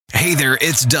Hey there,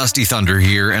 it's Dusty Thunder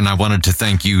here, and I wanted to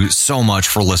thank you so much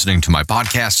for listening to my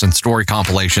podcasts and story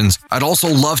compilations. I'd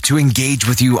also love to engage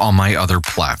with you on my other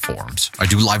platforms. I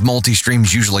do live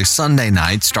multi-streams usually Sunday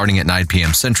nights starting at 9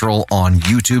 p.m. Central on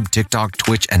YouTube, TikTok,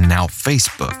 Twitch, and now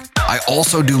Facebook. I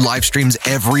also do live streams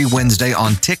every Wednesday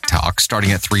on TikTok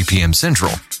starting at 3 p.m.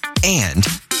 Central. And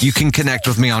you can connect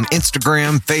with me on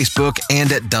Instagram, Facebook,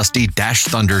 and at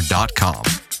dusty-thunder.com.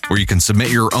 where you can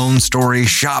submit your own story,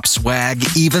 shop swag,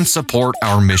 even support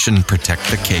our Mission Protect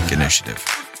the Cake initiative.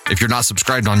 If you're not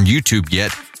subscribed on YouTube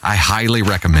yet, I highly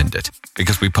recommend it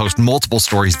because we post multiple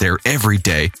stories there every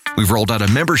day. We've rolled out a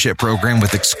membership program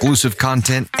with exclusive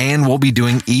content, and we'll be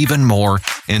doing even more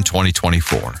in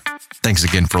 2024. Thanks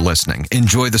again for listening.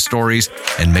 Enjoy the stories,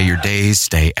 and may your days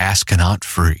stay astronaut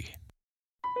free.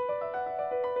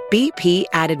 BP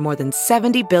added more than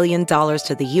 $70 billion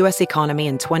to the U.S. economy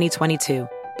in 2022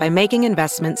 by making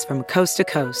investments from coast to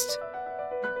coast.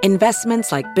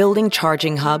 Investments like building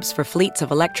charging hubs for fleets of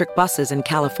electric buses in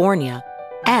California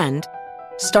and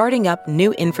starting up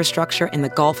new infrastructure in the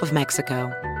Gulf of Mexico.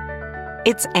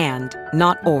 It's and,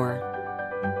 not or.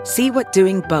 See what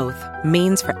doing both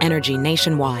means for energy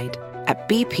nationwide at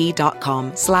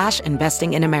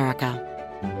bp.com/investing in America.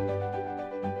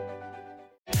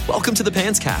 Welcome to the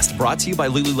Pants Cast, brought to you by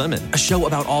Lululemon, a show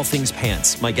about all things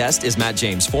pants. My guest is Matt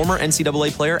James, former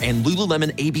NCAA player and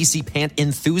Lululemon ABC pant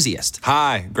enthusiast.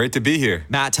 Hi, great to be here.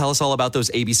 Matt, tell us all about those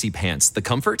ABC pants. The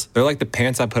comfort? They're like the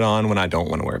pants I put on when I don't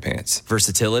want to wear pants.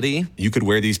 Versatility? You could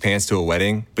wear these pants to a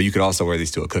wedding, but you could also wear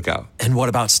these to a cookout. And what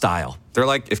about style? They're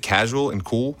like if casual and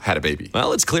cool had a baby.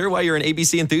 Well, it's clear why you're an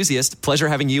ABC enthusiast. Pleasure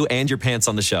having you and your pants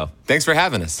on the show. Thanks for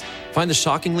having us. Find the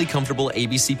shockingly comfortable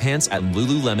ABC pants at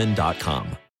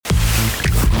lululemon.com.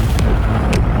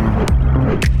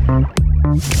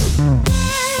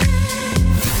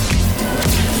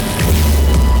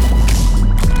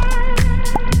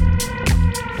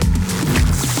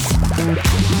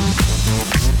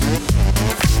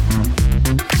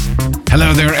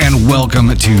 Hello there, and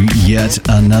welcome to yet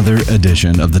another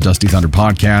edition of the Dusty Thunder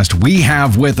Podcast. We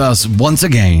have with us once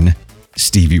again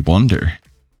Stevie Wonder.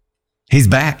 He's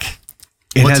back.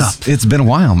 What's up? It's been a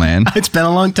while, man. It's been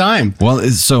a long time. Well,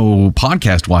 so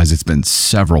podcast-wise, it's been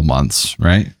several months,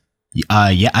 right?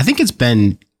 Yeah, I think it's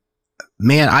been,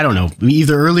 man, I don't know,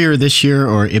 either earlier this year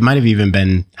or it might have even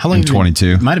been, how long? In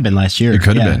 22. It might have been last year. It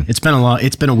could have been. It's been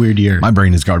a weird year. My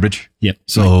brain is garbage. Yep.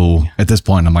 So at this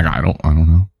point, I'm like, I don't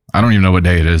know. I don't even know what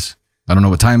day it is. I don't know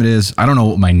what time it is. I don't know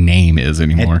what my name is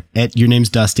anymore. Your name's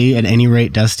Dusty. At any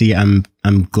rate, Dusty, I'm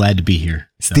glad to be here.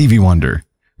 So. Stevie Wonder.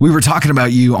 We were talking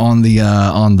about you on the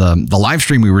live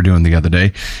stream we were doing the other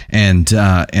day, and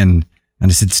I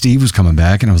said Steve was coming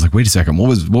back, and I was like, wait a second, what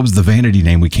was the vanity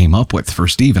name we came up with for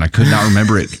Steve? And I could not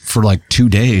remember it for like 2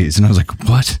 days, and I was like,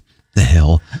 what the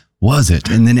hell was it?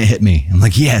 And then it hit me. I'm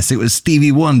like, yes, it was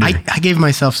Stevie Wonder. I gave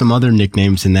myself some other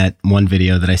nicknames in that one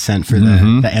video that I sent for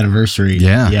the anniversary.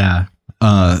 Yeah.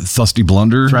 Thrusty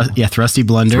Blunder. Thrusty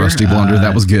Blunder. Thrusty Blunder.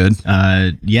 That was good.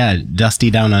 Dusty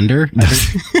Down Under.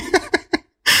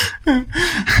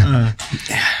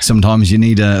 Sometimes you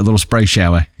need a little spray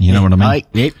shower. You know what I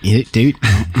mean? Dude.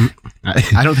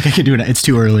 I don't think I can do it. It's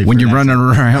too early. When you're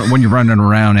running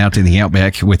around out in the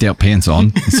outback without pants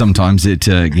on, sometimes it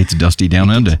gets dusty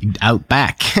down under.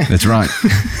 Outback. That's right.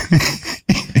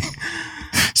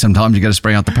 Sometimes you got to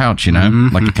spray out the pouch,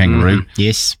 like a kangaroo.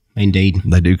 Yes, indeed.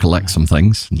 They do collect some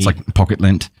things. It's like pocket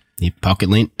lint. Yeah, pocket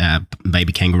lint,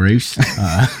 baby kangaroos.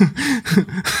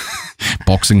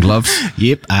 Boxing gloves.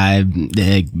 Yep.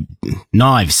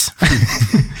 Knives.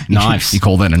 Knives. You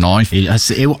call that a knife? I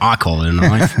call it a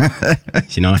knife.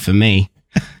 It's a knife for me.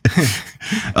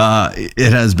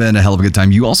 It has been a hell of a good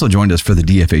time. You also joined us for the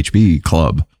DFHB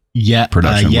Club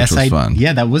production, which was fun.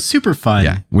 Yeah, that was super fun.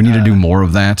 Yeah, we need to do more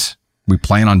of that. We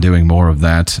plan on doing more of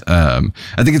that. I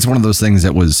think it's one of those things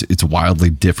it's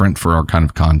wildly different for our kind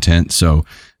of content. So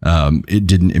it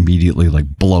didn't immediately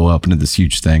like blow up into this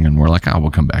huge thing. And we're like,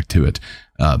 we'll come back to it.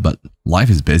 But life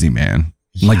is busy, man.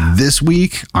 Yeah. Like this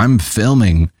week, I'm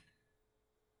filming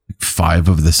 5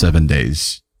 of the 7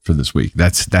 days for this week.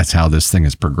 That's how this thing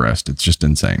has progressed. It's just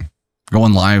insane.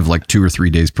 Going live like 2 or 3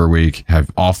 days per week, have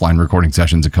offline recording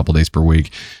sessions a couple days per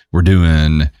week. We're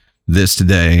doing this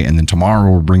today, and then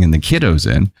tomorrow we're bringing the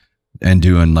kiddos in and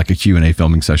doing like a Q&A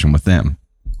filming session with them.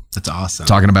 That's awesome.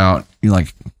 Talking about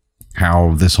like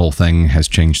how this whole thing has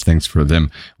changed things for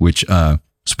them, which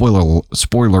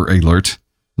spoiler alert,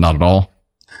 not at all.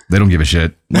 They don't give a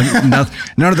shit. Like,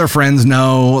 none of their friends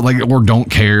know, like, or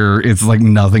don't care. It's like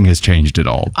nothing has changed at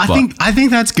all. I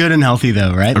think that's good and healthy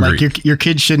though, right? Agreed. Like your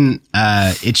kids shouldn't.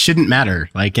 It shouldn't matter.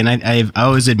 Like, and I've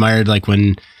always admired like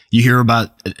when you hear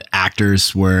about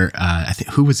actors were, I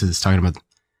think, who was this talking about?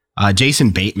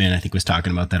 Jason Bateman, I think, was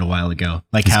talking about that a while ago.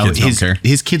 Like how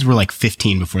his kids were like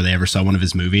 15 before they ever saw one of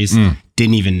his movies.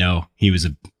 Didn't even know he was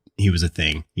a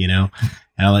thing, you know?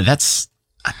 And I'm like,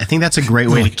 I think that's a great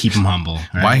way to keep him humble.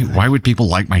 Right? Why would people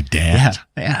like my dad?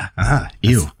 Yeah.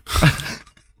 Ew.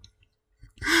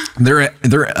 They're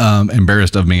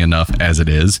embarrassed of me enough as it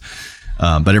is.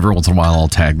 But every once in a while I'll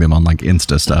tag them on like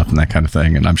Insta stuff and that kind of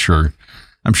thing. And I'm sure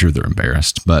they're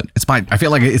embarrassed, but I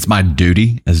feel like it's my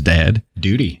duty as dad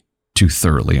to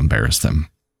thoroughly embarrass them.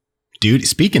 Duty.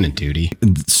 Speaking of duty.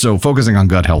 So focusing on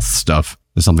gut health stuff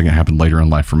is something that happened later in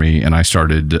life for me. And I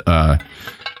started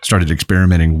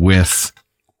experimenting with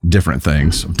different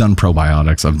things. I've done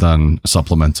probiotics. I've done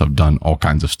supplements. I've done all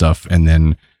kinds of stuff. And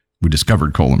then we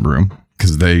discovered Colon Broom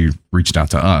because they reached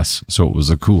out to us. So it was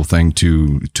a cool thing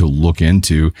to look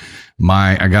into.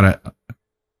 I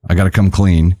gotta come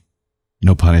clean.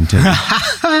 No pun intended.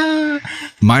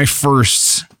 My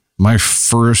first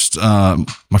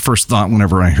thought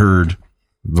whenever I heard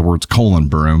the words Colon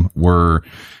Broom were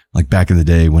like back in the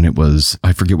day when it was,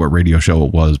 I forget what radio show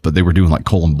it was, but they were doing like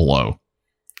colon blow.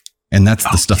 And that's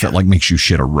the stuff that like makes you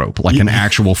shit a rope, like an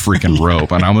actual freaking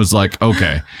rope. And I was like,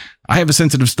 okay, I have a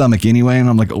sensitive stomach anyway, and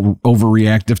I'm like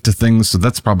overreactive to things. So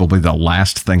that's probably the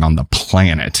last thing on the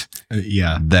planet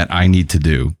that I need to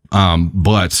do.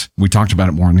 But we talked about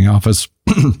it more in the office.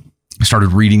 I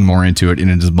started reading more into it, and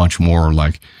it is much more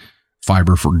like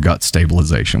fiber for gut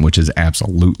stabilization, which is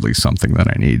absolutely something that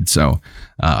I need. So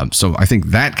I think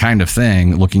that kind of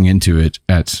thing, looking into it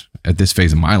at this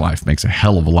phase of my life, makes a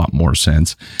hell of a lot more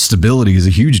sense. Stability is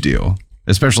a huge deal,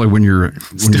 especially when you're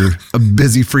a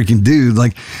busy freaking dude.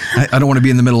 Like I don't want to be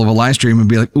in the middle of a live stream and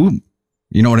be like, ooh,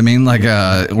 you know what I mean? Like,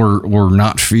 or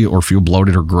not feel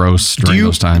bloated or gross during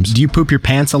those times. Do you poop your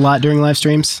pants a lot during live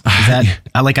streams? Is that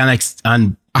like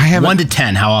on I haven't, 1 to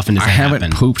 10, how often does that happen? I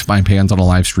haven't pooped my pants on a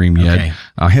live stream yet. Okay.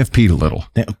 I have peed a little.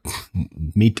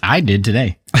 I did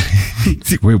today.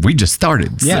 we just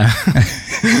started. So. Yeah.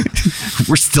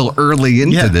 We're still early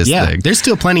into this thing. There's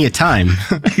still plenty of time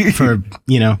for,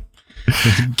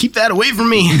 keep that away from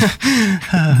me.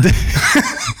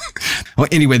 Well,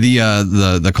 anyway,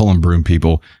 the Colon Broom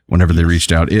people, whenever they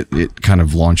reached out, it kind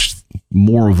of launched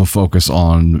more of a focus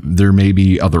on there may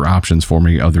be other options for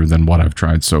me other than what I've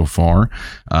tried so far.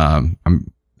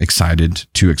 I'm excited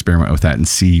to experiment with that and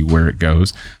see where it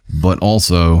goes. But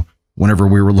also, whenever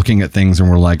we were looking at things and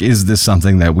we're like, is this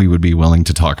something that we would be willing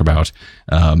to talk about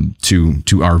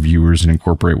to our viewers and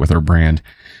incorporate with our brand?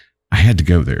 I had to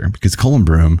go there because Colon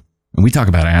Broom, and we talk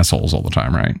about assholes all the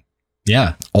time, right?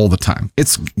 Yeah. All the time.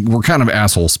 We're kind of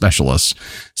asshole specialists.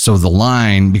 So the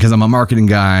line, because I'm a marketing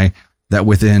guy, that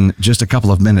within just a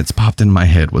couple of minutes popped in my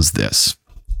head was this: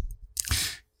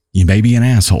 you may be an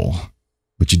asshole,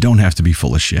 but you don't have to be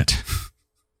full of shit.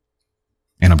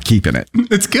 And I'm keeping it.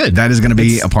 It's good. That is going to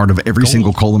be a part of every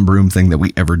single Colon Broom thing that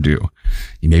we ever do.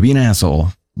 You may be an asshole,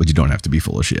 but you don't have to be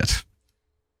full of shit.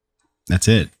 That's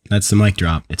it. That's the mic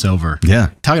drop. It's over.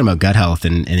 Yeah. Talking about gut health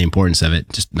and the importance of it,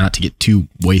 just not to get too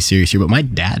way serious here, but my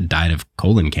dad died of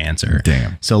colon cancer.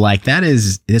 Damn. So like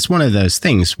it's one of those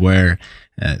things where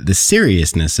the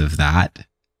seriousness of that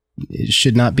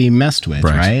should not be messed with,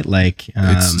 right? Like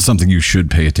it's something you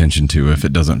should pay attention to if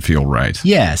it doesn't feel right.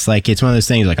 Yes. Like it's one of those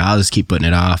things like I'll just keep putting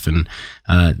it off. And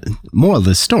moral of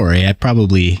the story, I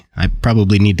probably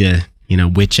need to,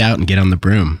 witch out and get on the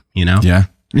broom, Yeah.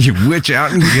 You witch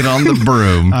out and get on the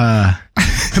broom.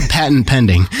 Patent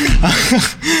pending.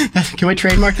 Can we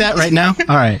trademark that right now?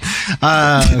 All right.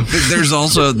 There's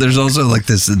also like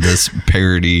this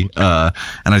parody, and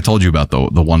I told you about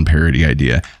the one parody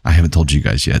idea. I haven't told you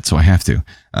guys yet, so I have to.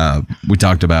 We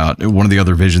talked about one of the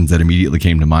other visions that immediately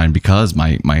came to mind because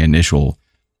my initial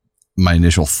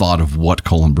thought of what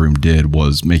Colon Broom did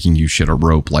was making you shit a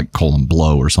rope like colon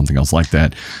blow or something else like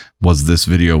that. Was this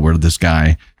video where this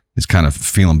guy is kind of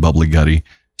feeling bubbly gutty,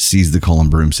 sees the Colon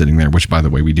Broom sitting there, which by the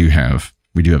way, we do have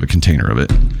a container of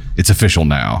it. It's official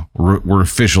now. We're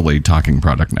officially talking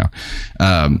product now.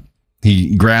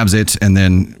 He grabs it and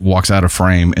then walks out of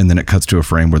frame, and then it cuts to a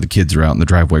frame where the kids are out in the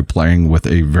driveway playing with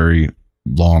a very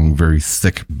long, very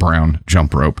thick brown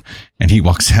jump rope. And he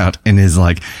walks out and is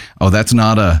like, oh, that's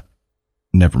not a,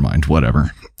 never mind,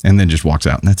 whatever. And then just walks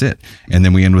out, and that's it. And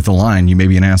then we end with the line, you may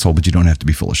be an asshole, but you don't have to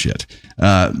be full of shit.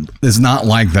 It's not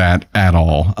like that at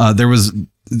all.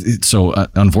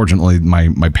 Unfortunately,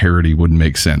 my parody wouldn't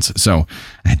make sense. So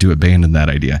I had to abandon that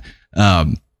idea.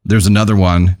 There's another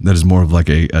one that is more of like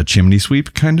a chimney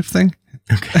sweep kind of thing.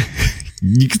 Okay.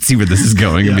 You can see where this is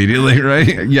going immediately,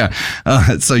 right? Yeah.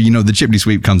 So, the chimney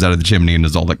sweep comes out of the chimney and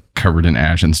is all like covered in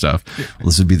ash and stuff. Well,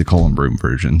 this would be the Colon Broom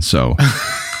version. So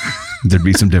there'd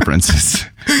be some differences.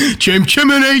 Chim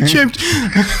chimney, chim.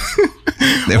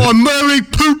 Oh, Mary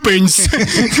Poopins.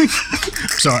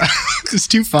 Sorry, it's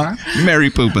too far.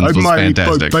 Mary Poopins was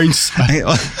fantastic.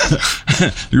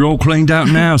 You're all cleaned out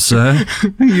now, sir.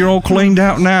 You're all cleaned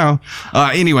out now.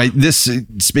 Anyway,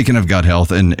 speaking of gut health,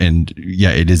 and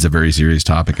yeah, it is a very serious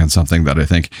topic and something that I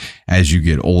think as you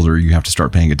get older, you have to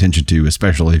start paying attention to,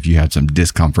 especially if you have some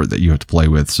discomfort that you have to play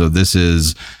with. So this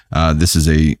is a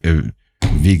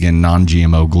vegan,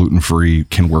 non-GMO, gluten-free,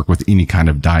 can work with any kind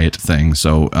of diet thing.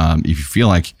 So if you feel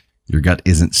like your gut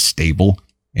isn't stable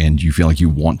and you feel like you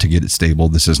want to get it stable,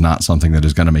 this is not something that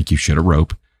is going to make you shit a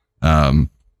rope.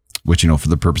 Which, for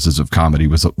the purposes of comedy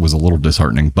was a little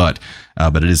disheartening, but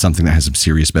it is something that has some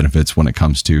serious benefits when it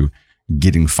comes to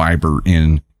getting fiber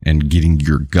in and getting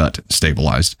your gut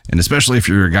stabilized. And especially if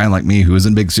you're a guy like me who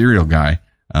isn't a big cereal guy,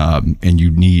 and you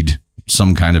need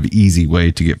some kind of easy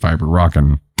way to get fiber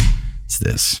rocking, it's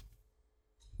this.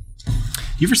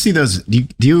 You ever see those? Do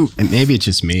you? And maybe it's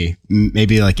just me.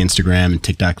 Maybe like Instagram and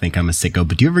TikTok think I'm a sicko.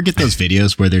 But do you ever get those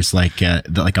videos where there's like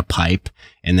a pipe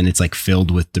and then it's like filled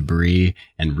with debris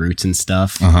and roots and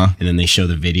stuff, and then they show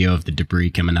the video of the debris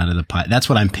coming out of the pipe? That's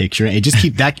what I'm picturing. It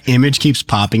just that image keeps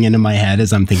popping into my head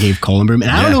as I'm thinking of colon broom.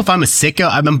 And I don't know if I'm a sicko.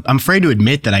 I'm afraid to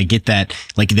admit that I get that.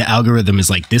 Like the algorithm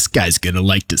is like, this guy's gonna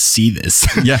like to see this.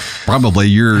 Yeah, probably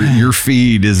your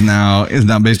feed is now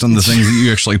based on the things that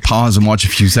you actually pause and watch a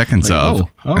few seconds of. Oh.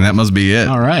 And that must be it.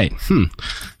 All right.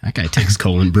 That guy takes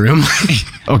colon broom.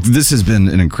 This has been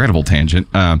an incredible tangent.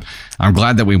 I'm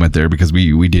glad that we went there because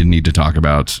we did need to talk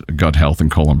about gut health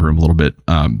and colon broom a little bit.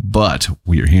 But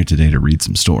we are here today to read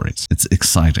some stories. It's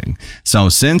exciting. So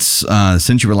since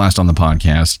you were last on the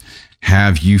podcast,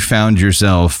 have you found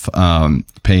yourself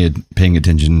paying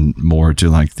attention more to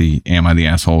like the "Am I the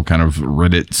Asshole" kind of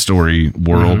Reddit story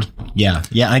world? Yeah.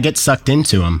 I get sucked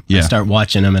into them. I start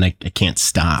watching them and I can't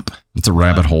stop. It's a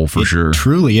rabbit hole for sure. It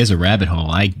truly is a rabbit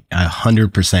hole. I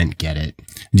 100% get it.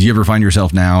 Do you ever find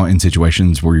yourself now in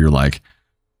situations where you're like,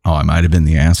 oh, I might have been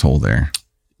the asshole there?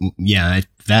 Yeah,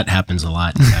 that happens a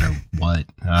lot no matter what.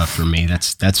 For me,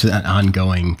 that's an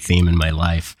ongoing theme in my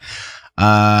life.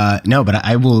 No, but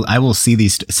I will see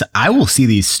these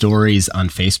stories on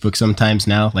Facebook sometimes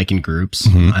now, like in groups,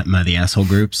 the asshole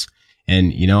groups.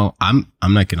 And I'm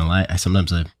not gonna lie.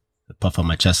 Sometimes I puff on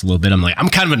my chest a little bit. I'm like, I'm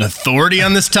kind of an authority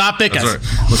on this topic. I'm a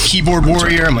keyboard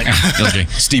warrior. I'm like, okay,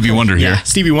 Stevie Wonder here. Yeah,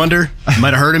 Stevie Wonder.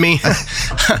 Might have heard of me.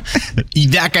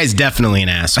 That guy's definitely an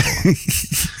asshole.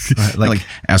 like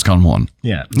ask on one.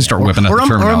 Yeah. Start whipping out the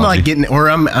terminology.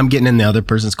 I'm getting in the other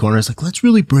person's corner. It's like, let's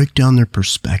really break down their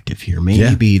perspective here.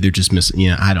 Maybe they're just missing.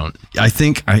 I don't. I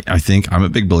think I'm a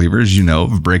big believer, as you know,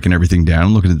 of breaking everything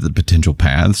down, looking at the potential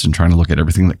paths and trying to look at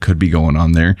everything that could be going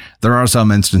on there. There are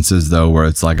some instances though where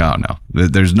it's like, oh no,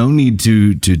 there's no need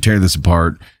to tear this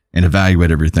apart and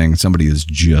evaluate everything. Somebody is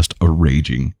just a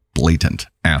raging, blatant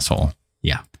asshole.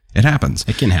 Yeah. It happens.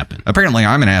 It can happen. Apparently,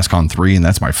 I'm an ASCON 3, and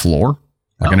that's my floor.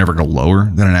 I never go lower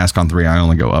than an ASCON 3. I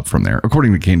only go up from there,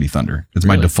 according to Candy Thunder. It's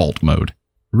my default mode.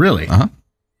 Really?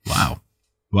 Wow.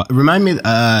 Well, remind me,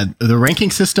 the ranking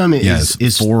system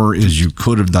is 4 is you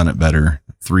could have done it better.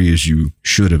 3 is you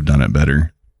should have done it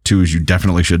better. 2 is you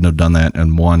definitely shouldn't have done that,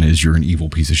 and 1 is you're an evil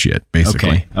piece of shit,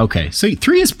 basically. Okay. So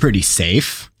 3 is pretty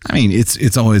safe. I mean,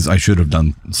 it's always I should have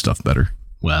done stuff better.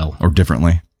 Well, or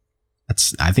differently.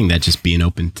 I think that's just being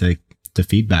open to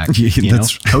feedback.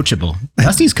 Coachable.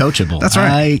 Dusty's coachable. That's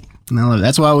right.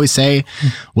 That's why I always say,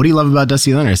 what do you love about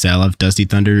Dusty Thunder? I say, I love Dusty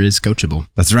Thunder is coachable.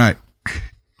 That's right.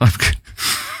 I'm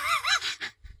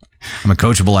a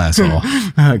coachable asshole.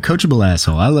 Coachable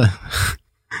asshole. I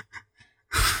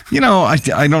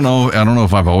don't know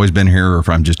if I've always been here or if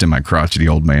I'm just in my crotchety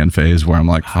old man phase where I'm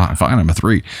like, fine, I'm a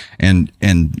 3. And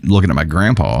looking at my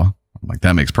grandpa, I'm like,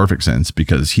 that makes perfect sense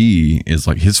because he is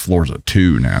like, his floor's a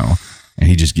 2 now. And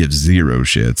he just gives zero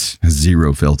shits, has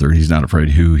zero filter. He's not afraid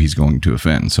who he's going to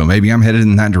offend. So maybe I'm headed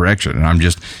in that direction and I'm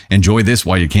just enjoy this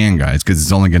while you can, guys, because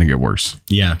it's only going to get worse.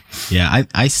 Yeah.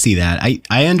 I see that.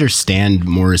 I understand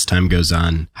more as time goes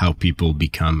on how people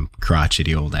become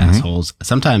crotchety old assholes.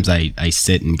 Sometimes I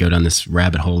sit and go down this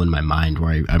rabbit hole in my mind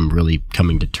where I'm really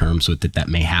coming to terms with that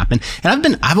may happen.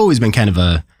 And I've always been kind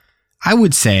of I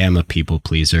would say I'm a people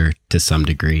pleaser to some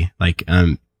degree. Like,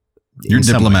 you're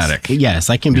diplomatic. Yes,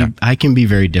 I can be. Yeah. I can be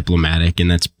very diplomatic, and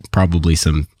that's probably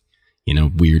some,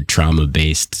 weird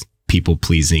trauma-based people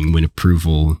pleasing, win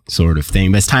approval sort of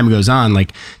thing. But as time goes on,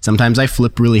 like sometimes I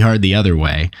flip really hard the other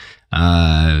way,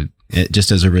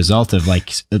 just as a result of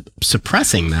like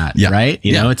suppressing that. Right?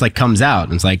 You know, it's like comes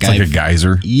out. It's like a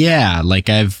geyser. Yeah, like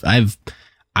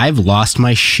I've lost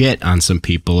my shit on some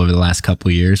people over the last couple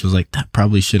of years. Was like, that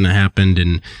probably shouldn't have happened.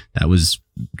 And that was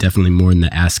definitely more in the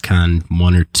ASCON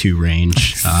 1 or 2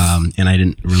 range. And I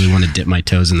didn't really want to dip my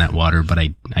toes in that water, but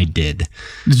I did.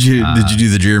 Did you do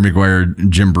the Jerry Maguire,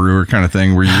 Jim Brewer kind of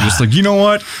thing where you're just like, you know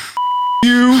what?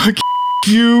 You're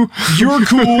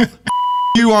cool.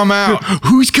 I'm out.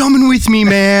 Who's coming with me,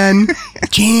 man?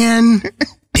 Jan.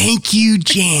 Thank you,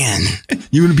 Jan.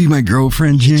 You want to be my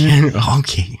girlfriend, Jan?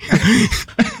 Okay.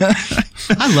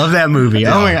 I love that movie.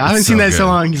 Oh my God, I haven't seen that so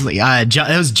long. He's like,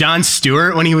 that was Jon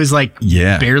Stewart when he was like,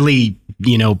 barely,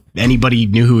 anybody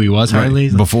knew who he was hardly.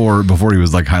 Like, before he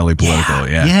was like highly political.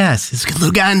 Yeah. Yes. This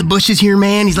little guy in the bushes here,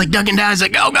 man. He's like ducking down. He's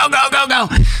like, go, go, go, go, go.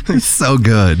 It's so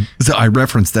good. So I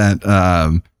referenced that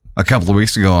a couple of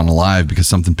weeks ago on a live because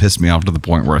something pissed me off to the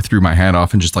point where I threw my hat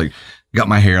off and just like got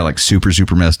my hair like super,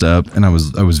 super messed up. And I was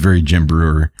very Jim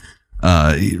Brewer.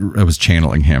 I was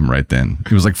channeling him right then.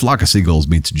 It was like Flock of Seagulls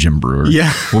meets Jim Brewer.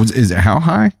 Yeah. Is it How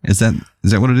High? Is that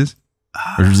what it is?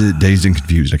 Or is it Dazed and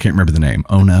Confused? I can't remember the name.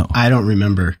 Oh no. I don't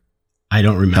remember.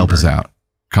 Help us out.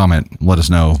 Comment. Let us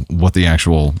know what the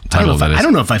actual title of that is. I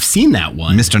don't know if I've seen that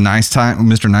one. Mr. Nice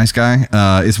Guy.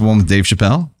 It's the one with Dave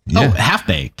Chappelle. Yeah. Oh,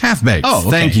 Half-Baked. Half-Baked. Oh, okay.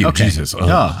 Thank you. Okay. Jesus. Oh.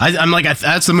 No, I'm like,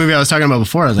 that's the movie I was talking about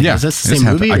before. I was like, is this the same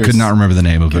movie? I could not remember the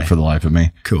name of it for the life of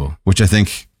me. Cool. Which I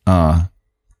think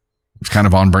it's kind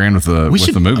of on brand with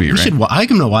the movie, right? I'm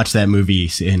going to watch that movie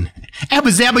soon. Abba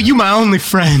Zabba, you my only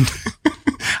friend.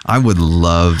 I would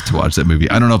love to watch that movie.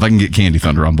 I don't know if I can get Candy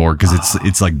Thunder on board because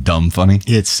it's like dumb funny.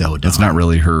 It's so dumb. It's not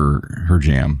really her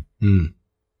jam.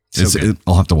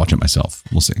 I'll have to watch it myself.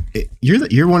 We'll see.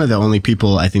 You're one of the only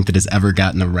people I think that has ever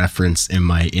gotten a reference in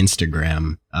my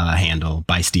Instagram handle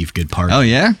by Steve Goodparty. Oh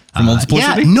yeah, from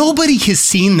Multiplicity? Yeah, nobody has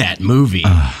seen that movie.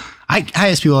 I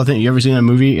ask people, you ever seen that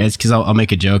movie? It's because I'll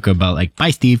make a joke about like,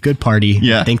 bye Steve, good party.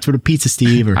 Yeah. Thanks for the pizza,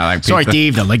 Steve. Or like sorry, pizza.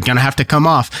 Steve, they're like gonna have to come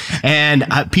off. And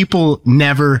people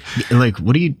never like,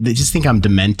 they just think I'm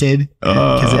demented.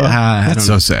 That's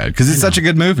so sad because it's such a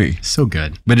good movie. So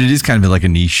good. But it is kind of like a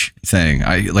niche thing.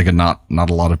 Not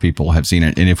a lot of people have seen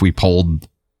it. And if we polled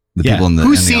the people in the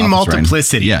who's seen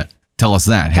Multiplicity? Tell us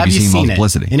that. Have you seen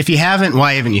Multiplicity? And if you haven't,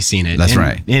 why haven't you seen it? That's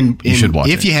right. And you should watch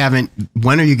it. If you haven't,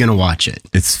 when are you going to watch it?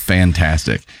 It's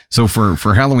fantastic. So for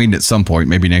Halloween at some point,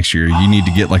 maybe next year, you need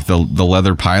to get like the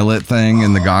leather pilot thing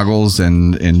and the goggles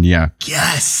and yeah.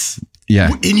 Yes. Yeah.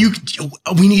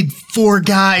 And we need 4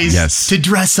 guys to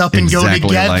dress up and go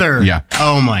together.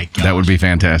 Oh my God. That would be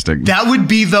fantastic. That would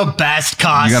be the best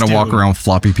costume. You got to walk around with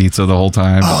floppy pizza the whole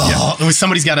time.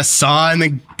 Somebody's got a saw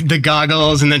and the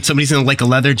goggles, and then somebody's in like a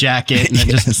leather jacket, and then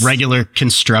just regular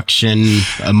construction.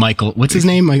 Michael, what's his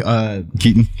name?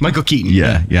 Keaton. Michael Keaton.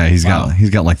 Yeah. He's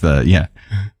got like the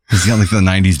He's got like the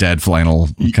 90s dad flannel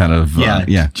kind of.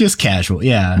 Just casual.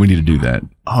 Yeah. We need to do that.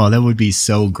 Oh, that would be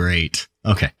so great.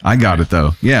 Okay. I got it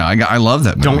though. Yeah, I love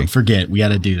that movie. Don't forget, we got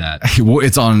to do that. Well,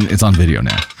 it's on video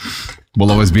now. We'll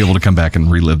always be able to come back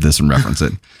and relive this and reference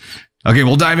it. Okay,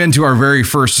 we'll dive into our very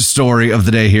first story of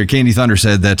the day here. Candy Thunder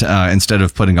said that instead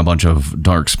of putting a bunch of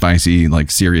dark, spicy,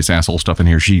 like serious asshole stuff in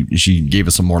here, she gave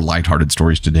us some more lighthearted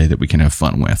stories today that we can have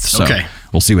fun with. So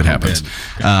we'll see what happens.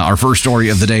 Okay. Our first story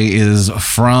of the day is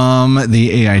from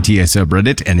the AITA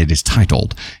subreddit, and it is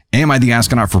titled, "Am I the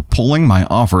astronaut for pulling my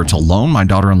offer to loan my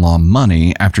daughter-in-law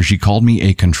money after she called me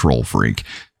a control freak?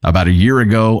 About a year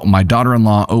ago, my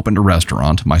daughter-in-law opened a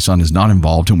restaurant. My son is not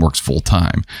involved and works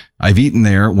full-time. I've eaten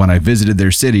there when I visited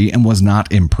their city and was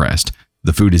not impressed.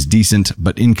 The food is decent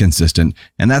but inconsistent,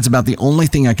 and that's about the only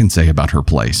thing I can say about her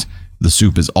place. The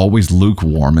soup is always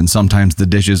lukewarm, and sometimes the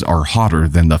dishes are hotter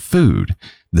than the food.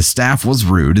 The staff was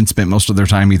rude and spent most of their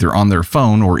time either on their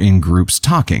phone or in groups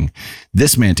talking.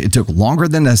 This meant it took longer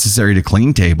than necessary to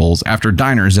clean tables after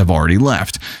diners have already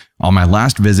left. On my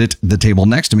last visit, the table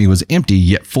next to me was empty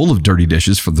yet full of dirty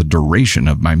dishes for the duration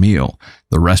of my meal.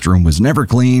 The restroom was never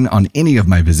clean on any of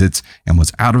my visits and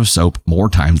was out of soap more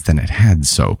times than it had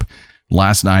soap.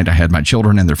 Last night, I had my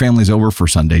children and their families over for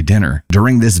Sunday dinner.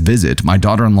 During this visit, my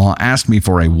daughter-in-law asked me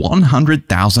for a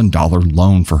 $100,000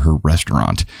 loan for her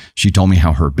restaurant. She told me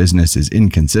how her business is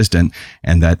inconsistent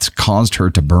and that's caused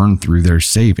her to burn through their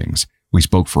savings. We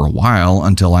spoke for a while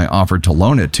until I offered to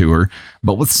loan it to her,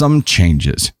 but with some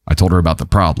changes. I told her about the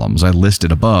problems I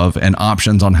listed above and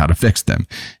options on how to fix them.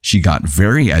 She got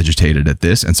very agitated at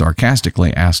this and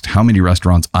sarcastically asked how many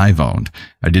restaurants I've owned.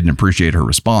 I didn't appreciate her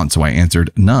response, so I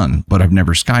answered, none, but I've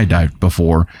never skydived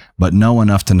before, but know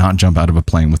enough to not jump out of a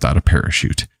plane without a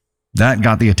parachute. That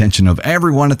got the attention of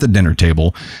everyone at the dinner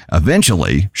table.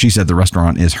 Eventually, she said the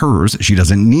restaurant is hers. She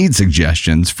doesn't need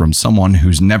suggestions from someone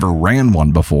who's never ran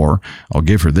one before. I'll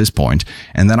give her this point.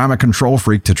 And that I'm a control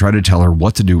freak to try to tell her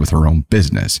what to do with her own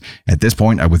business. At this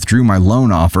point, I withdrew my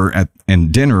loan offer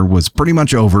and dinner was pretty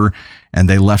much over, and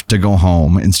they left to go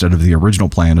home instead of the original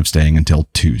plan of staying until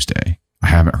Tuesday. I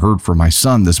haven't heard from my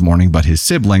son this morning, but his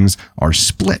siblings are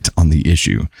split on the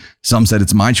issue. Some said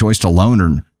it's my choice to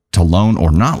loan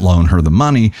or not loan her the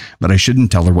money, but I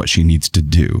shouldn't tell her what she needs to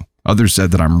do. Others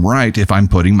said that I'm right if I'm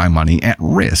putting my money at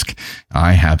risk.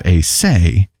 I have a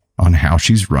say on how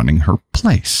she's running her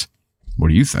place. What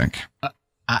do you think?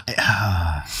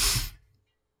 I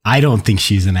don't think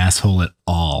she's an asshole at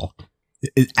all.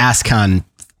 ASCON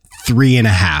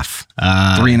 3.5.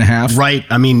 3.5? Right.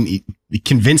 I mean, it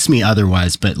convinced me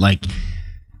otherwise, but like,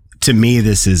 to me,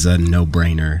 this is a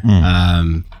no-brainer.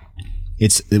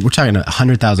 We're talking a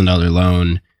 $100,000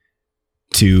 loan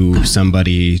to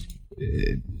somebody,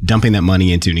 dumping that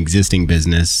money into an existing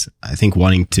business. I think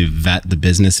wanting to vet the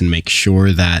business and make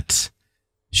sure that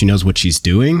she knows what she's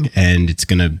doing and it's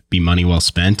going to be money well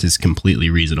spent is completely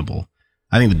reasonable.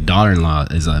 I think the daughter-in-law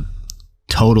is a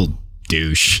total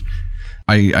douche.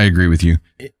 I agree with you.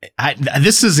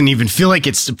 This doesn't even feel like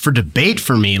it's for debate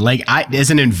for me. Like, as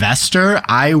an investor,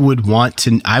 I would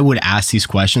ask these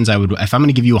questions. If I'm going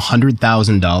to give you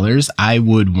 $100,000, I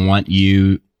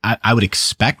would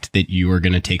expect that you are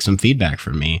going to take some feedback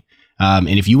from me. And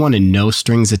if you want a no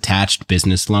strings attached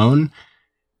business loan,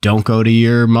 don't go to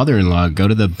your mother-in-law. Go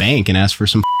to the bank and ask for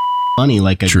some money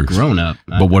like a grown up.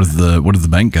 But what is the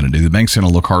bank going to do? The bank's going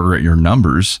to look harder at your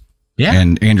numbers. Yeah,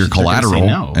 and your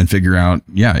collateral and figure out,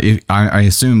 I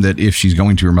assume that if she's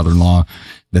going to her mother-in-law,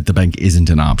 that the bank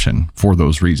isn't an option for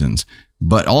those reasons.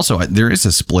 But also there is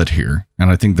a split here.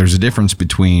 And I think there's a difference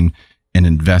between an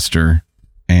investor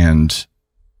and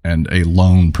a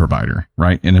loan provider,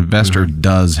 right? An investor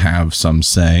does have some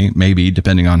say, maybe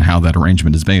depending on how that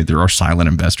arrangement is made. There are silent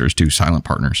investors too, silent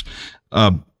partners.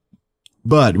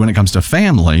 But when it comes to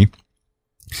family,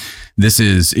 this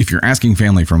is, if you're asking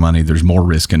family for money, there's more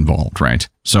risk involved, right?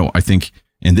 So I think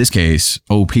in this case,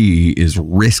 OP is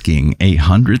risking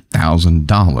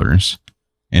 $100,000.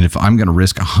 And if I'm going to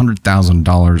risk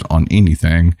 $100,000 on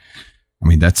anything, I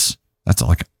mean, that's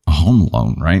like a home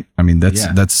loan, right? I mean, that's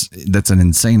an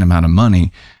insane amount of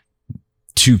money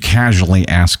to casually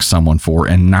ask someone for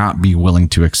and not be willing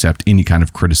to accept any kind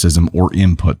of criticism or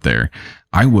input there.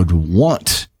 I would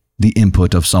want the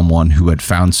input of someone who had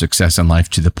found success in life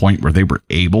to the point where they were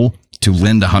able to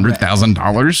lend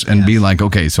 $100,000 and be like,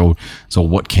 okay, so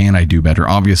what can I do better?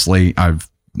 Obviously, I've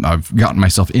gotten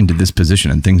myself into this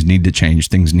position and things need to change.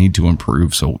 Things need to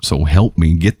improve. So help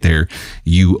me get there.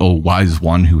 You, oh wise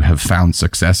one who have found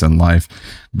success in life,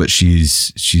 but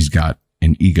she's got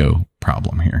an ego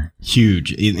problem here.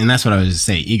 Huge. And that's what I was going to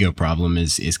say. Ego problem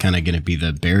is kind of going to be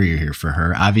the barrier here for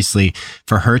her. Obviously,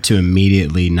 for her to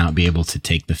immediately not be able to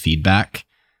take the feedback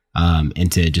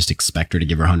and to just expect her to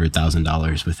give her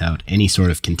 $100,000 without any sort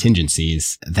of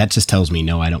contingencies, that just tells me,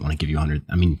 no, I don't want to give you $100,000.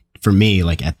 I mean, for me,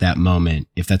 like at that moment,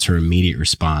 if that's her immediate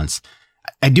response,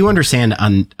 I do understand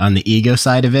on the ego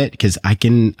side of it, because I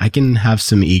can have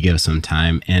some ego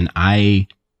sometime, and I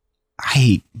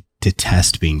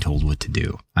detest being told what to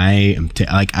do. I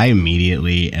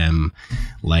immediately am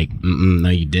like, no,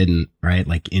 you didn't, right?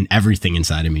 Like, in everything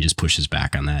inside of me just pushes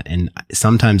back on that. And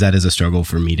sometimes that is a struggle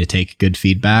for me to take good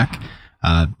feedback.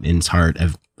 And it's hard.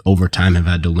 Over time, I've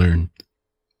had to learn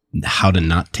how to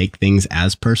not take things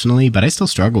as personally, but I still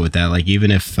struggle with that. Like,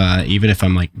 even if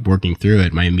I'm like working through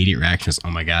it, my immediate reaction is, oh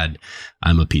my God,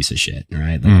 I'm a piece of shit,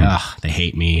 right? Like, they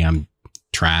hate me. I'm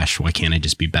trash. Why can't I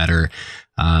just be better?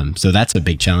 So that's a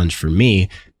big challenge for me.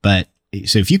 But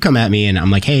so if you come at me and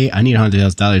I'm like, hey, I need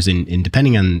 $100,000, and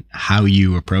depending on how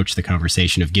you approach the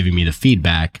conversation of giving me the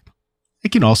feedback, I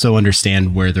can also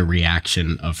understand where the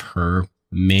reaction of her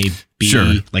may be.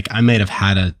 Sure. Like, I might have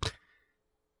had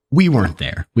we weren't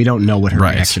there. We don't know what her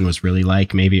reaction was really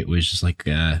like. Maybe it was just like,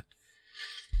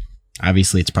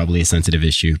 obviously it's probably a sensitive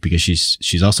issue because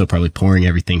she's also probably pouring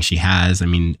everything she has. I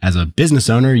mean, as a business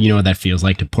owner, you know what that feels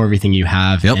like, to pour everything you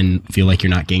have and feel like you're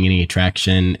not getting any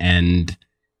traction. And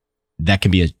that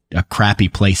can be a crappy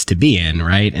place to be in,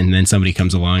 right? And then somebody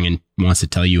comes along and wants to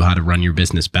tell you how to run your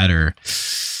business better.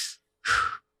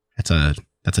 That's a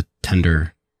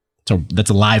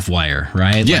live wire,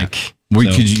 right? Yeah.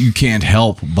 You can't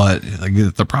help but, like,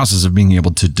 the process of being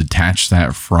able to detach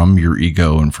that from your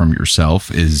ego and from yourself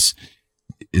is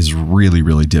really,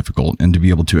 really difficult. And to be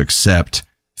able to accept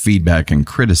feedback and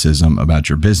criticism about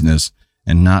your business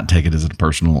and not take it as a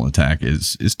personal attack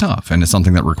is tough. And it's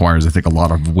something that requires, I think, a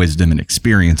lot of wisdom and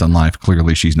experience in life.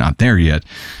 Clearly, she's not there yet.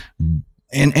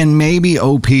 And maybe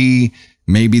OP,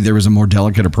 maybe there was a more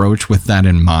delicate approach with that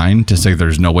in mind to say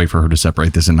there's no way for her to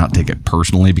separate this and not take it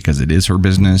personally because it is her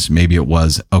business. Maybe it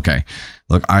was, okay,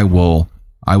 look, I will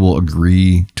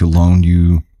agree to loan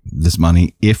you this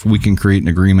money if we can create an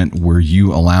agreement where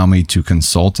you allow me to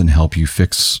consult and help you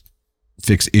fix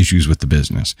issues with the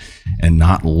business and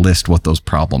not list what those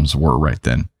problems were right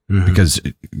then. Because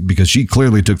she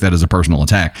clearly took that as a personal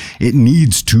attack. It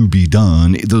needs to be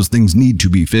done. Those things need to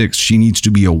be fixed. She needs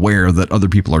to be aware that other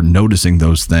people are noticing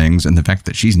those things, and the fact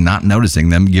that she's not noticing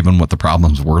them, given what the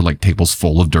problems were, like tables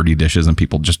full of dirty dishes and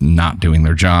people just not doing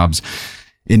their jobs.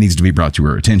 It needs to be brought to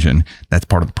her attention. That's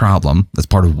part of the problem. That's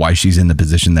part of why she's in the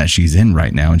position that she's in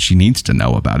right now, and she needs to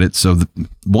know about it. So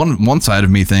one side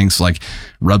of me thinks, like,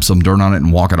 rub some dirt on it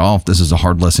and walk it off. This is a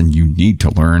hard lesson you need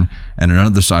to learn. And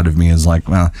another side of me is like,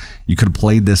 well, you could have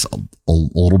played this a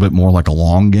little bit more like a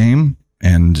long game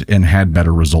and had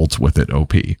better results with it,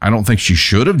 OP. I don't think she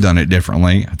should have done it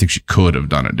differently. I think she could have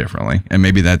done it differently. And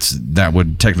maybe that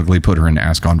would technically put her in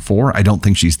ASCON 4. I don't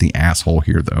think she's the asshole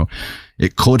here, though.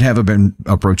 It could have been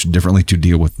approached differently to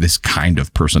deal with this kind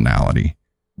of personality.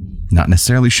 Not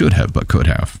necessarily should have, but could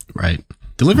have. Right.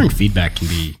 Delivering feedback can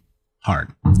be hard.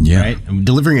 Yeah. Right. And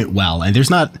delivering it well. And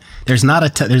there's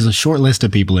a short list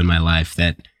of people in my life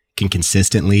that can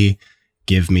consistently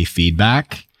give me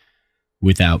feedback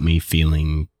without me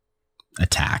feeling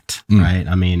attacked. Right.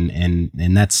 I mean, and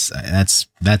that's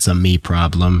a me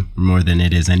problem more than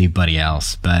it is anybody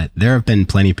else. But there have been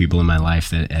plenty of people in my life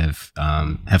that have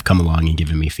come along and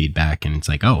given me feedback, and it's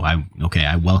like, oh,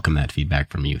 I welcome that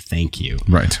feedback from you. Thank you.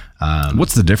 Right.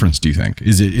 What's the difference, do you think?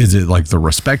 Is it like the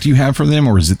respect you have for them,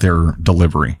 or is it their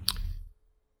delivery?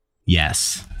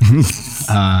 Yes.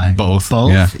 Both.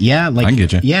 Yeah. Like, I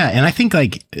get you. Yeah. And I think,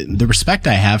 like, the respect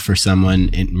I have for someone,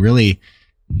 it really,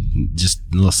 just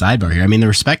a little sidebar here. I mean, the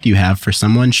respect you have for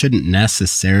someone shouldn't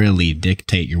necessarily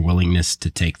dictate your willingness to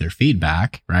take their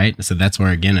feedback, right? So that's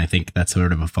where, again, I think that's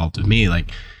sort of a fault of me. Like,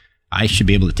 I should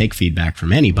be able to take feedback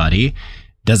from anybody.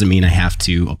 Doesn't mean I have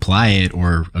to apply it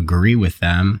or agree with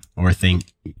them or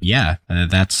think, yeah,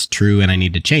 that's true and I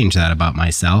need to change that about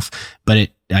myself. But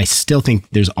I still think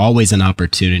there's always an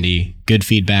opportunity. Good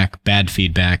feedback, bad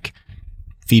feedback.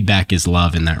 Feedback is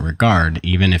love in that regard,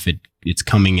 even if it's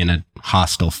coming in a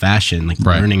hostile fashion. Like,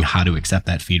 right. Learning how to accept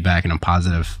that feedback in a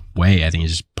positive way, I think,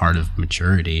 is just part of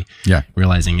maturity. Yeah.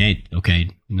 Realizing, hey,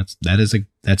 okay,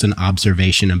 that's an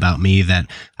observation about me that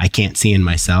I can't see in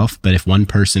myself. But if one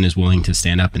person is willing to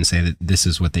stand up and say that this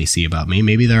is what they see about me,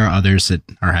 maybe there are others that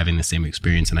are having the same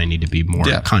experience, and I need to be more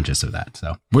conscious of that.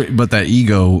 So, but that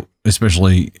ego,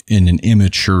 especially in an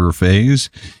immature phase,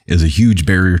 is a huge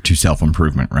barrier to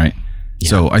self-improvement, right? Yeah.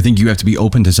 So I think you have to be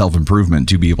open to self-improvement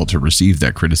to be able to receive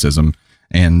that criticism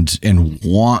and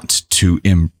want to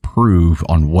improve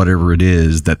on whatever it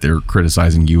is that they're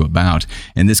criticizing you about.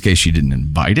 In this case, she didn't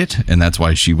invite it, and that's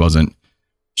why she wasn't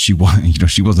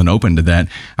open to that.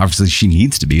 Obviously, she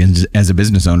needs to be. And as a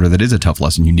business owner, that is a tough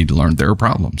lesson. You need to learn there are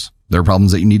problems. There are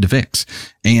problems that you need to fix.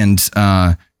 And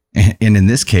in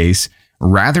this case,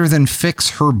 rather than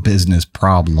fix her business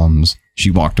problems,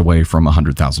 she walked away from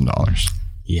 $100,000.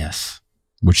 Yes.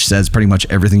 Which says pretty much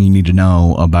everything you need to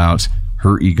know about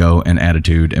her ego and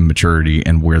attitude and maturity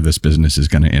and where this business is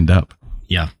going to end up.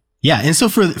 Yeah. Yeah. And so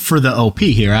for the OP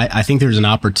here, I think there's an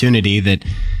opportunity that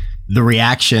the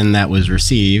reaction that was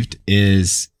received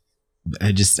is,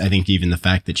 I think even the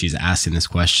fact that she's asking this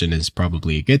question is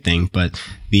probably a good thing, but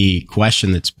the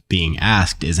question that's being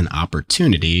asked is an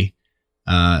opportunity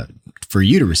for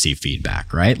you to receive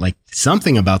feedback, right? Like,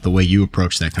 something about the way you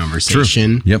approach that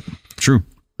conversation. True. Yep. True.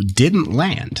 Didn't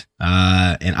land. But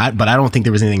I don't think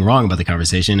there was anything wrong about the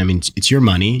conversation. I mean, it's your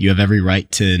money. You have every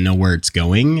right to know where it's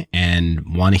going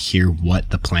and want to hear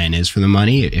what the plan is for the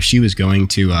money. If she was going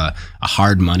to a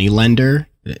hard money lender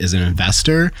as an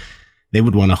investor, they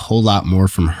would want a whole lot more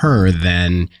from her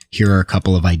than, here are a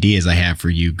couple of ideas I have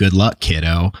for you. Good luck,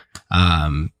 kiddo.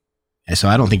 So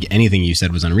I don't think anything you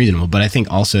said was unreasonable, but I think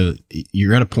also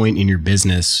you're at a point in your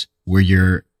business where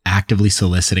you're actively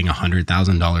soliciting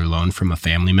 $100,000 loan from a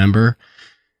family member.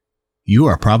 You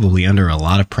are probably under a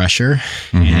lot of pressure,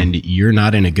 and you're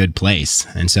not in a good place.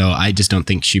 And so I just don't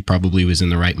think she probably was in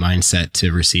the right mindset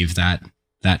to receive that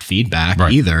feedback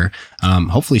either.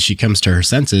 Hopefully she comes to her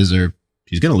senses, or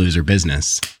she's going to lose her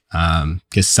business,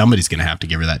 because somebody's going to have to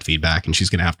give her that feedback, and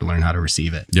she's going to have to learn how to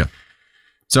receive it. Yeah.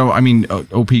 So, I mean,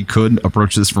 OP could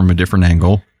approach this from a different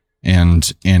angle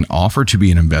and offer to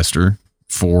be an investor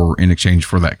in exchange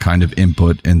for that kind of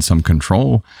input and some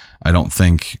control. I don't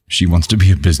think she wants to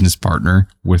be a business partner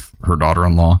with her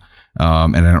daughter-in-law.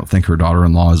 And I don't think her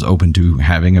daughter-in-law is open to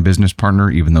having a business partner,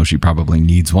 even though she probably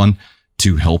needs one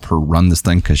to help her run this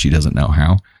thing because she doesn't know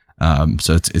how.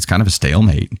 So it's kind of a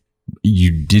stalemate.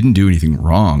 You didn't do anything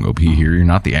wrong, OP here. You're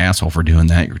not the asshole for doing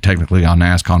that. You're technically on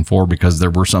NASCON 4 because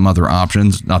there were some other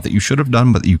options, not that you should have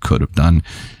done, but that you could have done.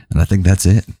 And I think that's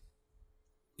it.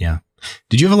 Yeah.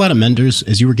 Did you have a lot of mentors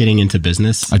as you were getting into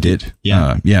business? I did.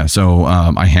 Yeah. Yeah. So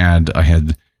I had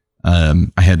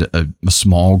a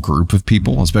small group of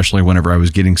people, especially whenever I was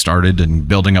getting started and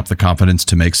building up the confidence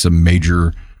to make some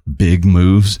major big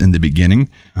moves in the beginning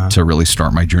to really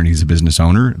start my journey as a business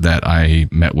owner, that I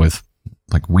met with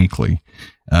like weekly.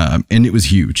 And it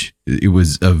was huge. It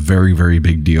was a very, very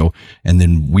big deal. And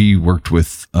then we worked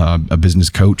with a business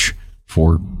coach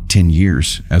for 10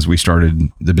 years as we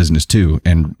started the business too.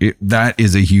 And that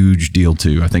is a huge deal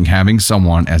too. I think having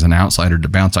someone as an outsider to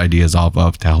bounce ideas off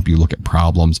of, to help you look at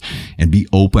problems and be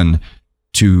open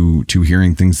to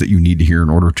hearing things that you need to hear in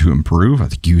order to improve. I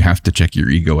think you have to check your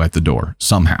ego at the door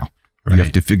somehow. Right. You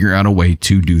have to figure out a way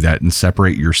to do that and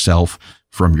separate yourself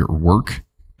from your work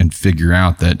and figure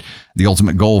out that the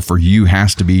ultimate goal for you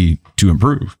has to be to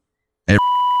improve every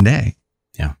day.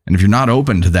 Yeah. And if you're not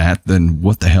open to that, then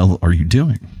what the hell are you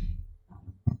doing?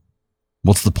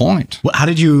 What's the point? What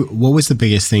was the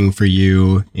biggest thing for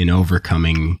you in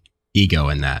overcoming ego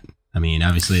in that? I mean,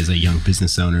 obviously as a young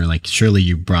business owner, like surely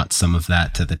you brought some of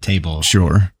that to the table.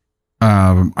 Sure.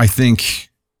 I think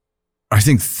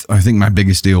my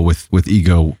biggest deal with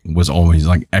ego was always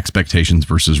like expectations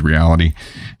versus reality.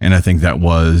 And I think that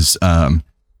was,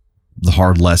 the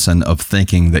hard lesson of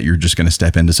thinking that you're just going to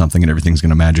step into something and everything's going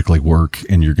to magically work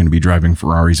and you're going to be driving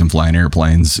Ferraris and flying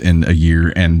airplanes in a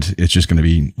year and it's just going to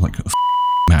be like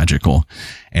magical.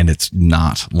 And it's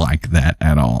not like that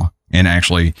at all. And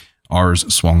actually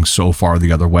ours swung so far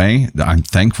the other way that I'm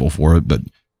thankful for it. But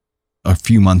a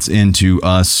few months into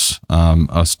us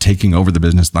taking over the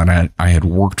business that I had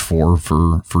worked for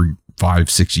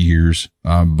 5-6 years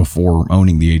before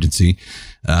owning the agency,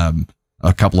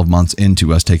 a couple of months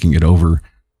into us taking it over,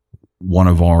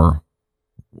 our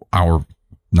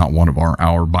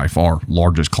by far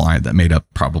largest client that made up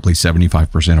probably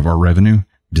 75% of our revenue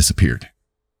disappeared.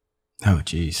 Oh,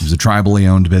 geez. It was a tribally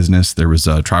owned business. There was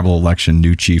a tribal election,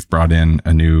 new chief brought in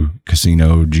a new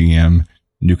casino GM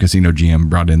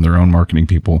brought in their own marketing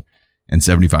people, and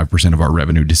 75% of our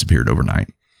revenue disappeared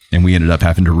overnight. And we ended up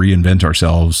having to reinvent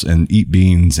ourselves and eat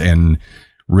beans and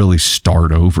really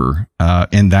start over.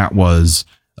 And that was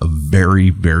a very,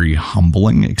 very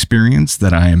humbling experience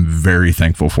that I am very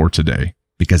thankful for today,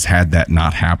 because had that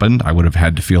not happened, I would have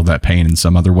had to feel that pain in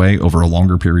some other way over a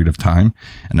longer period of time.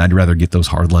 And I'd rather get those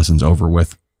hard lessons over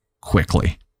with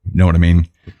quickly. You know what I mean?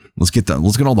 Let's get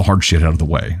all the hard shit out of the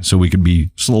way so we could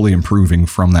be slowly improving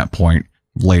from that point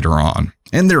later on.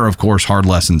 And there are, of course, hard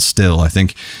lessons still. I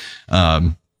think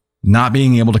not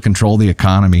being able to control the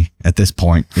economy at this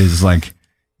point is like,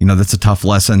 that's a tough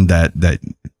lesson that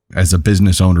as a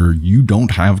business owner, you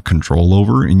don't have control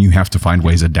over, and you have to find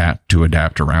ways to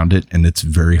adapt around it. And it's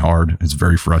very hard. It's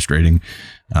very frustrating.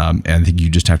 And I think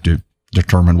you just have to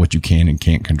determine what you can and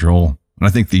can't control. And I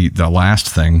think the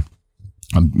last thing,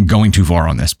 I'm going too far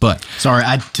on this, but sorry,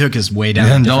 I took us way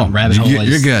down a different rabbit hole.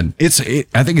 You're good.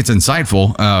 I think it's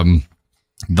insightful.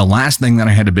 The last thing that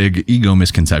I had a big ego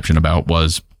misconception about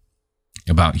was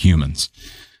about humans.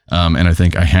 And I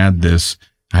think I had this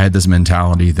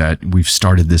mentality that we've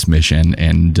started this mission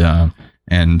and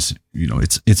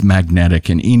it's magnetic,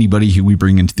 and anybody who we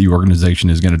bring into the organization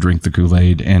is going to drink the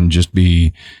Kool-Aid and just buy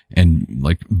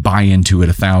into it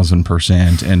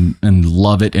 1,000% and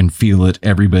love it and feel it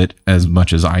every bit as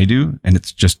much as I do. And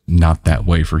it's just not that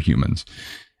way for humans.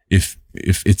 If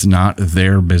it's not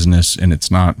their business and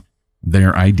it's not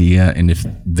their idea, and if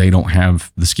they don't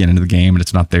have the skin into the game and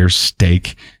it's not their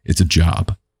stake, it's a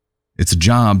job. It's a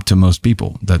job to most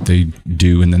people that they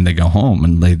do, and then they go home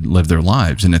and they live their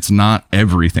lives, and it's not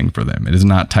everything for them. It is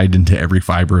not tied into every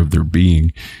fiber of their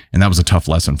being. And that was a tough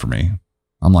lesson for me.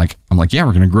 I'm like, yeah,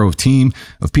 we're going to grow a team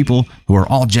of people who are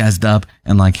all jazzed up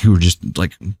and who are just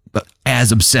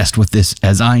as obsessed with this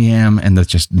as I am. And that's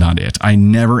just not it. I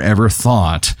never, ever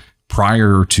thought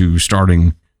prior to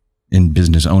starting in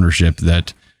business ownership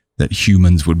that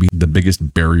humans would be the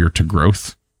biggest barrier to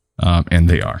growth. And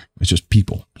they are. It's just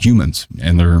people, humans,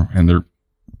 and their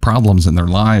problems and their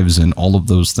lives and all of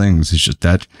those things. It's just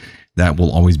that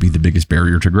will always be the biggest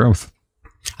barrier to growth.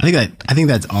 I think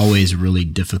that's always really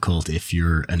difficult if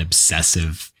you're an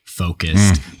obsessive,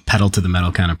 focused, pedal to the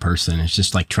metal kind of person. It's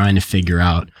just like trying to figure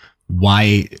out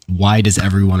why does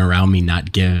everyone around me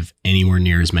not give anywhere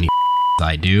near as many as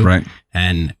I do? Right.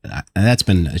 And that's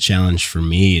been a challenge for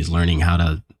me, is learning how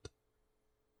to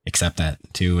accept that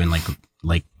too. And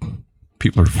like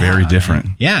people are very different.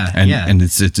 Man. Yeah. And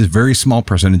it's a very small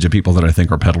percentage of people that I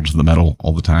think are pedal to the metal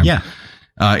all the time. Yeah.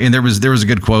 And there was a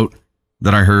good quote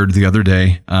that I heard the other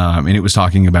day. And it was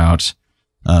talking about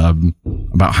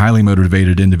highly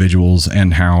motivated individuals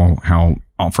and how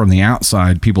from the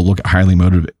outside, people look at highly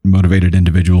motivated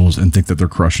individuals and think that they're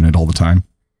crushing it all the time.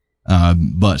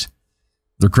 But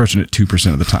they're crushing it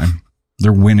 2% of the time.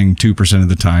 They're winning 2% of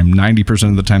the time. 90%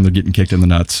 of the time, they're getting kicked in the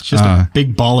nuts. It's just a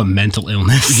big ball of mental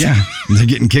illness. Yeah. They're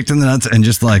getting kicked in the nuts and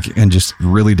just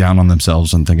really down on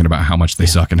themselves and thinking about how much they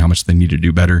suck and how much they need to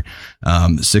do better.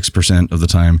 6% of the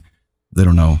time, they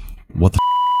don't know what the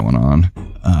going on.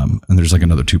 And there's like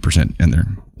another 2% in there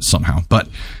somehow. But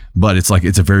it's like,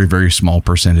 it's a very, very small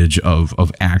percentage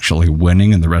of actually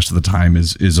winning. And the rest of the time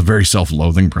is a very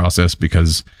self-loathing process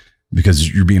because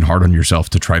you're being hard on yourself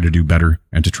to try to do better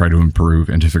and to try to improve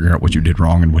and to figure out what you did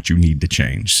wrong and what you need to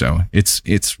change. So it's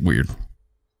weird.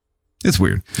 It's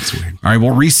weird. All right,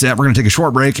 we'll reset. We're going to take a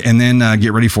short break and then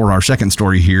get ready for our second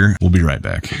story here. We'll be right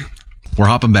back. We're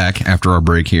hopping back after our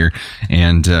break here.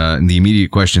 And the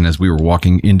immediate question as we were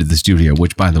walking into the studio,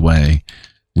 which, by the way,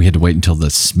 we had to wait until the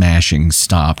smashing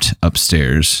stopped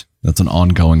upstairs. That's an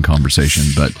ongoing conversation,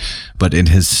 but it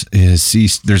has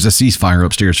ceased. There's a ceasefire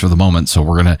upstairs for the moment, so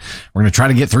we're gonna try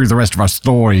to get through the rest of our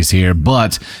stories here.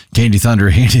 But Candy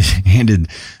Thunder handed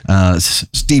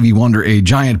Stevie Wonder a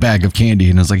giant bag of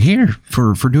candy, and I was like, "Here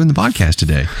for doing the podcast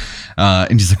today."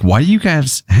 And she's like, "Why do you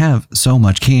guys have so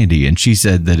much candy?" And she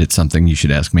said that it's something you should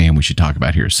ask me and we should talk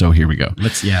about here. So here we go.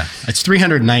 It's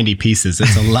 390 pieces.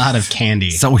 It's a lot of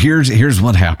candy. So here's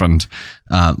what happened.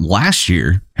 Last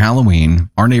year, Halloween,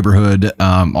 our neighborhood,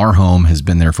 our home has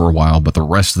been there for a while, but the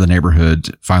rest of the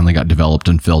neighborhood finally got developed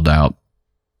and filled out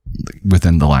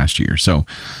within the last year. So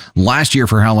last year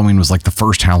for Halloween was like the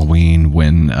first Halloween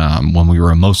when we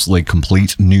were a mostly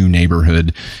complete new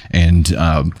neighborhood, and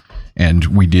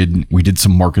we did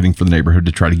some marketing for the neighborhood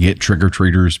to try to get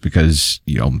trick-or-treaters because,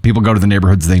 people go to the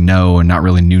neighborhoods they know and not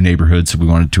really new neighborhoods. So we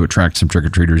wanted to attract some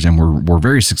trick-or-treaters, and we're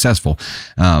very successful.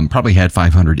 Probably had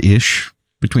 500-ish,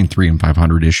 between 300 and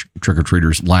 500-ish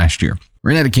trick-or-treaters last year.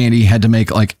 Ran out of candy, had to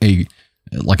make like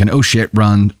an oh shit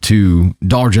run to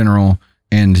Dollar General,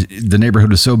 and the neighborhood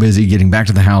was so busy getting back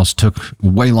to the house, took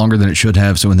way longer than it should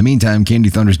have. So in the meantime, Candy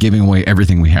Thunder's giving away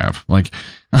everything we have. Like,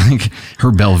 I think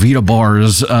her Belvita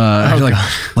bars,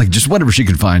 like just whatever she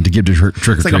could find to give to her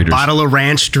trick-or-treaters. It's like a bottle of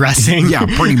ranch dressing. Yeah,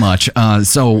 pretty much.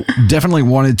 So definitely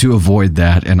wanted to avoid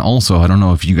that. And also, I don't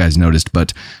know if you guys noticed,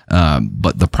 but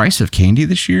the price of candy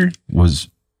this year was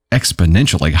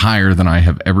exponentially higher than I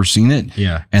have ever seen it.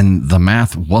 Yeah. And the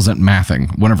math wasn't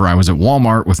mathing. Whenever I was at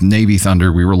Walmart with Navy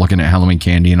Thunder, we were looking at Halloween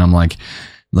candy, and I'm like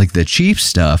the cheap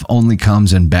stuff only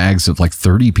comes in bags of like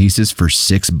 30 pieces for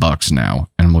 $6 now.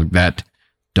 And I'm like, that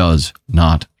does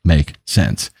not make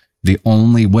sense. The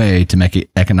only way to make it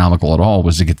economical at all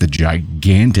was to get the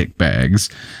gigantic bags.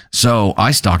 So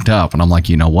I stocked up, and I'm like,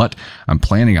 you know what? I'm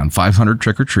planning on 500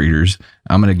 trick-or-treaters.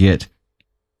 I'm going to get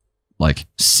like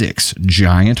 6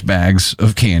 giant bags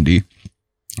of candy.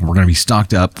 We're going to be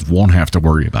stocked up. Won't have to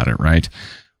worry about it, right?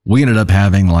 We ended up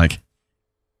having like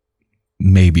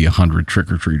maybe 100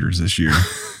 trick-or-treaters this year.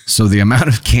 So the amount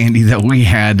of candy that we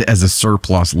had as a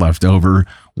surplus left over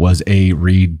was a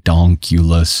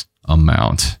redonkulous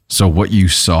amount. So what you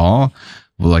saw,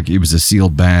 like, it was a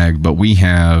sealed bag, but we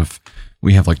have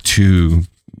like 2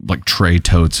 like tray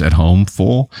totes at home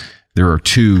full. There are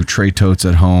 2 tray totes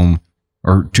at home,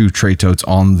 or 2 tray totes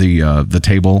on the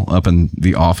table up in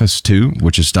the office too,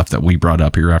 which is stuff that we brought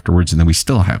up here afterwards. And then we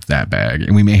still have that bag,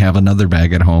 and we may have another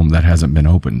bag at home that hasn't been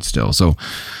opened still. So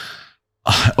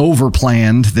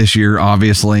over-planned this year,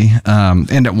 obviously.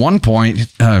 And at one point,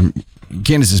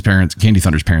 Candy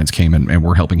Thunder's parents came in and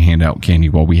were helping hand out candy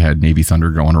while we had Navy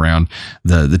Thunder going around.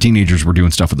 The teenagers were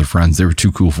doing stuff with their friends. They were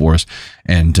too cool for us.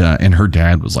 And her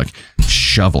dad was like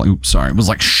shoveling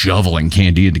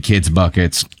candy into kids'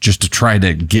 buckets just to try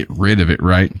to get rid of it,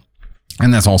 right?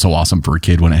 And that's also awesome for a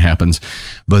kid when it happens.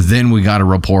 But then we got a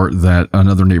report that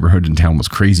another neighborhood in town was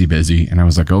crazy busy. And I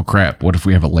was like, oh crap, what if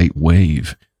we have a late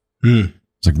wave?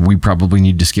 It's like, we probably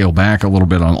need to scale back a little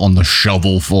bit on the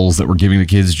shovelfuls that we're giving the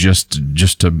kids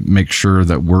just to make sure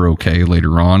that we're okay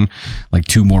later on. Like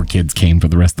 2 more kids came for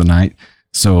the rest of the night.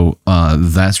 So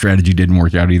that strategy didn't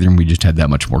work out either, and we just had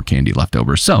that much more candy left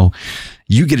over. So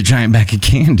you get a giant bag of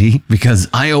candy because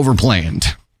I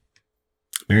overplanned.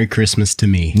 Merry Christmas to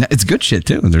me. It's good shit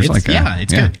too. There's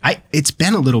it's good. It's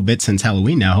been a little bit since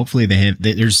Halloween now. Hopefully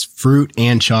there's fruit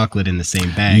and chocolate in the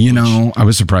same bag. I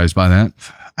was surprised by that.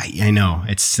 I know.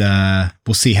 It's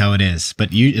we'll see how it is.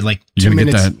 But you're 2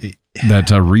 minutes. Get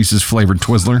that Reese's flavored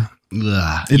Twizzler.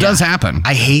 It does happen.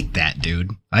 I hate that,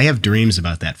 dude. I have dreams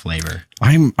about that flavor.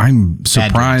 I'm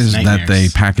surprised that they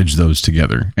package those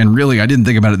together. And really, I didn't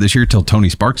think about it this year till Tony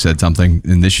Sparks said something.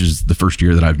 And this is the first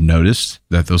year that I've noticed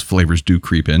that those flavors do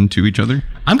creep into each other.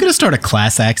 I'm going to start a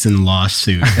class action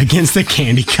lawsuit against the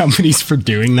candy companies for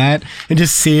doing that and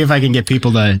just see if I can get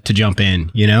people to jump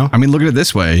in, I mean, look at it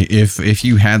this way. If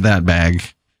you had that bag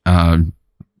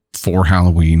for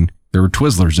Halloween, there were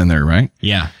Twizzlers in there, right?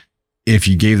 Yeah. If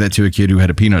you gave that to a kid who had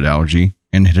a peanut allergy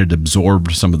and it had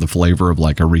absorbed some of the flavor of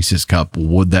like a Reese's cup,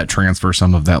 would that transfer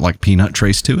some of that like peanut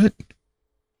trace to it?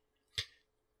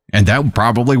 And that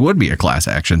probably would be a class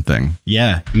action thing.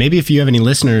 Yeah. Maybe if you have any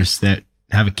listeners that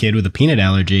have a kid with a peanut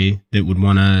allergy that would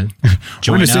want to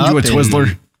join We're going to send you a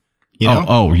Twizzler.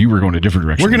 You were going a different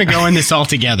direction. We're going to go in this all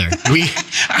together.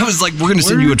 I was like, we're going to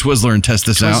send you a Twizzler and test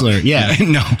this out. Yeah.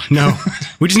 No.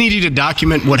 We just need you to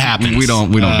document what happens. We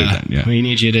don't do that. Yeah. We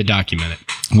need you to document it.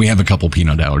 We have a couple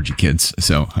peanut allergy kids.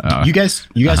 So you guys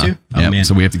do? Oh, man.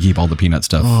 So we have to keep all the peanut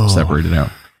stuff separated out.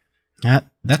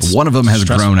 That's one of them has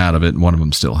grown out of it and one of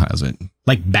them still has it.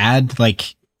 Like bad,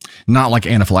 like not like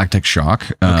anaphylactic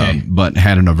shock, but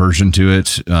had an aversion to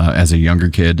it as a younger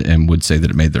kid and would say that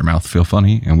it made their mouth feel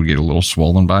funny and would get a little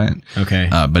swollen by it. Okay.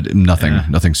 But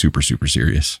nothing super, super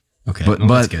serious. Okay. But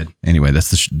that's good. Anyway,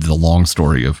 that's the long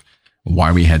story of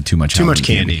why we had too much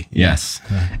candy. Yes.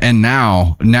 And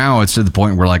now it's to the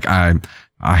point where like I've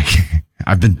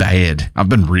been bad. I've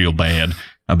been real bad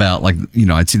about like,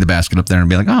 I'd see the basket up there and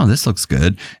be like, oh, this looks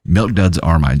good. Milk Duds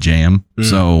are my jam.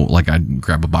 So like I'd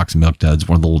grab a box of Milk Duds,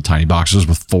 one of the little tiny boxes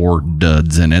with 4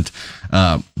 duds in it.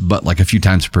 But like a few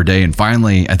times per day. And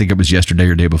finally, I think it was yesterday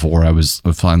or day before, I was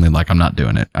finally like, I'm not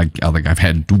doing it. I've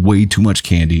had way too much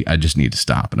candy. I just need to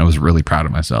stop. And I was really proud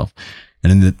of myself.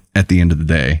 And at the end of the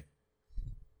day,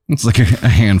 it's like a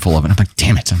handful of it. I'm like,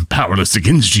 damn it, I'm powerless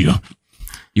against you.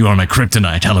 You are my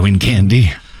kryptonite, Halloween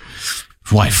candy.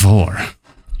 Why for?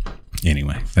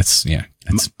 Anyway, that's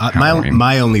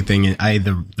my only thing.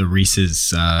 The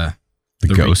Reese's, the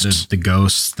ghosts,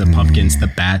 the pumpkins, the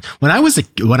bat. When I was a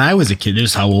kid, this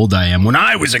is how old I am. When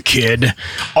I was a kid,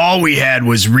 all we had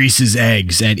was Reese's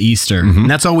eggs at Easter, and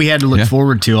that's all we had to look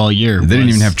forward to all year. They didn't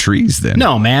even have trees then.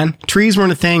 No, man, trees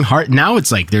weren't a thing. Now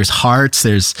it's like there's hearts,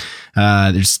 there's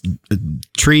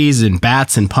trees and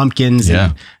bats and pumpkins.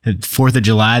 Yeah. And 4th of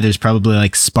July, there's probably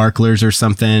like sparklers or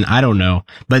something. I don't know,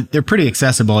 but they're pretty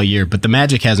accessible all year. But the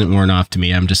magic hasn't worn off to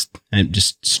me. I'm just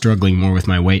struggling more with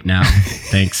my weight now,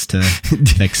 thanks to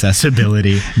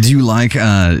accessibility. Do you like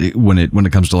when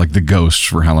it comes to like the ghosts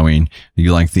for Halloween? Do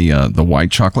you like the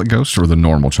white chocolate ghost or the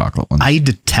normal chocolate one? I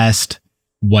detest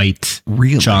white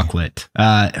chocolate.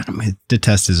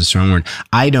 Detest is a strong word.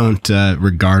 I don't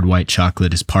regard white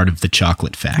chocolate as part of the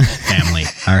chocolate family.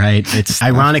 All right. It's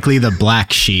ironically the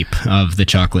black sheep of the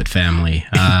chocolate family,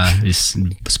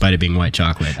 despite it being white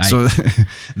chocolate. So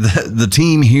the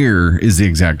team here is the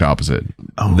exact opposite.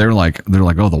 Oh. They're like,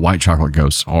 oh, the white chocolate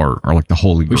ghosts are like the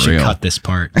holy grail. We should cut this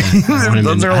part.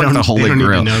 They're like the holy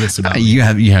grail. Know this about you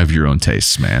have your own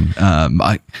tastes, man.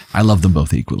 I love them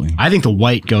both equally. I think the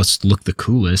white ghosts look the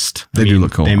coolest. They do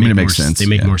look cool. I mean, it makes sense. They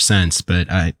make more sense, but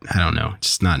I don't know. It's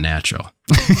just not natural.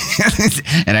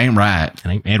 It ain't right.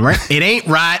 It ain't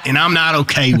right, and I'm not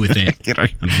okay with it. I'm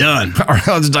done. All right,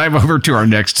 let's dive over to our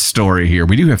next story here.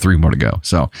 We do have 3 more to go.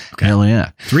 So, hell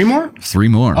yeah. 3 more? 3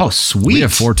 more. Oh, sweet. We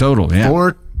have 4 total. Yeah.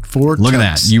 4 Look at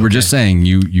that. You were just saying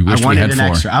you wish we had 4.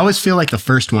 Extra. I always feel like the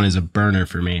first one is a burner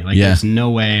for me. Like there's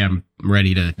no way I'm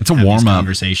ready to It's a warm up.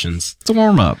 Conversations. It's a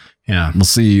warm up. Yeah. We'll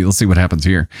see what happens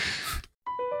here.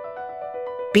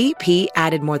 BP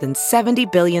added more than $70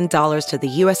 billion to the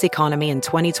U.S. economy in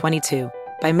 2022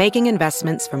 by making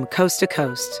investments from coast to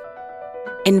coast.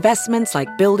 Investments like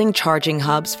building charging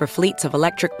hubs for fleets of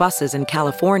electric buses in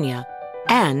California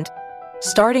and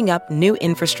starting up new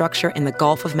infrastructure in the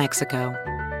Gulf of Mexico.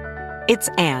 It's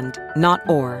and, not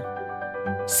or.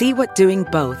 See what doing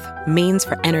both means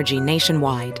for energy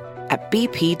nationwide at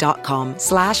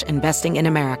bp.com/investing in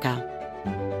America.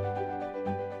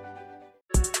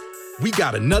 We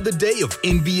got another day of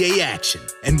NBA action.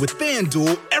 And with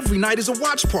FanDuel, every night is a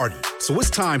watch party. So it's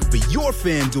time for your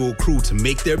FanDuel crew to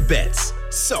make their bets.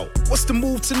 So, what's the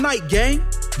move tonight, gang?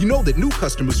 You know that new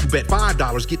customers who bet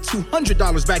 $5 get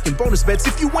 $200 back in bonus bets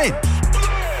if you win.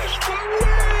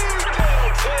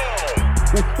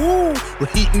 We're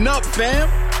heating up, fam.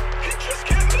 He just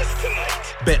can't miss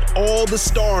tonight. Bet all the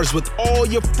stars with all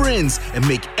your friends and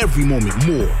make every moment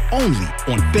more. Only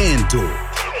on FanDuel.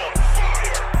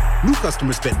 New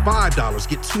customers bet $5,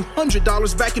 get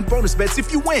 $200 back in bonus bets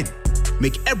if you win.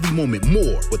 Make every moment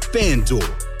more with FanDuel.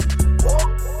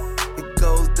 It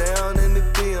goes down in the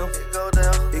DM.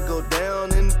 It go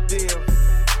down in the DM.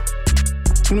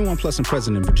 21 plus and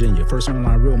present in Virginia. First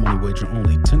online real money wager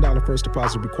only. $10 first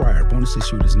deposit required. Bonus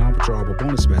issued is non-withdrawable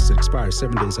bonus vest that expires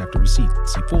 7 days after receipt.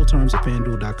 See full terms at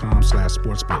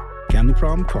FanDuel.com/sportsbook. Gambling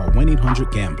problem? Call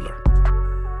 1-800-GAMBLER.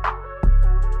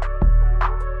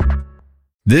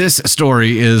 This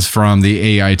story is from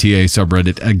the AITA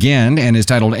subreddit again and is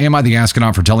titled, Am I the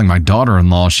Astronaut for Telling My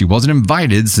Daughter-in-Law She Wasn't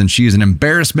Invited Since She is an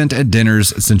Embarrassment at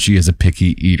Dinners Since She is a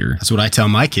Picky Eater? That's what I tell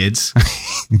my kids.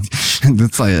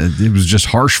 That's like, it was just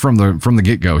harsh from the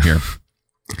get-go here.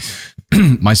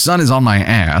 My son is on my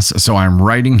ass, so I'm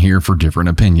writing here for different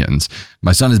opinions.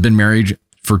 My son has been married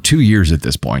for 2 years at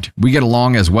this point. We get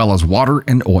along as well as water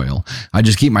and oil. I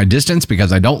just keep my distance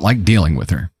because I don't like dealing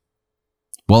with her.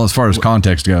 Well, as far as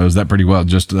context goes, that pretty well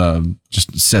just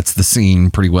sets the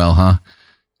scene pretty well, huh?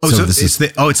 Oh, so it's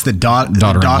the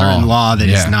daughter-in-law that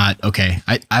is not okay.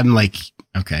 I'm like,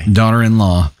 okay.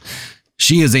 Daughter-in-law.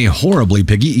 She is a horribly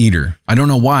picky eater. I don't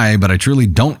know why, but I truly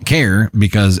don't care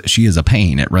because she is a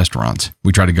pain at restaurants.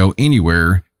 We try to go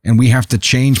anywhere and we have to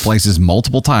change places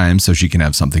multiple times so she can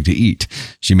have something to eat.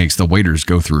 She makes the waiters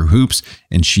go through hoops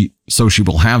and she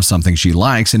will have something she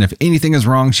likes, and if anything is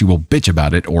wrong, she will bitch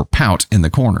about it or pout in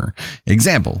the corner.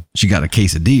 Example, she got a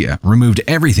quesadilla, removed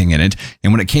everything in it,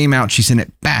 and when it came out, she sent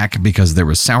it back because there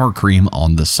was sour cream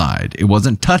on the side. It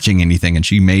wasn't touching anything, and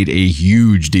she made a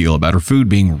huge deal about her food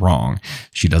being wrong.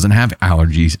 She doesn't have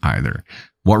allergies either.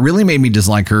 What really made me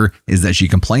dislike her is that she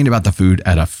complained about the food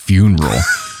at a funeral.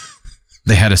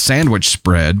 They had a sandwich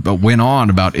spread, but went on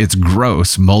about it's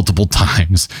gross multiple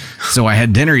times. So I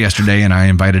had dinner yesterday and I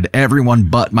invited everyone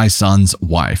but my son's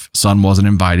wife. Son wasn't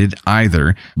invited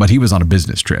either, but he was on a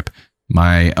business trip.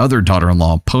 My other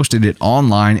daughter-in-law posted it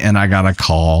online and I got a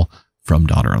call from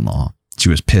daughter-in-law. She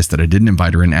was pissed that I didn't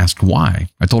invite her and asked why.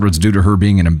 I told her it's due to her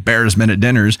being an embarrassment at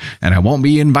dinners and I won't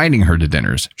be inviting her to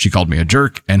dinners. She called me a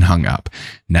jerk and hung up.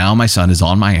 Now my son is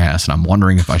on my ass and I'm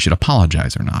wondering if I should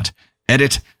apologize or not.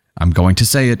 Edit. I'm going to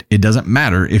say it. It doesn't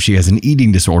matter if she has an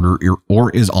eating disorder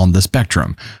or is on the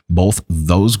spectrum. Both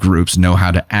those groups know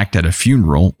how to act at a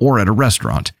funeral or at a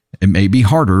restaurant. It may be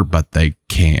harder, but they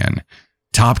can.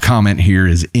 Top comment here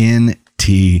is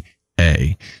NTA.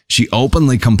 She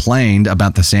openly complained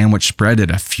about the sandwich spread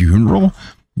at a funeral.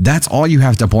 That's all you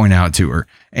have to point out to her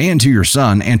and to your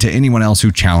son and to anyone else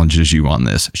who challenges you on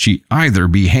this. She either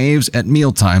behaves at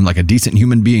mealtime like a decent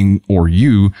human being or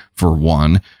you, for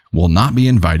one, will not be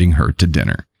inviting her to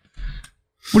dinner.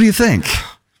 What do you think?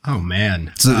 Oh,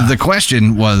 man. So the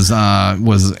question was,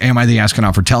 am I the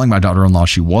astronaut for telling my daughter-in-law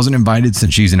she wasn't invited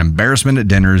since she's an embarrassment at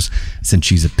dinners since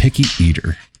she's a picky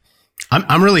eater?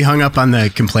 I'm really hung up on the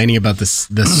complaining about the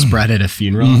spread at a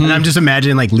funeral. Mm-hmm. And I'm just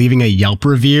imagining like leaving a Yelp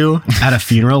review at a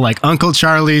funeral, like Uncle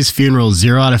Charlie's funeral,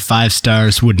 0 out of 5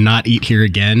 stars, would not eat here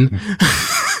again.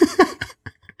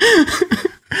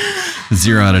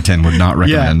 0 out of 10 would not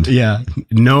recommend. Yeah.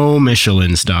 No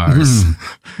Michelin stars.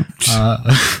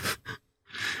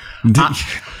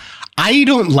 I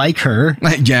don't like her.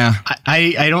 Yeah.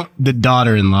 I don't, the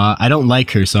daughter-in-law, I don't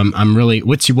like her. So I'm really,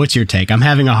 what's your take? I'm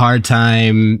having a hard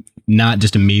time, not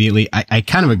just immediately. I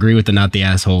kind of agree with the not the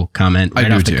asshole comment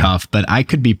right off the cuff, but I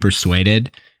could be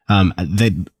persuaded.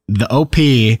 The OP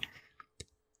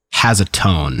has a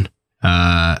tone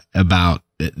about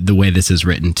the way this is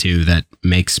written too that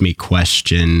makes me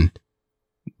question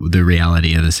the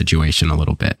reality of the situation a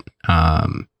little bit.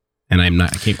 And I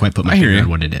can't quite put my finger on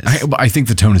what it is. I think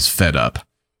the tone is fed up.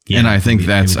 Yeah, and I think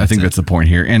that's the point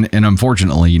here. And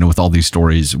unfortunately, with all these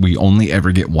stories, we only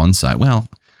ever get one side. Well,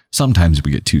 sometimes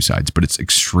we get two sides, but it's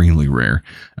extremely rare.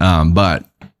 But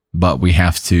we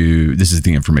have to, this is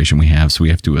the information we have. So we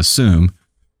have to assume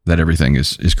that everything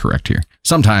is correct here.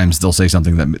 Sometimes they'll say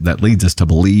something that leads us to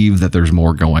believe that there's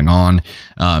more going on.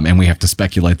 And we have to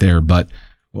speculate there, but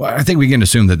I think we can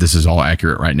assume that this is all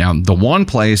accurate right now. The one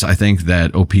place I think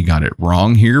that OP got it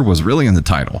wrong here was really in the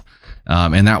title.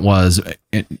 And that was,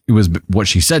 it was what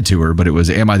she said to her, but it was,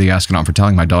 am I the astronaut for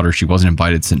telling my daughter she wasn't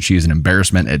invited since she is an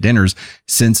embarrassment at dinners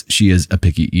since she is a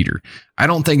picky eater? I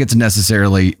don't think it's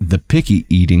necessarily the picky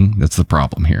eating that's the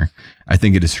problem here. I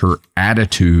think it is her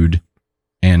attitude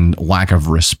and lack of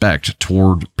respect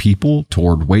toward people,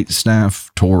 toward wait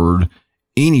staff, toward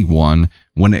anyone.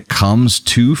 When it comes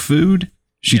to food,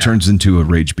 she turns into a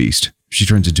rage beast. She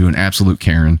turns into an absolute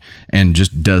Karen and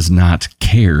just does not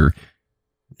care.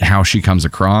 how she comes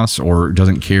across or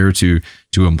doesn't care to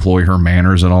employ her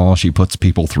manners at all. She puts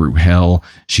people through hell.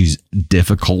 She's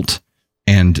difficult,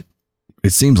 and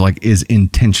it seems like is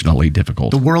intentionally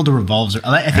difficult. The world revolves.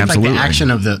 I think Absolutely. Like the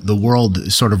action of the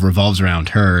world sort of revolves around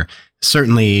her.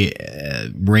 Certainly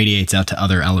radiates out to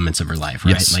other elements of her life,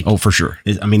 right? Yes. Like, for sure.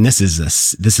 I mean, this is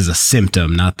a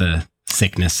symptom, not the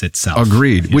sickness itself.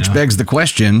 Agreed. Which begs the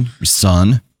question,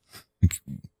 son,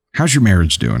 how's your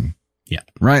marriage doing? Yeah.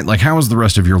 Right? Like, how is the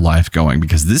rest of your life going?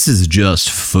 Because this is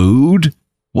just food.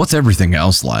 What's everything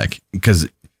else like? Because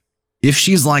if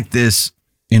she's like this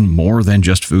in more than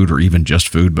just food or even just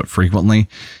food, but frequently,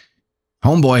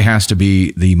 homeboy has to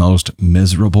be the most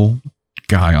miserable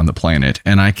guy on the planet.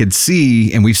 And I could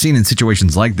see, and we've seen in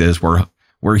situations like this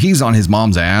where he's on his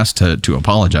mom's ass to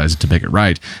apologize, to make it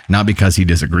right, not because he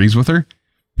disagrees with her,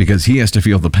 because he has to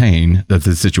feel the pain that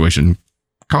the situation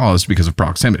caused because of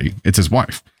proximity. It's his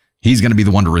wife. He's going to be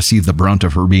the one to receive the brunt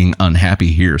of her being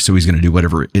unhappy here. So he's going to do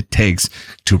whatever it takes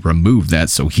to remove that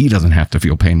so he doesn't have to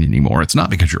feel pain anymore. It's not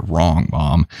because you're wrong,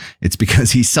 Mom. It's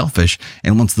because he's selfish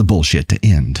and wants the bullshit to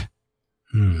end.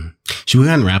 Should we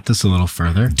unwrap this a little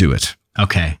further? Do it.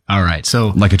 Okay. All right. So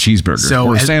like a cheeseburger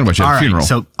or a sandwich at a funeral.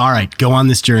 So, all right. Go on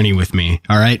this journey with me.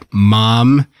 All right.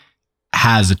 Mom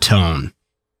has a tone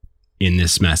in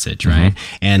this message, right?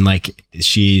 Mm-hmm. And like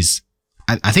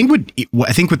I think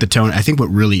with the tone, I think what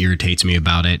really irritates me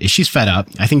about it is she's fed up.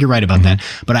 I think you're right about that.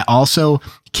 But I also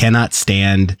cannot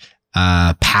stand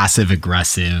passive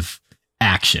aggressive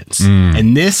actions.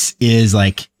 And this is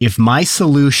like, if my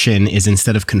solution is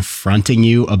instead of confronting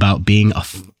you about being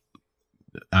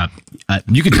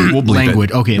you can we'll bleep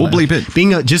language. It. Okay, we'll bleep it.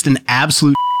 Being just an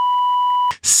absolute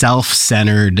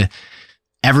self-centered,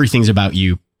 everything's about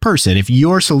you person. If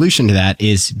your solution to that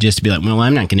is just to be like, well,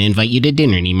 I'm not going to invite you to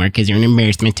dinner anymore because you're an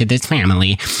embarrassment to this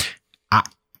family.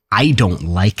 I don't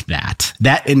like that.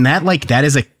 That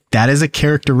is a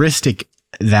characteristic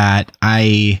that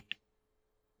I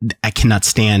cannot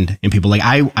stand in people. Like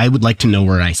I would like to know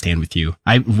where I stand with you.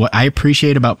 What I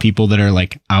appreciate about people that are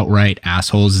like outright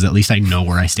assholes is at least I know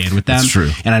where I stand with them. That's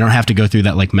true. And I don't have to go through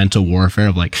that like mental warfare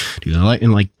of like, do they like,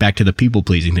 and like back to the people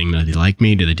pleasing thing. Do they like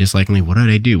me? Do they dislike me? What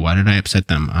did I do? Why did I upset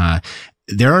them?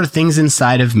 There are things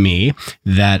inside of me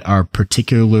that are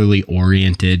particularly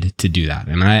oriented to do that.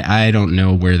 And I don't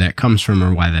know where that comes from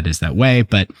or why that is that way,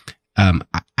 but I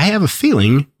have a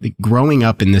feeling that growing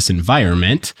up in this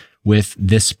environment with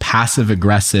this passive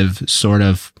aggressive sort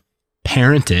of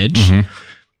parentage,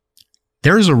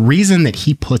 there's a reason that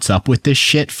he puts up with this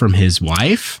shit from his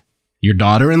wife, your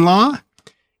daughter-in-law.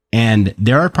 And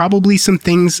there are probably some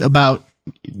things about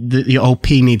the OP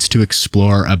needs to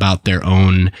explore about their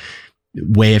own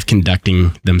way of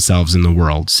conducting themselves in the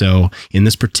world. So in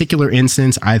this particular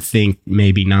instance, I think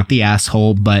maybe not the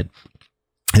asshole, but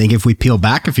I think if we peel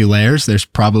back a few layers, there's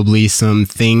probably some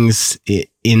things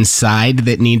inside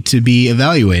that need to be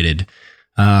evaluated.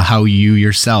 How you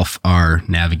yourself are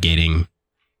navigating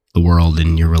the world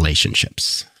and your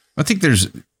relationships. I think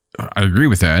I agree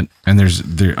with that. And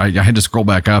I had to scroll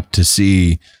back up to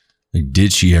see, like,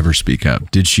 did she ever speak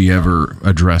up? Did she ever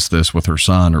address this with her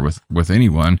son or with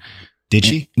anyone? Did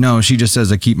she? No, she just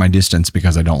says, I keep my distance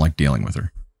because I don't like dealing with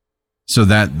her. So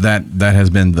that has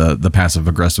been the passive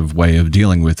aggressive way of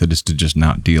dealing with it, is to just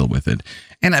not deal with it.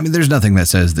 And I mean, there's nothing that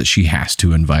says that she has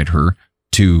to invite her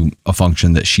to a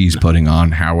function that she's putting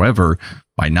on. However,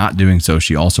 by not doing so,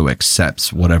 she also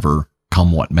accepts whatever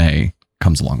come what may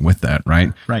comes along with that,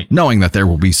 right? Right. Knowing that there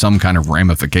will be some kind of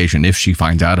ramification if she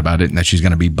finds out about it and that she's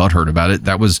going to be butthurt about it.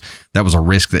 That was a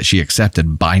risk that she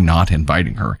accepted by not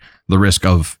inviting her. The risk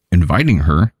of inviting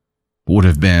her would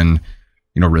have been,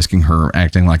 risking her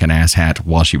acting like an asshat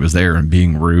while she was there and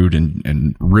being rude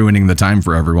and ruining the time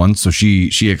for everyone. So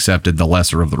she accepted the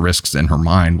lesser of the risks in her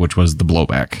mind, which was the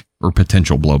blowback or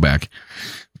potential blowback.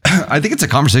 I think it's a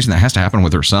conversation that has to happen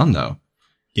with her son, though.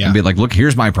 Yeah. And be like, look,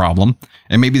 here's my problem.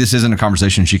 And maybe this isn't a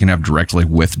conversation she can have directly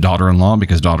with daughter-in-law,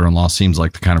 because daughter-in-law seems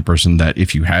like the kind of person that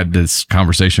if you had this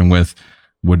conversation with,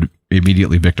 would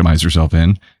immediately victimize herself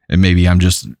in. And maybe I'm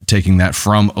just taking that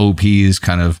from OP's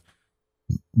kind of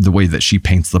the way that she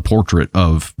paints the portrait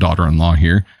of daughter-in-law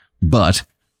here. But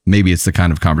maybe it's the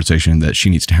kind of conversation that she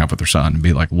needs to have with her son and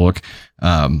be like, look,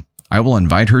 I will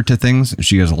invite her to things.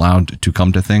 She is allowed to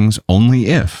come to things only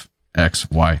if X,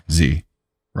 Y, Z.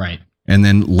 Right. And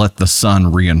then let the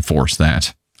son reinforce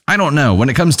that. I don't know. When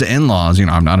it comes to in-laws,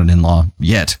 I'm not an in-law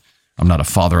yet. I'm not a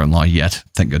father-in-law yet.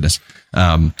 Thank goodness.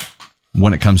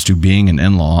 When it comes to being an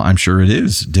in-law, I'm sure it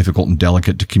is difficult and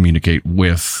delicate to communicate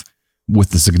with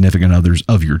the significant others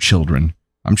of your children.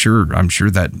 I'm sure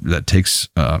that takes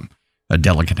a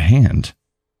delicate hand.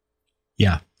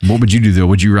 Yeah. What would you do though?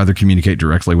 Would you rather communicate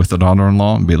directly with the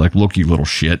daughter-in-law and be like, look, you little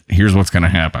shit, here's what's going to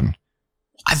happen?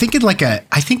 I think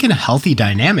in a healthy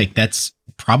dynamic, that's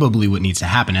probably what needs to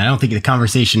happen. I don't think the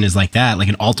conversation is like that, like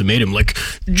an ultimatum, like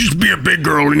just be a big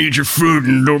girl and eat your food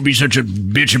and don't be such a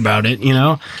bitch about it. You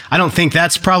know, I don't think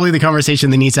that's probably the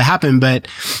conversation that needs to happen. But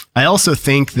I also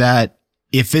think that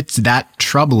if it's that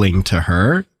troubling to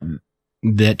her,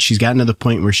 that she's gotten to the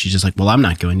point where she's just like, well, I'm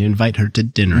not going to invite her to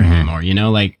dinner anymore. You know,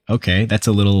 like, okay, that's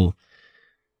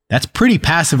pretty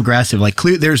passive aggressive. Like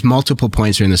there's multiple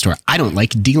points during the story. I don't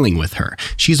like dealing with her.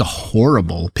 She's a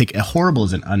horrible horrible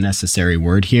is an unnecessary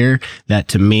word here that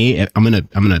to me, I'm going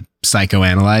to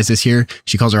psychoanalyze this here.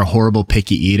 She calls her a horrible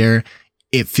picky eater.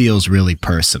 It feels really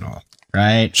personal,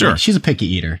 right? Sure. Like, she's a picky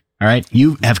eater. All right.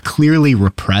 You have clearly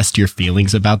repressed your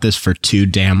feelings about this for too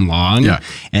damn long. Yeah.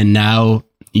 And now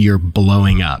you're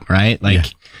blowing up, right? Like,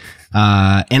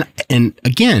 and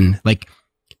again, like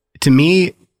to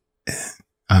me,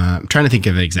 I'm trying to think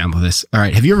of an example of this. All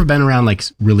right. Have you ever been around like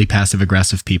really passive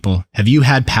aggressive people? Have you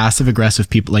had passive aggressive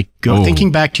people like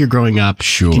thinking back to your growing up?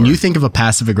 Sure. Can you think of a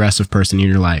passive aggressive person in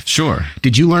your life? Sure.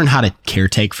 Did you learn how to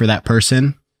caretake for that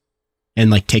person and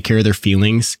like take care of their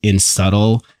feelings in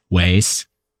subtle ways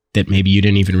that maybe you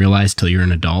didn't even realize till you're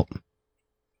an adult?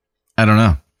 I don't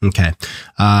know. Okay.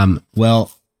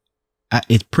 Well,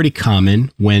 it's pretty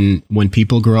common when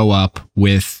people grow up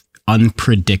with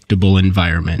unpredictable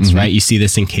environments, right? You see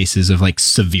this in cases of like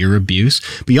severe abuse,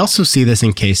 but you also see this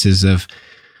in cases of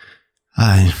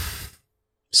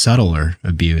subtler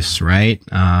abuse, right?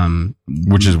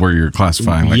 Which is where you're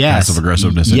classifying like passive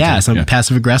aggressiveness.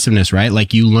 Passive aggressiveness, right?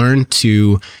 Like you learn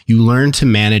to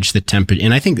manage the temper.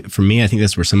 And I think for me, I think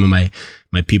that's where some of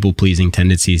my people pleasing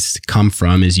tendencies come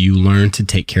from, is you learn to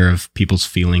take care of people's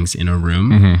feelings in a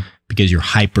room because you're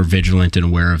hyper vigilant and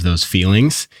aware of those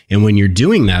feelings. And when you're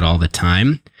doing that all the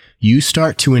time, you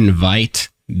start to invite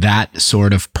that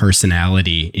sort of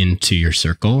personality into your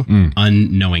circle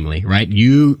unknowingly, right?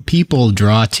 People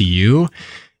draw to you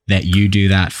that you do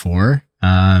that for,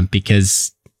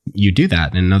 because you do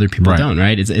that and other people don't,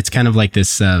 right? It's kind of like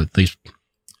this, I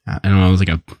don't know, it's like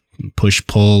a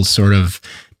push-pull sort of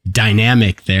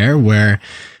dynamic there where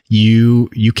you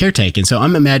caretake. And so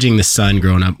I'm imagining the son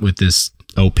growing up with this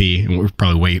OP, and we're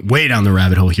probably way down the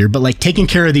rabbit hole here, but like taking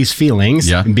care of these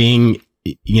feelings, being,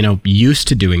 you know, used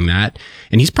to doing that.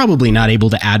 And he's probably not able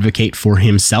to advocate for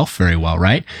himself very well,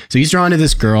 right? So he's drawn to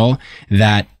this girl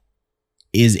that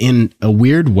is in a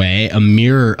weird way a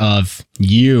mirror of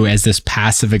you as this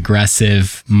passive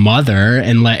aggressive mother.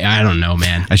 And like, I don't know,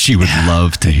 man. She would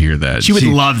love to hear that. She would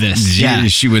love this.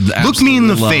 She would look me in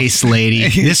the face, lady.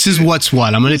 This is what's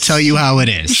what. I'm going to tell you how it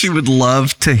is. She would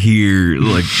love to hear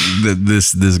like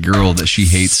this girl that she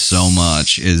hates so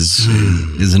much is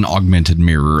an augmented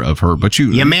mirror of her. But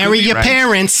you marry your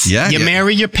parents. Yeah, you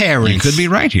marry your parents. You could be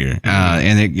right here,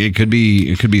 and it could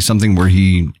be something where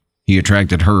he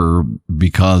attracted her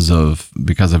because of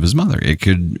his mother. It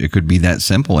could be that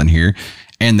simple in here.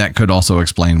 And that could also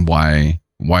explain why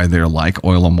they're like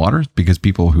oil and water, because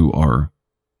people who are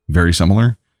very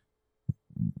similar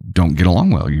don't get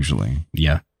along well usually.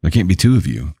 Yeah. There can't be two of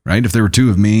you, right? If there were two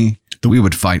of me, we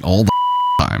would fight all the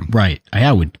time. Right.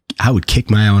 I would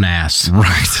kick my own ass.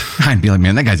 Right. I'd be like,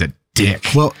 man, that guy's a dick.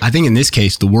 Well, I think in this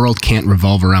case, the world can't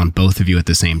revolve around both of you at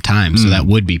the same time. So that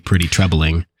would be pretty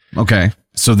troubling. Okay.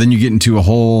 So then you get into a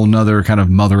whole nother kind of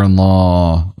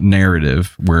mother-in-law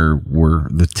narrative where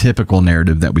the typical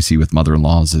narrative that we see with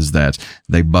mother-in-laws is that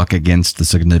they buck against the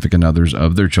significant others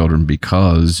of their children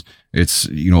because it's,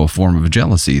 you know, a form of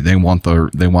jealousy. They want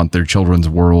their children's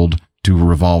world to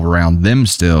revolve around them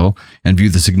still and view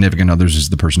the significant others as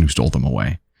the person who stole them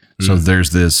away. So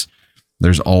there's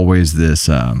always this,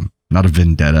 not a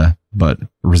vendetta, but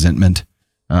resentment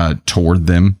toward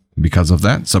them because of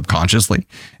that subconsciously.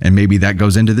 And maybe that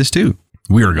goes into this too.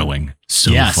 We're going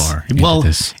so far into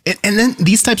this. And then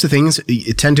these types of things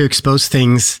tend to expose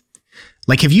things.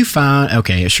 Like, have you found,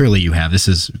 okay, surely you have, this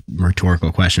is a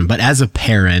rhetorical question, but as a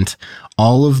parent,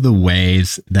 all of the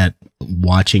ways that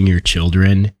watching your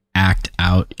children act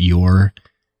out your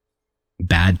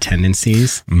bad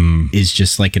tendencies is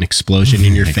just like an explosion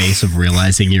in your face of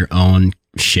realizing your own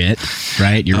shit,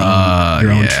 right? Your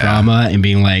own trauma, and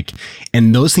being like,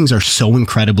 and those things are so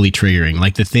incredibly triggering.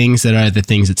 Like the things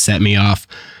that set me off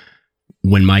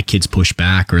when my kids push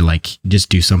back or like just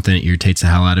do something that irritates the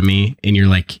hell out of me, and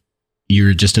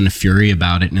you're just in a fury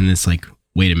about it, and it's like,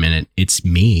 wait a minute, it's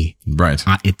me, right?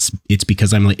 It's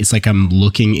because it's like I'm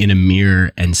looking in a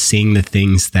mirror and seeing the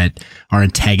things that are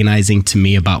antagonizing to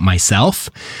me about myself.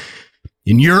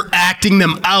 And you're acting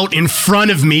them out in front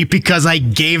of me because I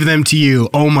gave them to you.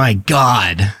 Oh my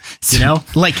God. You know,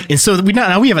 like, and so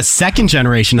now we have a second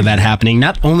generation of that happening.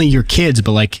 Not only your kids,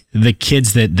 but like the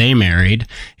kids that they married,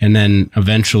 and then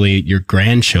eventually your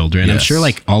grandchildren. Yes. I'm sure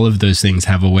like all of those things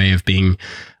have a way of being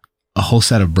a whole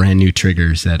set of brand new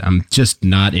triggers that I'm just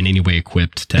not in any way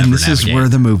equipped to. And this navigate. Is where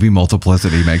the movie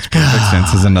Multiplicity makes perfect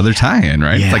sense as another tie-in,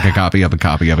 right? Yeah. It's like a copy of a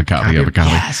copy of a copy of a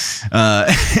copy. Yes.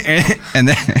 And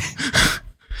then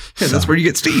yeah, that's where you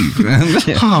get Steve.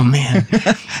 Oh man.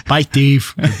 Bye,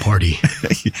 Steve. Good party.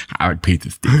 I would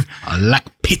pizza, Steve. I like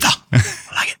pizza. I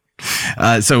like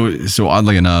it. So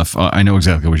oddly enough, I know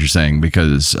exactly what you're saying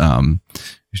because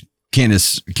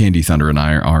Candy Thunder and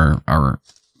I are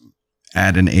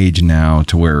at an age now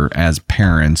to where as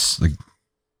parents, like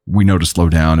we know to slow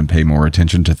down and pay more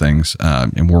attention to things,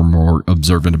 and we're more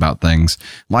observant about things.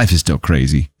 Life is still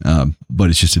crazy, but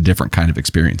it's just a different kind of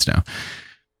experience now.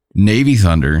 Navy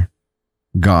Thunder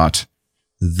got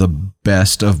the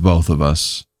best of both of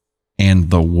us and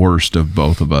the worst of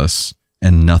both of us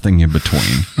and nothing in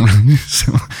between.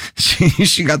 So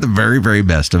she got the very, very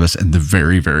best of us and the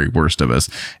very, very worst of us.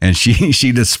 And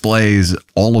she displays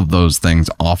all of those things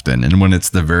often. And when it's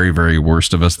the very, very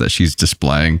worst of us that she's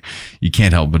displaying, you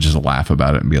can't help but just laugh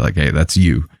about it and be like, hey, that's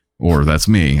you, or that's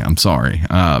me. I'm sorry.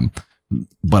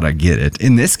 But I get it.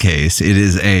 In this case, it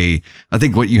is I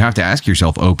think what you have to ask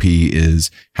yourself, OP,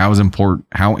 is how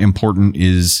important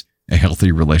is a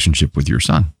healthy relationship with your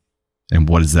son? And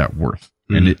what is that worth?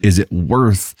 And is it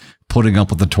worth putting up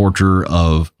with the torture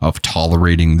of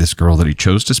tolerating this girl that he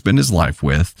chose to spend his life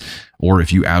with? Or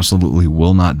if you absolutely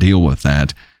will not deal with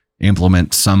that,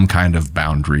 implement some kind of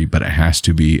boundary, but it has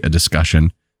to be a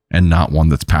discussion and not one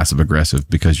that's passive aggressive,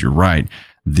 because you're right.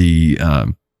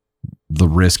 The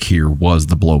risk here was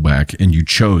the blowback, and you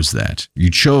chose that. You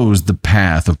chose the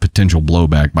path of potential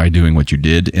blowback by doing what you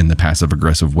did in the passive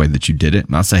aggressive way that you did it.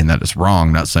 Not saying that it's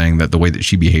wrong, not saying that the way that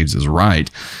she behaves is right.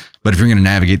 But if you're going to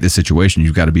navigate this situation,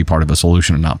 you've got to be part of a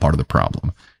solution and not part of the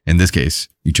problem. In this case,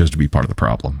 you chose to be part of the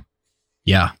problem.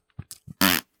 Yeah.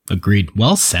 Agreed.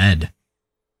 Well said.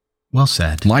 Well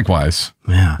said. Likewise.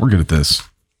 Yeah. We're good at this.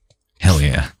 Hell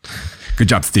yeah. Good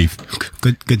job, Steve.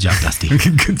 Good job, Dusty.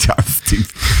 Good job,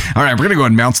 Steve. All right, we're going to go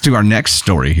and bounce to our next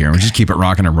story here. We'll just keep it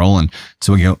rocking and rolling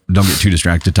so we don't get too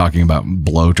distracted talking about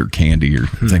bloat or candy or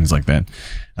things like that.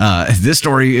 This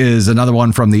story is another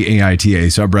one from the AITA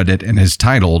subreddit and is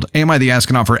titled, "Am I the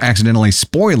astronaut for accidentally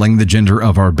spoiling the gender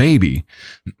of our baby?"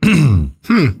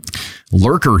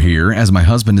 Lurker here, as my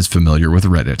husband is familiar with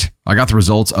Reddit. I got the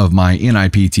results of my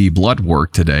NIPT blood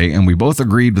work today, and we both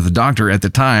agreed with the doctor at the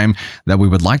time that we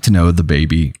would like to know the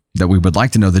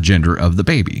gender of the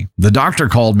baby. The doctor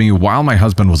called me while my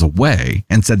husband was away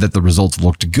and said that the results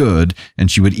looked good and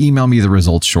she would email me the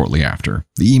results shortly after.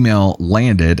 The email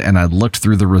landed and I looked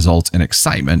through the results in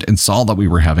excitement and saw that we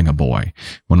were having a boy.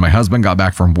 When my husband got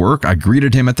back from work, I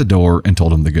greeted him at the door and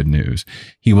told him the good news.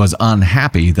 He was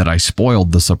unhappy that I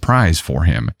spoiled the surprise for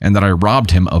him and that I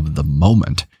robbed him of the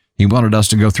moment. He wanted us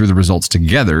to go through the results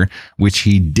together, which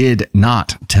he did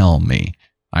not tell me.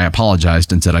 I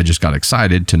apologized and said I just got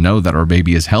excited to know that our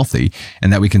baby is healthy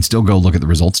and that we can still go look at the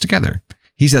results together.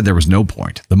 He said there was no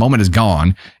point. The moment is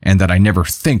gone and that I never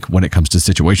think when it comes to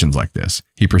situations like this.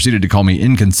 He proceeded to call me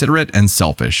inconsiderate and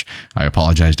selfish. I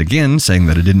apologized again, saying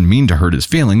that I didn't mean to hurt his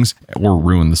feelings or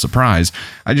ruin the surprise.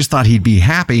 I just thought he'd be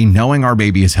happy knowing our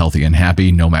baby is healthy and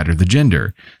happy no matter the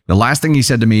gender. The last thing he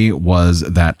said to me was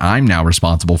that I'm now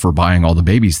responsible for buying all the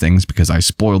baby's things because I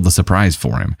spoiled the surprise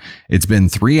for him. It's been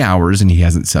 3 hours and he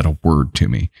hasn't said a word to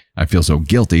me. I feel so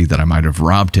guilty that I might have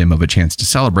robbed him of a chance to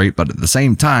celebrate, but at the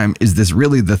same time, is this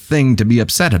really the thing to be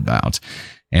upset about?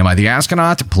 Am I the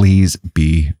astronaut? Please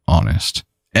be honest.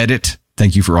 Edit.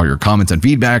 Thank you for all your comments and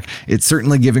feedback. It's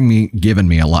certainly given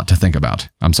me a lot to think about.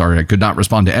 I'm sorry I could not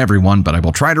respond to everyone, but I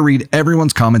will try to read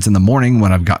everyone's comments in the morning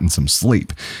when I've gotten some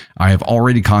sleep. I have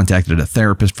already contacted a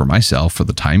therapist for myself for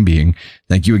the time being.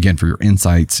 Thank you again for your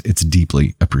insights. It's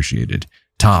deeply appreciated.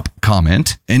 Top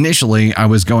comment. Initially, I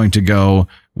was going to go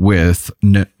with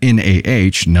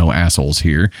NAH, no assholes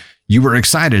here. You were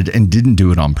excited and didn't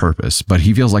do it on purpose, but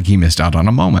he feels like he missed out on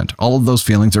a moment. All of those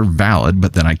feelings are valid,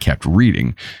 but then I kept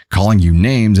reading. Calling you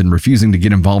names and refusing to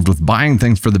get involved with buying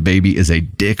things for the baby is a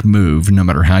dick move, no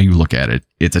matter how you look at it.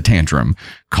 It's a tantrum.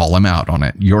 Call him out on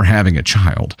it. You're having a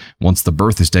child. Once the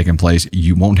birth has taken place,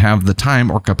 you won't have the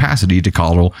time or capacity to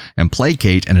coddle and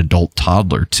placate an adult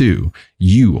toddler too.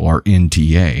 You are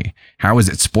NTA. How is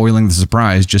it spoiling the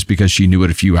surprise just because she knew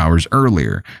it a few hours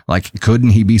earlier? Like, couldn't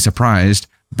he be surprised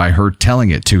by her telling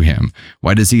it to him?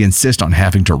 Why does he insist on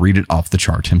having to read it off the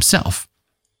chart himself?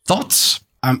 Thoughts?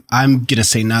 I'm gonna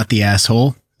say not the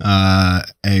asshole. I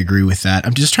agree with that.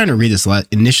 I'm just trying to read this.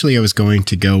 Initially, I was going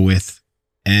to go with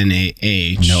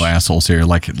NaH. No assholes here.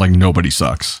 Like nobody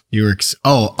sucks.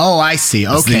 I see.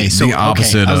 Okay, so the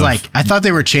opposite. I was like, I thought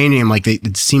they were changing them. Like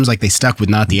it seems like they stuck with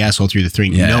not the asshole through the three.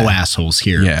 Yeah. No assholes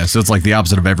here. Yeah, so it's like the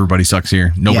opposite of everybody sucks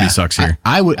here. Nobody sucks here.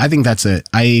 I think that's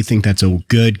a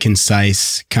good,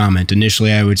 concise comment.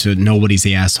 Initially, I would say nobody's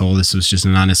the asshole. This was just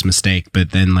an honest mistake.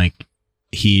 But then, like,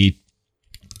 he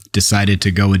decided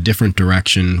to go a different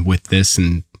direction with this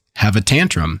and have a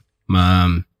tantrum.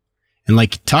 And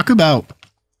like talk about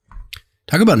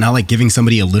not like giving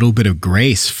somebody a little bit of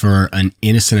grace for an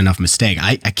innocent enough mistake.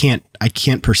 I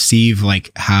can't perceive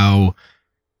like how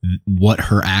what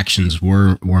her actions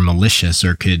were malicious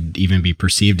or could even be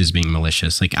perceived as being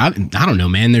malicious. Like I don't know,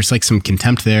 man. There's like some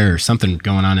contempt there or something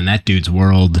going on in that dude's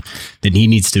world that he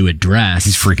needs to address.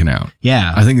 He's freaking out.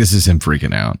 Yeah, I think this is him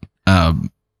freaking out.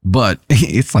 But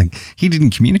it's like he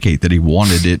didn't communicate that he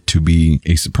wanted it to be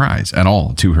a surprise at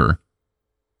all to her.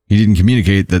 He didn't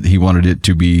communicate that he wanted it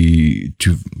to be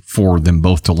for them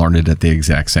both to learn it at the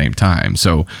exact same time.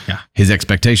 So his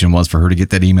expectation was for her to get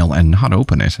that email and not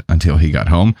open it until he got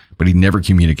home, but he never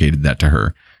communicated that to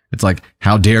her. It's like,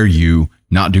 how dare you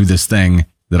not do this thing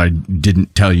that I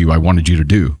didn't tell you I wanted you to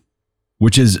do,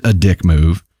 which is a dick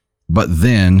move. But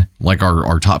then, like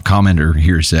our top commenter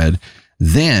here said,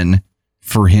 then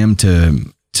for him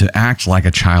to act like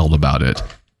a child about it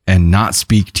and not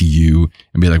speak to you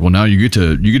and be like, well, now you get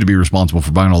to be responsible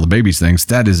for buying all the baby's things.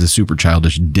 That is a super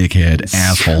childish dickhead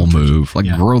asshole move. Like,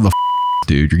 grow the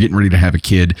dude. You're getting ready to have a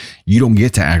kid. You don't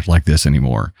get to act like this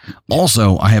anymore.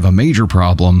 Also, I have a major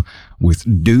problem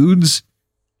with dudes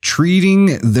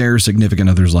treating their significant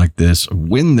others like this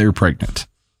when they're pregnant.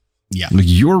 Yeah. Like,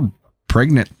 your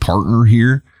pregnant partner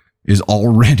here is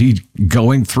already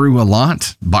going through a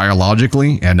lot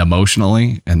biologically and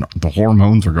emotionally, and the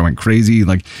hormones are going crazy.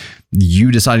 Like,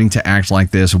 you deciding to act like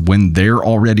this when they're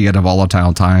already at a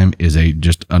volatile time is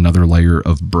just another layer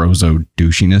of brozo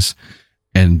douchiness.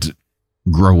 And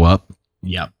grow up.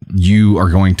 Yep. You are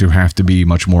going to have to be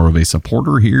much more of a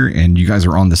supporter here, and you guys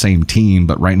are on the same team,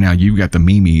 but right now you've got the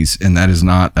memes, and that is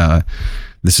not,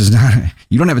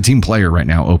 you don't have a team player right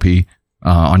now, OP.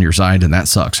 On your side, and that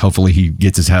sucks. Hopefully he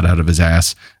gets his head out of his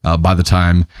ass by the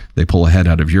time they pull a head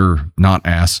out of your not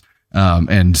ass,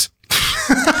 and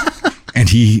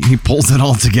he pulls it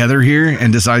all together here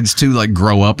and decides to like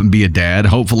grow up and be a dad.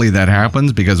 Hopefully that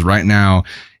happens, because right now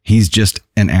he's just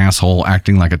an asshole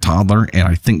acting like a toddler, and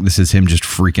I think this is him just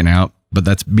freaking out. But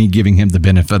that's me giving him the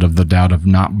benefit of the doubt of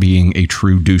not being a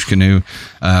true douche canoe,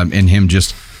 and him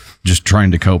just trying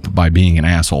to cope by being an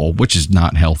asshole, which is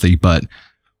not healthy, but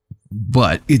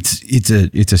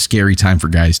it's a scary time for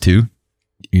guys too,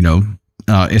 you know,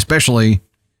 especially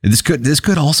this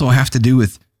could also have to do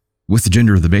with the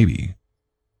gender of the baby.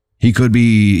 He could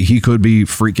be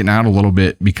freaking out a little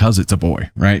bit because it's a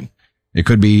boy, right? It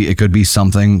could be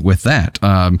something with that.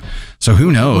 So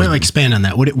who knows? Wait, expand on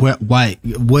that. Why?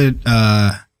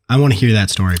 I want to hear that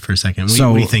story for a second. What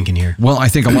are you thinking here? Well, I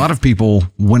think a lot of people,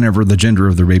 whenever the gender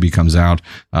of their baby comes out,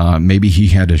 maybe he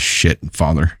had a shit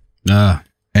father.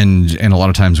 And a lot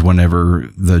of times whenever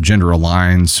the gender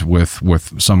aligns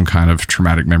with some kind of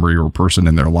traumatic memory or person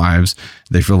in their lives,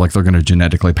 they feel like they're going to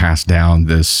genetically pass down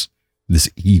this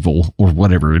evil or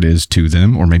whatever it is to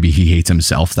them. Or maybe he hates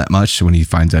himself that much. So when he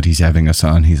finds out he's having a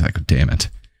son, he's like, damn it.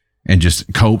 And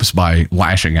just copes by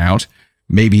lashing out.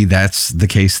 Maybe that's the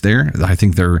case there.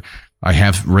 I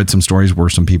have read some stories where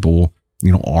some people,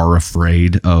 you know, are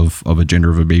afraid of a gender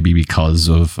of a baby because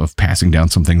of passing down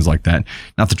some things like that.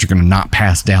 Not that you're going to not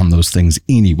pass down those things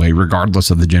anyway, regardless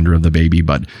of the gender of the baby,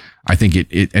 but I think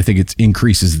it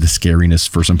increases the scariness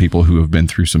for some people who have been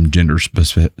through some gender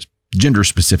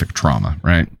specific trauma,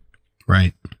 right?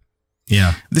 Right.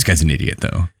 Yeah. This guy's an idiot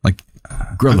though. Like,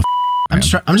 grow the. I'm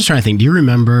just trying to think. Do you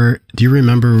remember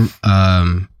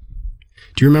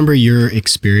your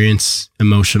experience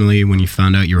emotionally when you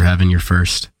found out you were having your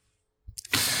first?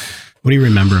 What do you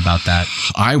remember about that?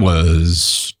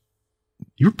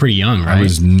 You were pretty young, right? I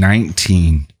was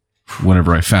 19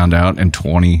 whenever I found out, and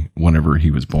 20 whenever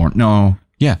he was born. No,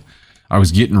 yeah. I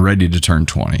was getting ready to turn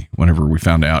 20 whenever we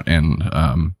found out,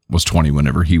 and was 20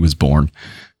 whenever he was born.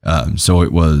 So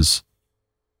it was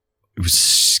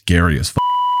scary as f***.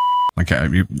 Like,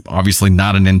 obviously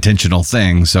not an intentional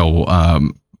thing. So,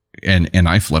 and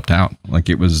I flipped out. Like,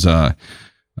 it was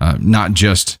not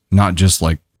just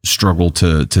like struggle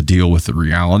to deal with the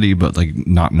reality, but like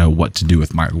not know what to do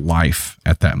with my life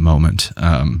at that moment.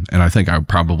 And I think I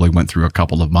probably went through a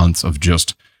couple of months of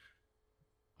just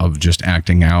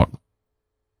acting out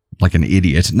like an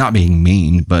idiot, not being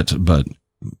mean, but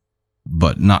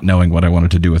but not knowing what I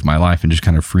wanted to do with my life and just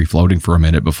kind of free floating for a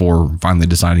minute before finally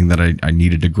deciding that I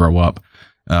needed to grow up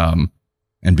and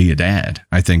be a dad.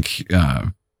 I think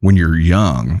when you're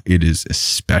young, it is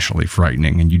especially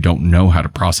frightening and you don't know how to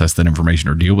process that information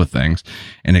or deal with things.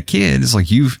 And a kid is like,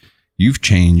 you've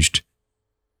changed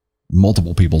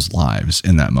multiple people's lives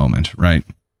in that moment, right?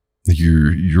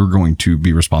 You're going to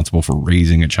be responsible for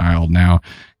raising a child now.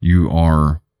 You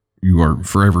are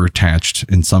forever attached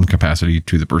in some capacity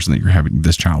to the person that you're having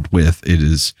this child with. It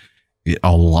is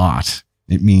a lot.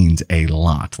 It means a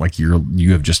lot. Like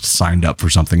you have just signed up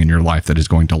for something in your life that is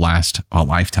going to last a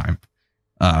lifetime.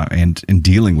 And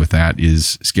dealing with that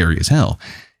is scary as hell.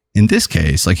 In this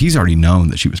case, like he's already known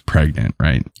that she was pregnant,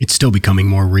 right? It's still becoming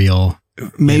more real.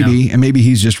 Maybe, and maybe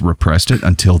he's just repressed it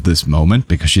until this moment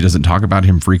because she doesn't talk about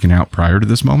him freaking out prior to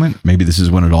this moment. Maybe this is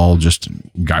when it all just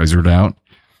geysered out.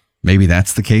 Maybe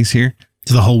that's the case here.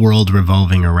 So the whole world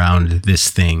revolving around this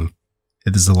thing.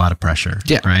 There's a lot of pressure,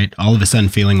 right? All of a sudden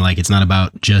feeling like it's not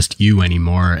about just you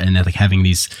anymore. And like having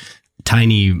these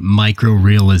tiny micro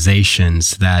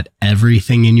realizations that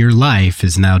everything in your life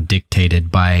is now dictated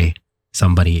by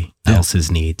somebody else's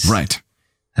needs. Right.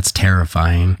 That's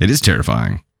terrifying. It is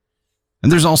terrifying.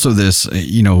 And there's also this,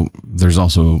 it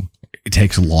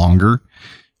takes longer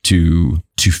to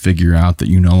figure out that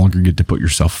you no longer get to put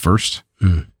yourself first.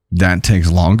 That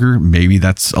takes longer. Maybe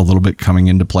that's a little bit coming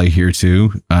into play here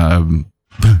too.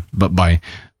 But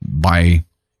by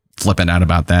flipping out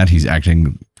about that, he's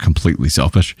acting completely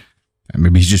selfish.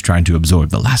 Maybe he's just trying to absorb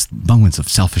the last moments of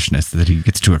selfishness that he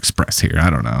gets to express here.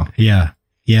 I don't know. Yeah.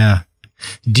 Yeah.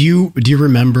 Do you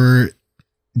remember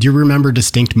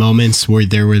distinct moments where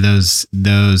there were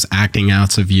those acting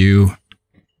outs of you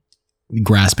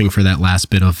grasping for that last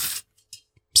bit of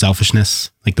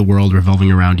selfishness, like the world revolving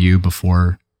around you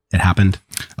before it happened?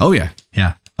 Oh yeah.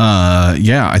 Yeah.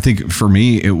 I think for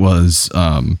me, it was,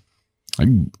 like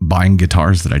buying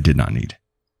guitars that I did not need.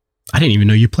 I didn't even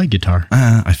know you played guitar.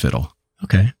 I fiddle.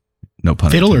 Okay. No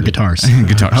pun. Fiddle or guitars?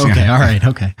 Guitars. Okay. Yeah. All right.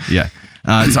 Okay. Yeah.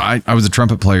 So I was a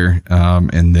trumpet player.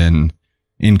 And then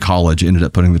in college ended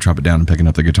up putting the trumpet down and picking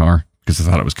up the guitar because I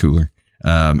thought it was cooler.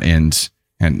 And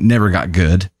never got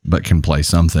good, but can play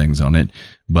some things on it.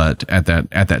 But at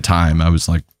that time I was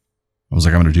like, I'm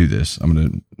going to do this. I'm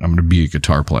going to be a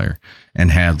guitar player,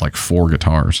 and had like 4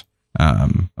 guitars,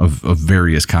 of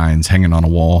various kinds hanging on a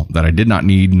wall that I did not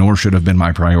need, nor should have been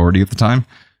my priority at the time.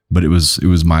 But it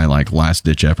was my like last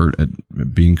ditch effort at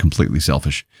being completely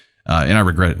selfish. And I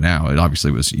regret it now. It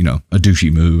obviously was, a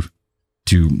douchey move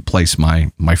to place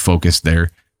my focus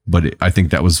there, but I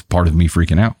think that was part of me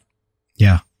freaking out.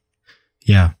 Yeah.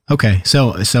 Yeah. Okay.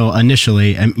 So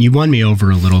initially, you won me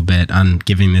over a little bit on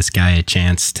giving this guy a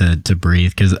chance to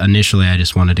breathe, because initially I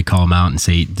just wanted to call him out and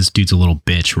say, this dude's a little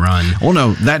bitch, run. Well,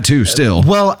 no, that too, still.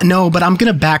 Well, no, but I'm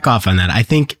going to back off on that. I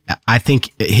think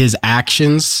his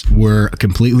actions were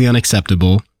completely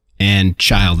unacceptable and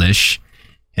childish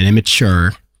and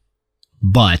immature.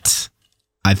 But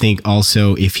I think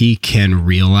also if he can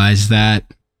realize that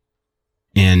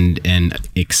and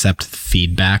accept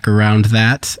feedback around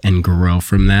that and grow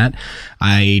from that,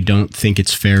 I don't think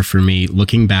it's fair for me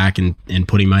looking back and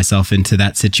putting myself into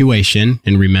that situation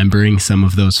and remembering some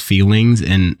of those feelings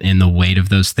and the weight of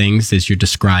those things as you're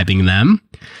describing them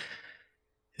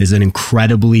is an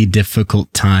incredibly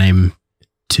difficult time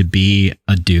to be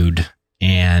a dude.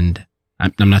 And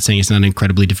I'm not saying it's not an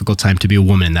incredibly difficult time to be a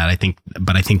woman in that, I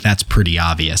think that's pretty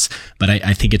obvious. But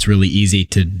I think it's really easy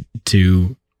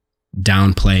to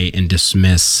downplay and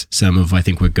dismiss some of, I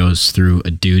think, what goes through a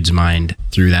dude's mind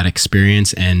through that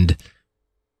experience. And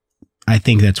I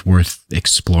think that's worth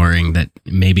exploring, that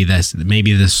maybe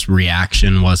this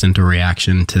reaction wasn't a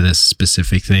reaction to this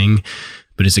specific thing,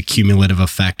 but it's a cumulative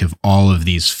effect of all of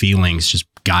these feelings just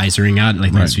geysering out,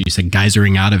 like that's what you said,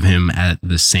 geysering out of him at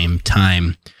the same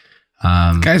time.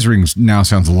 Geysering now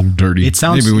sounds a little dirty. It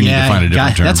sounds, maybe we need to find a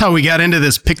different term. That's how we got into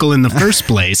this pickle in the first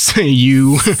place.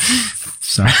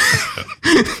 Sorry.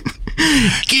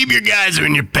 Keep your geyser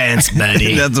in your pants,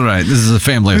 buddy. That's right. This is a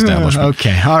family establishment.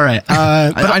 Okay. All right.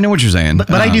 But I know what you're saying. But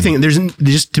I do think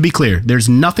just to be clear, there's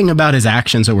nothing about his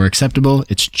actions that were acceptable.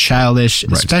 It's childish,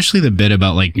 especially the bit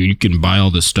about like, you can buy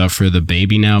all this stuff for the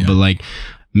baby now, but like,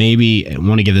 maybe I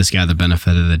want to give this guy the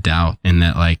benefit of the doubt, and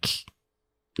that like,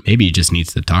 maybe he just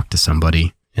needs to talk to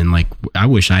somebody. And like, I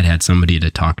wish I'd had somebody to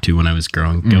talk to when I was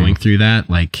going through that.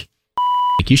 Like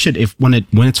you should, when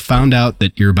it's found out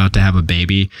that you're about to have a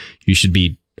baby, you should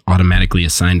be automatically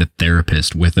assigned a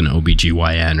therapist with an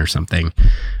OBGYN or something.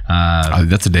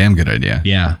 That's a damn good idea.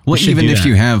 Yeah. Well, even if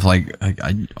you have like,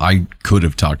 I could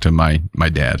have talked to my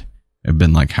dad and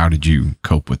been like, how did you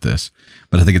cope with this?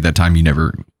 But I think at that time you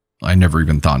never I never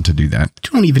even thought to do that.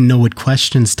 You don't even know what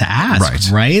questions to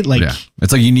ask, right? Like,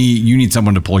 it's like you need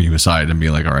someone to pull you aside and be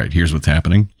like, all right, here's what's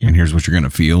happening, and here's what you're going to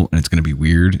feel, and it's going to be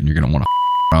weird, and you're going to want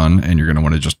to run, and you're going to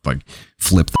want to just like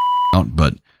flip the out,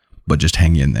 but just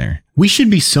hang in there. We should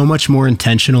be so much more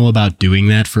intentional about doing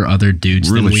that for other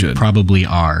dudes than we probably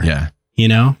are. Yeah. You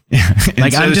know,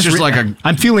 like so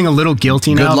I'm feeling a little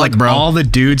guilty now. Luck, like bro. All the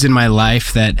dudes in my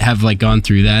life that have like gone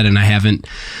through that, and I haven't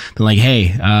been like,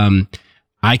 hey,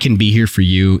 I can be here for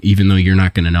you, even though you're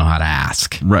not going to know how to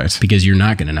ask. Right. Because you're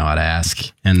not going to know how to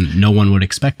ask, and no one would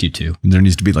expect you to. There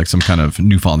needs to be like some kind of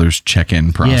new fathers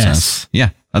check-in process. Yes. Yeah.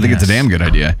 I think it's a damn good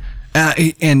idea.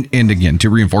 And again, to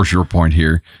reinforce your point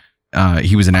here,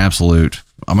 he was an absolute,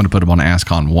 I'm going to put him on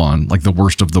ASCON 1, like the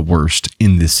worst of the worst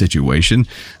in this situation.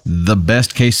 The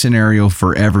best case scenario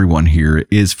for everyone here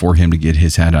is for him to get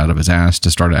his head out of his ass, to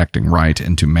start acting right,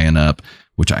 and to man up,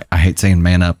 which I hate saying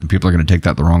man up, and people are going to take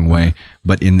that the wrong way.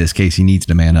 But in this case, he needs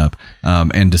to man up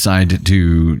and decide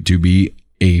to be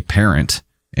a parent,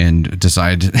 and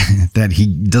decide that he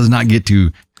does not get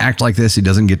to act like this. He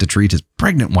doesn't get to treat his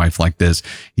pregnant wife like this.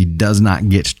 He does not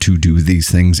get to do these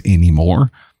things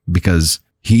anymore, because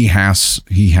he has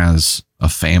a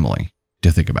family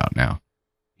to think about now.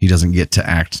 He doesn't get to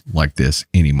act like this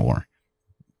anymore.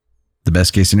 The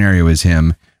best case scenario is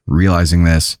him realizing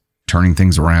this, turning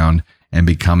things around, and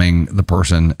becoming the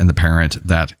person and the parent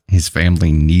that his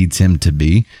family needs him to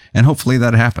be. And hopefully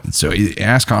that happens. So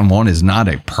ASCON 1 is not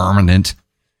a permanent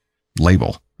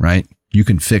label, right? You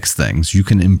can fix things, you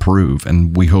can improve,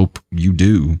 and we hope you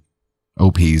do.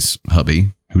 OP's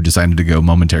hubby, who decided to go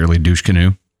momentarily douche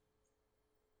canoe.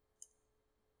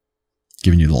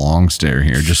 Giving you the long stare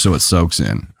here, just so it soaks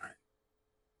in.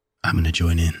 I'm going to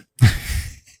join in.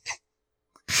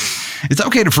 It's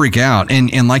okay to freak out.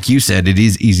 And like you said, it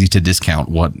is easy to discount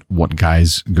what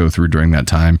guys go through during that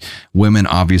time. Women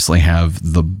obviously have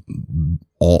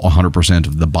all 100%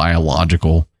 of the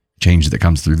biological change that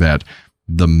comes through that.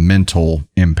 The mental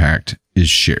impact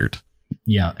is shared.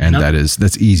 Yeah. And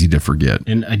that's easy to forget.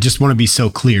 And I just want to be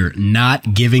so clear,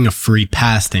 not giving a free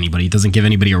pass to anybody. It doesn't give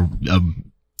anybody a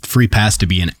free pass to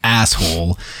be an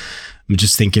asshole. I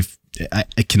just think if I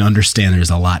can understand there's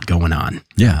a lot going on.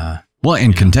 Yeah. Well,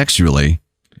 and contextually,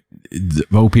 the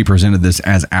OP presented this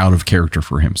as out of character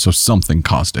for him. So something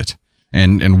caused it.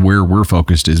 And where we're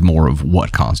focused is more of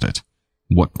what caused it.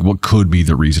 What could be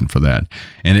the reason for that?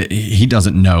 And he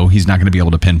doesn't know. He's not going to be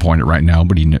able to pinpoint it right now,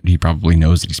 but he probably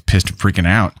knows that he's pissed and freaking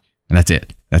out. And that's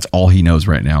it. That's all he knows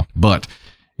right now. But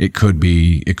it could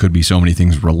be so many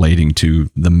things relating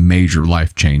to the major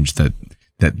life change that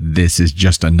this is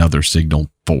just another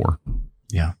signal for.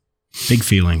 Yeah. Big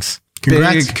feelings.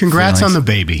 Congrats on the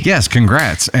baby. Yes,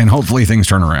 congrats. And hopefully things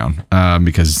turn around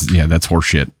because, that's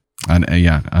horseshit. And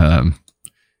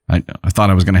I thought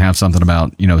I was going to have something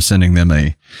about, sending them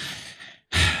a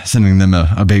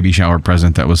baby shower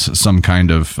present that was some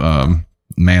kind of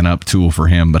man up tool for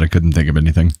him, but I couldn't think of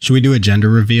anything. Should we do a gender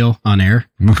reveal on air?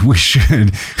 We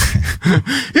should.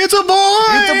 It's a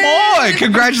boy. It's a boy.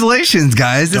 Congratulations,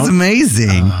 guys. It's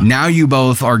amazing. Now you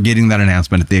both are getting that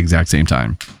announcement at the exact same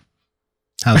time.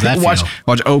 How's that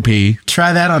watch OP.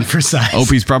 Try that on for size.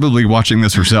 OP's probably watching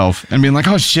this herself and being like,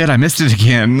 oh shit, I missed it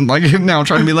again. Like now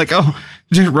trying to be like, oh,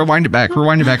 just rewind it back.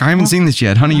 I haven't seen this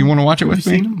yet. Honey, you want to watch it with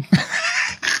me?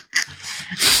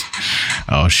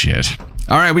 Oh shit.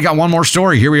 All right, we got one more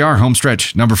story. Here we are, home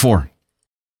stretch, number 4.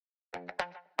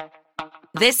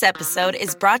 This episode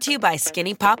is brought to you by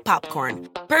Skinny Pop Popcorn.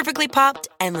 Perfectly popped,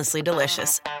 endlessly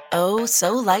delicious. Oh,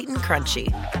 so light and crunchy.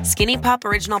 Skinny Pop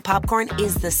Original Popcorn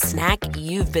is the snack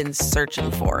you've been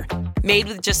searching for. Made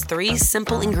with just 3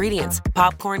 simple ingredients: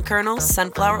 popcorn kernels,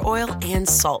 sunflower oil, and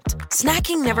salt.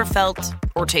 Snacking never felt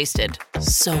or tasted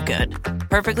so good.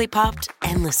 Perfectly popped,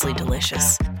 endlessly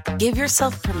delicious. Give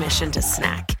yourself permission to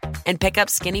snack and pick up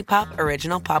Skinny Pop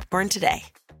Original Popcorn today.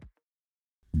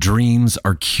 Dreams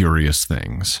are curious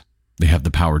things. They have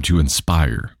the power to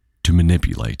inspire, to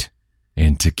manipulate,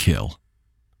 and to kill.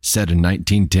 Set in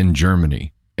 1910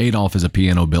 Germany, Adolf is a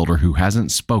piano builder who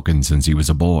hasn't spoken since he was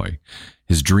a boy.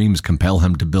 His dreams compel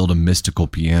him to build a mystical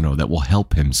piano that will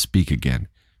help him speak again.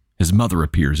 His mother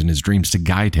appears in his dreams to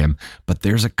guide him, but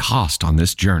there's a cost on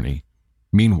this journey.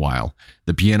 Meanwhile,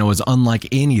 the piano is unlike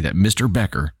any that Mr.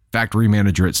 Becker, factory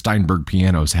manager at Steinberg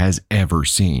Pianos, has ever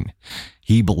seen.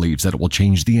 He believes that it will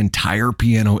change the entire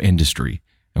piano industry.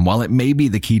 And while it may be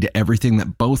the key to everything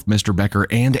that both Mr. Becker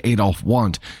and Adolf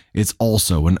want, it's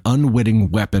also an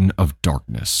unwitting weapon of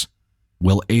darkness.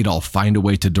 Will Adolf find a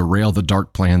way to derail the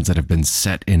dark plans that have been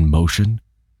set in motion?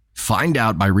 Find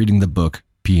out by reading the book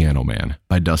Piano Man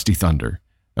by Dusty Thunder.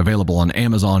 Available on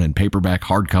Amazon in paperback,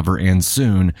 hardcover, and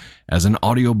soon as an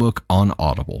audiobook on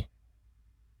Audible.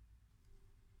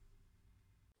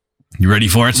 You ready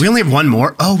for it? We only have one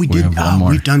more. Oh, we did. One more.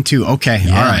 We've done two. Okay.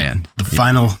 Yeah, all right. man. The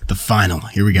final.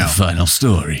 Here we go. The final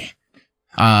story.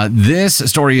 This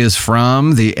story is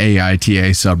from the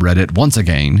AITA subreddit once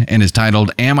again and is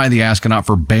titled, "Am I the Astronaut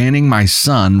for Banning My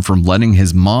Son from Letting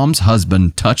His Mom's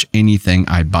Husband Touch Anything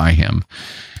I Buy Him?"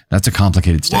 That's a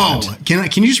complicated statement. Whoa.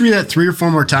 Can you just read that 3 or 4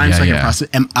 more times so I can process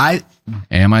it?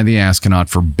 Am I the astronaut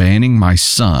for banning my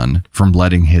son from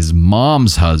letting his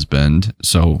mom's husband,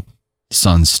 so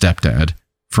son's stepdad,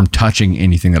 from touching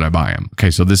anything that I buy him?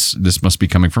 Okay, so this must be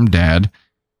coming from dad,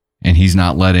 and he's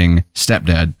not letting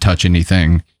stepdad touch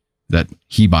anything that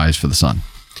he buys for the son.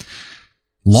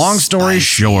 Long story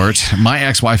short, my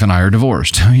ex-wife and I are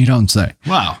divorced. You don't say.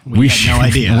 Wow, we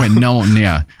had no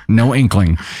idea. No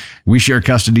inkling. We share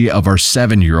custody of our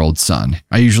 7-year-old son.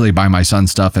 I usually buy my son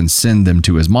stuff and send them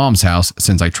to his mom's house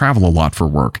since I travel a lot for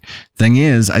work. Thing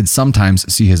is, I'd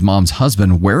sometimes see his mom's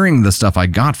husband wearing the stuff I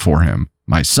got for him,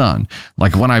 my son.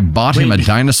 Like when I bought him a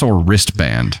dinosaur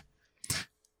wristband.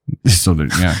 So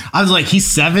yeah. I was like, he's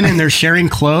 7 and they're sharing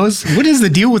clothes? What is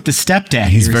the deal with the stepdad?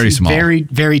 He's very small. Very,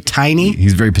 very tiny?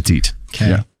 He's very petite. Okay.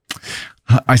 Yeah.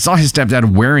 I saw his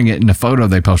stepdad wearing it in a photo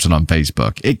they posted on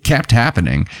Facebook. It kept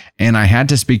happening, and I had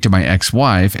to speak to my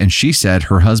ex-wife, and she said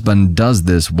her husband does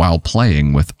this while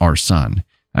playing with our son.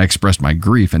 I expressed my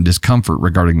grief and discomfort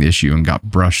regarding the issue and got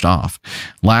brushed off.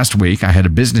 Last week, I had a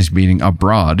business meeting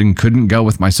abroad and couldn't go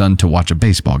with my son to watch a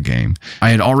baseball game. I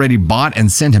had already bought and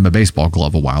sent him a baseball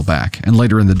glove a while back, and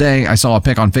later in the day, I saw a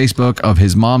pic on Facebook of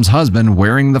his mom's husband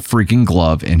wearing the freaking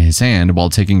glove in his hand while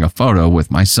taking a photo with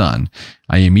my son.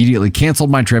 I immediately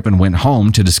canceled my trip and went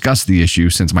home to discuss the issue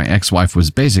since my ex-wife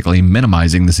was basically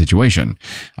minimizing the situation.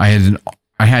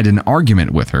 I had an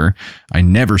argument with her. I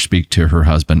never speak to her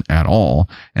husband at all,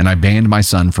 and I banned my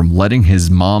son from letting his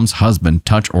mom's husband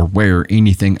touch or wear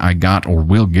anything I got or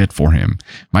will get for him.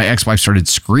 My ex-wife started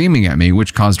screaming at me,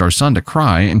 which caused our son to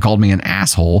cry and called me an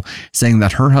asshole, saying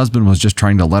that her husband was just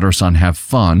trying to let our son have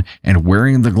fun and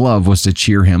wearing the glove was to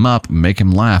cheer him up, make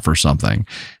him laugh or something.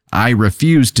 I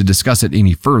refused to discuss it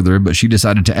any further, but she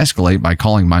decided to escalate by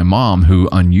calling my mom, who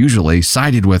unusually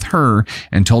sided with her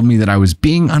and told me that I was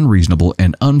being unreasonable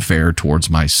and unfair towards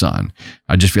my son.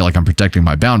 I just feel like I'm protecting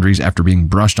my boundaries after being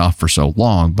brushed off for so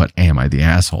long, but am I the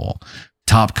asshole?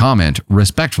 Top comment,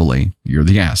 respectfully, you're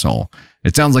the asshole.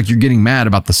 It sounds like you're getting mad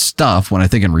about the stuff when I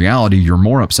think in reality you're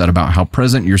more upset about how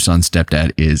present your son's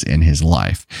stepdad is in his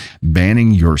life.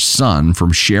 Banning your son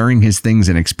from sharing his things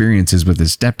and experiences with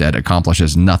his stepdad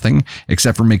accomplishes nothing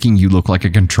except for making you look like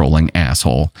a controlling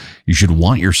asshole. You should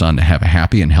want your son to have a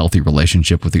happy and healthy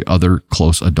relationship with the other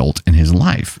close adult in his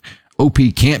life. OP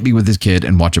can't be with his kid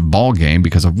and watch a ball game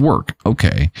because of work.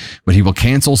 Okay. But he will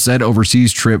cancel said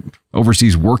overseas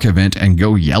work event and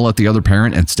go yell at the other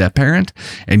parent and step parent.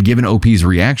 And given OP's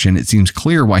reaction, it seems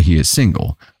clear why he is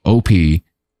single. OP,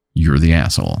 you're the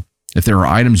asshole. If there are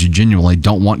items you genuinely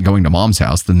don't want going to mom's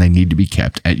house, then they need to be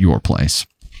kept at your place.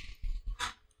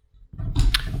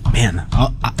 Man,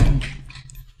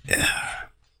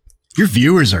 your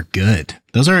viewers are good.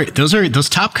 Those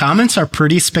top comments are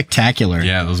pretty spectacular.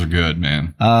 Yeah, those are good,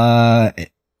 man.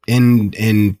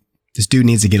 And this dude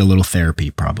needs to get a little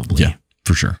therapy, probably. Yeah,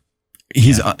 for sure.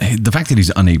 He's the fact that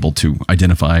he's unable to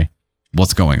identify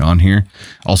what's going on here.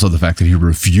 Also, the fact that he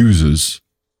refuses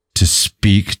to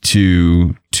speak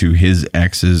to his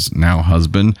ex's now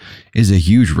husband is a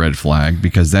huge red flag,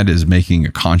 because that is making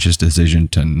a conscious decision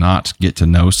to not get to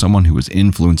know someone who is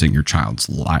influencing your child's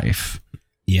life.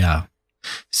 Yeah.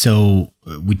 So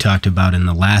we talked about in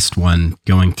the last one,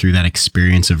 going through that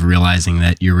experience of realizing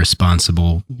that you're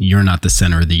responsible. You're not the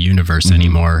center of the universe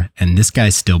anymore. And this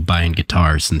guy's still buying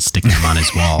guitars and sticking them on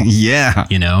his wall. Yeah.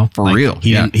 You know, for real.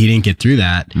 He didn't get through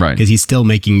that. Right. Because he's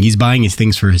buying his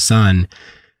things for his son,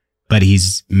 but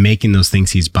he's making those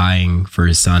things he's buying for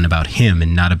his son about him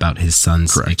and not about his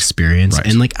son's experience. Right.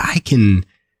 And like, I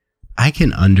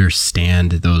can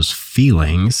understand those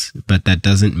feelings, but that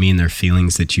doesn't mean they're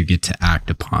feelings that you get to act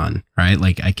upon, right?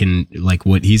 Like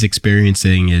what he's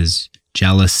experiencing is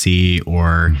jealousy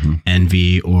or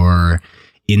envy or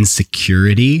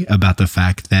insecurity about the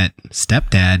fact that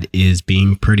stepdad is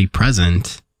being pretty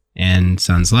present in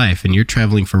son's life, and you're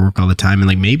traveling for work all the time. And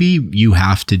like, maybe you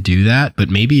have to do that, but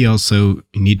maybe you also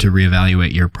need to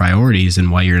reevaluate your priorities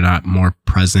and why you're not more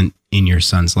present in your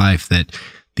son's life, that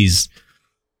these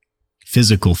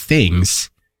physical things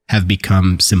have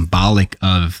become symbolic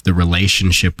of the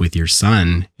relationship with your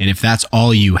son. And if that's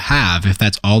all you have, if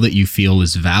that's all that you feel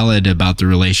is valid about the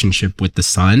relationship with the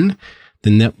son,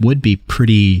 then that would be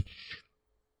pretty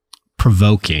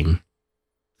provoking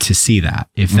to see that.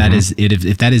 If that is it,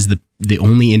 if that is the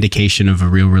only indication of a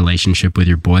real relationship with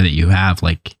your boy that you have,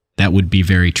 like, that would be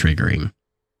very triggering.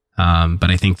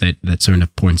 But I think that sort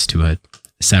of points to a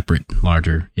separate,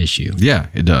 larger issue. Yeah,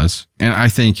 it does. And I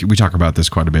think we talk about this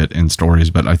quite a bit in stories,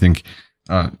 but I think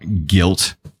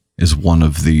guilt is one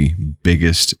of the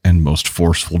biggest and most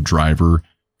forceful driver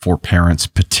for parents,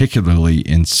 particularly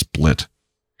in split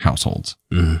households.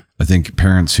 I think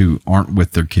parents who aren't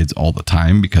with their kids all the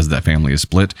time because that family is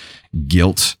split,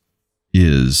 guilt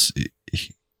is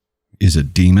a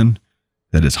demon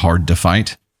that is hard to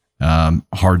fight,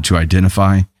 hard to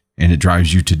identify, and it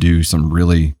drives you to do some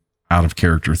really out of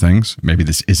character things. Maybe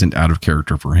this isn't out of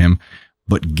character for him,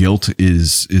 but guilt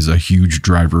is a huge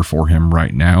driver for him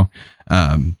right now.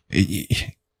 There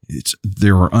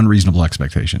are unreasonable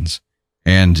expectations.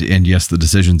 And yes, the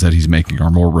decisions that he's making are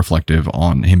more reflective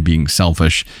on him being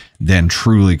selfish than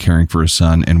truly caring for his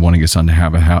son and wanting his son to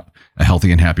have a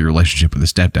healthy and happy relationship with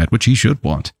his stepdad, which he should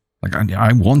want. Like,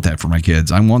 I want that for my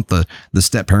kids. I want the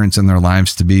step parents in their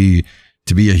lives to be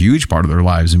a huge part of their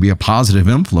lives and be a positive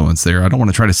influence there. I don't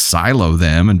want to try to silo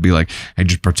them and be like, hey,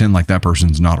 just pretend like that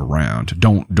person's not around.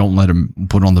 Don't let him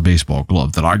put on the baseball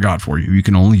glove that I got for you. You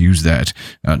can only use that.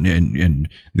 And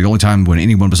the only time when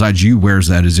anyone besides you wears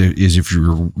that is if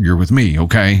you're with me.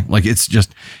 Okay. Like, it's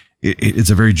just, it's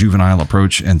a very juvenile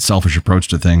approach and selfish approach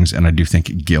to things. And I do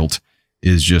think guilt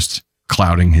is just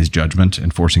clouding his judgment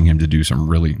and forcing him to do some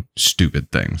really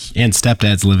stupid things. And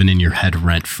stepdad's living in your head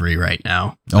rent free right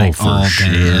now. Like, for all day,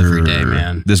 sure. every day,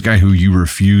 man. This guy who you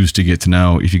refuse to get to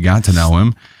know, if you got to know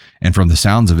him, and from the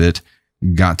sounds of it,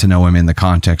 got to know him in the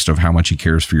context of how much he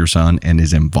cares for your son and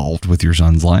is involved with your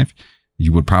son's life,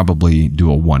 you would probably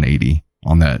do a 180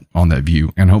 on that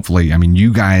view. And hopefully, I mean,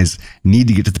 you guys need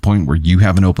to get to the point where you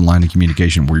have an open line of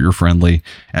communication where you're friendly,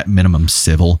 at minimum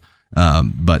civil.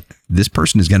 But this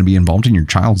person is going to be involved in your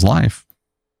child's life.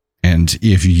 And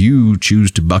if you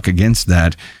choose to buck against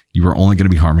that, you are only going to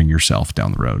be harming yourself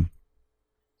down the road,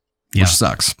 which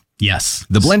sucks. Yes.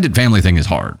 The blended family thing is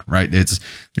hard, right?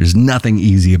 There's nothing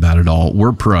easy about it all.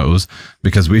 We're pros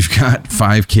because we've got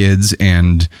 5 kids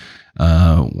and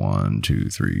 1, 2,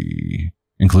 3,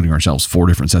 including ourselves, 4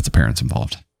 different sets of parents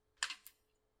involved.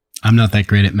 I'm not that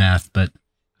great at math, but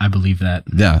I believe that.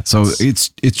 Yeah. So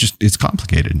it's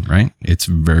complicated, right? It's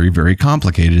very, very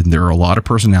complicated. And there are a lot of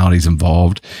personalities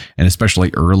involved, and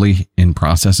especially early in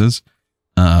processes,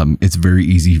 it's very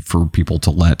easy for people to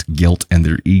let guilt and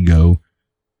their ego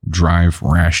drive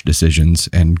rash decisions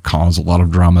and cause a lot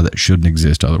of drama that shouldn't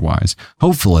exist otherwise.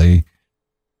 Hopefully,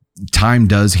 time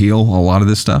does heal a lot of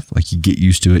this stuff. Like, you get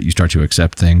used to it, you start to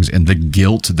accept things, and the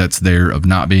guilt that's there of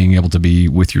not being able to be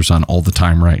with your son all the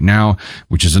time right now,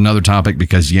 which is another topic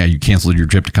because, yeah, you canceled your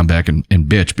trip to come back and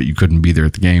bitch, but you couldn't be there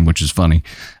at the game, which is funny.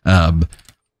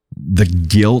 The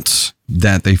guilt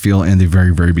that they feel in the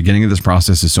very, very beginning of this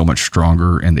process is so much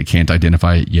stronger, and they can't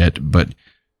identify it yet, but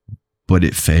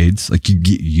it fades. Like, you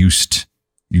get used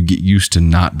to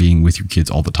not being with your kids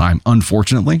all the time,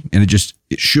 unfortunately. And it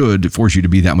should force you to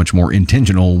be that much more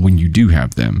intentional when you do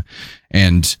have them.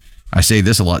 And I say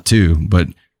this a lot too, but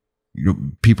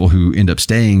people who end up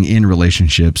staying in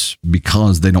relationships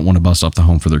because they don't want to bust off the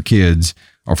home for their kids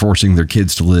are forcing their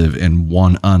kids to live in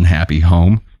one unhappy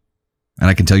home. And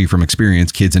I can tell you from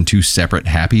experience, kids in 2 separate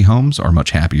happy homes are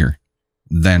much happier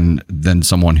than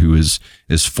someone who is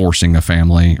forcing a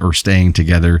family or staying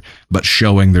together, but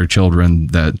showing their children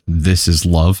that this is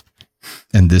love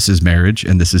and this is marriage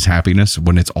and this is happiness,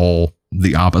 when it's all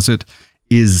the opposite,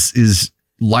 is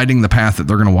lighting the path that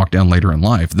they're going to walk down later in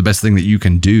life. The best thing that you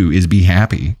can do is be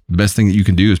happy. The best thing that you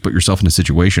can do is put yourself in a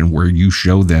situation where you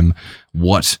show them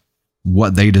what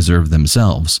they deserve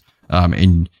themselves.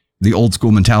 And the old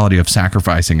school mentality of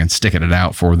sacrificing and sticking it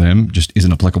out for them just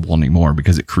isn't applicable anymore,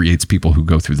 because it creates people who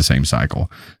go through the same cycle.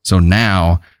 So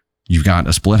now you've got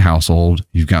a split household.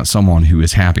 You've got someone who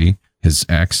is happy, his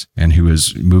ex, and who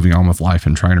is moving on with life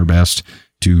and trying her best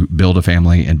to build a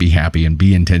family and be happy and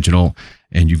be intentional.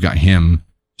 And you've got him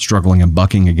struggling and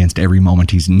bucking against every moment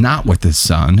he's not with his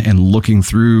son, and looking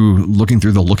through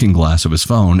the looking glass of his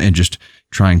phone and just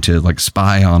trying to like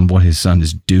spy on what his son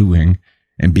is doing,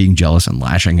 and being jealous and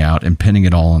lashing out and pinning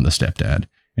it all on the stepdad.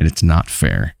 And it's not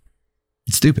fair.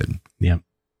 It's stupid. Yeah.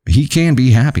 He can be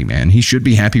happy, man. He should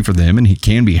be happy for them, and he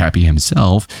can be happy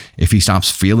himself if he stops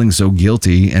feeling so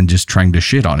guilty and just trying to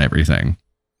shit on everything.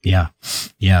 Yeah.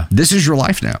 Yeah. This is your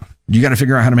life now. You got to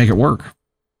figure out how to make it work.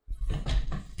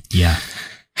 Yeah.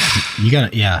 You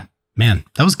got to, yeah. Man,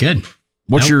 that was good.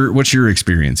 What's your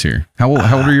experience here? How old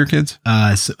are your kids?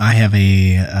 So I have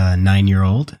a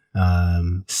 9-year-old,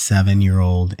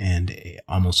 7-year-old, and a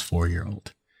almost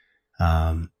 4-year-old.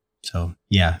 So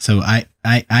I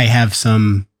have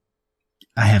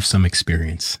some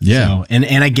experience. Yeah. So,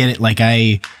 and I get it. Like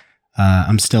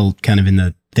I'm still kind of in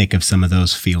the thick of some of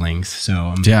those feelings. So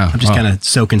I'm just kind of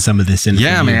soaking some of this in.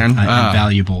 Yeah, man.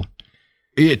 Valuable.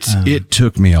 It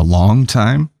took me a long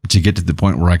time to get to the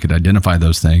point where I could identify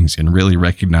those things and really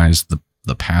recognize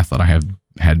the path that I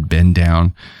had been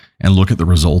down and look at the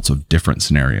results of different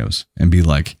scenarios and be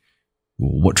like,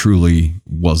 what truly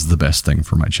was the best thing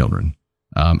for my children?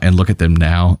 And look at them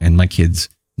now, and my kids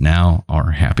now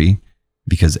are happy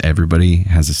because everybody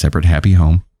has a separate happy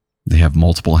home. They have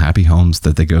multiple happy homes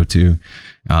that they go to.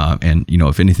 And,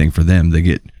 if anything for them, they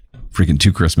get freaking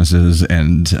 2 Christmases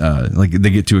and they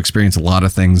get to experience a lot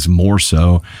of things more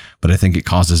so. But I think it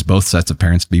causes both sets of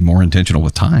parents to be more intentional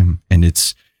with time. And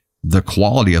it's the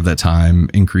quality of that time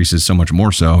increases so much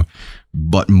more so.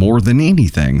 But more than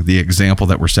anything, the example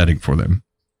that we're setting for them,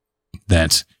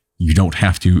 that you don't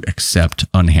have to accept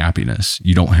unhappiness.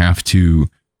 You don't have to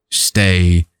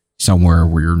stay somewhere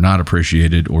where you're not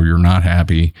appreciated or you're not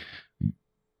happy.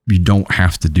 You don't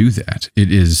have to do that.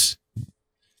 It is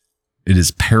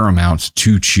paramount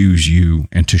to choose you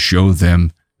and to show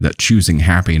them that choosing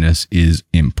happiness is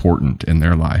important in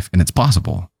their life and it's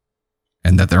possible,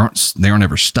 and that they aren't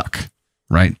ever stuck,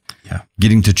 right? Yeah.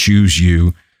 Getting to choose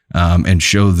you and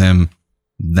show them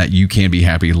that you can be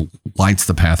happy lights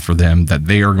the path for them, that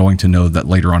they are going to know that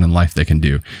later on in life they can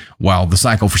do. While the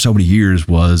cycle for so many years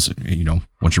was,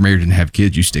 once you're married and have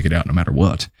kids, you stick it out no matter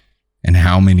what. And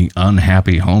how many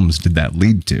unhappy homes did that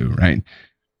lead to, right?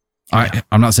 Yeah.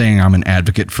 I'm not saying I'm an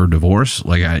advocate for divorce.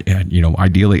 Like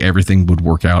ideally everything would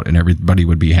work out and everybody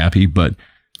would be happy, but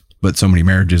so many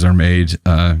marriages are made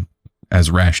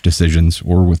as rash decisions,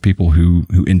 or with people who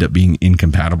end up being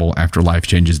incompatible after life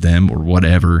changes them or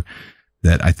whatever.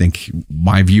 That I think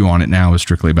my view on it now is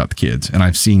strictly about the kids. And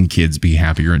I've seen kids be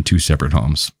happier in 2 separate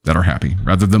homes that are happy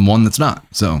rather than one that's not.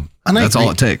 So that's all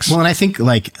it takes. Well, and I think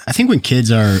when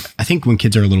kids are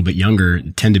a little bit younger,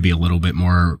 tend to be a little bit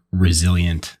more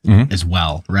resilient as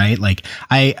well. Right. Like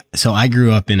I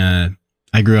grew up in a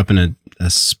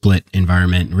split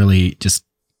environment, really just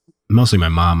mostly my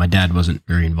mom. My dad wasn't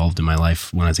very involved in my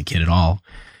life when I was a kid at all.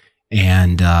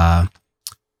 And,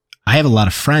 I have a lot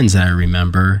of friends that I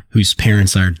remember whose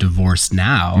parents are divorced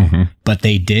now, but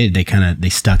they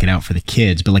stuck it out for the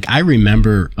kids. But like, I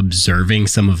remember observing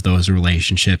some of those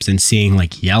relationships and seeing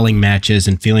like yelling matches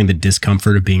and feeling the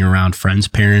discomfort of being around friends'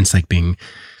 parents, like being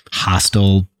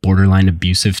hostile, borderline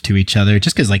abusive to each other,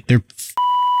 just because like they're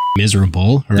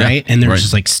miserable, right? Yeah, and they're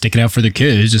just like, stick it out for their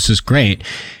kids. This is great.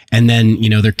 And then,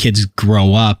 their kids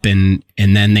grow up and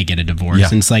then they get a divorce. Yeah.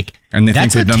 And it's like, and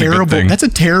that's a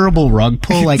terrible rug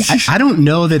pull. Like, I don't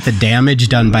know that the damage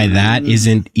done by that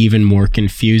isn't even more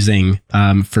confusing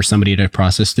for somebody to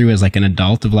process through as like an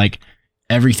adult, of like,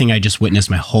 everything I just witnessed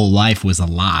my whole life was a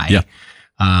lie. Yeah.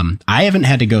 I haven't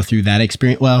had to go through that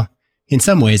experience. Well, in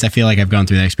some ways, I feel like I've gone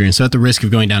through that experience. So at the risk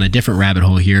of going down a different rabbit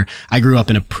hole here, I grew up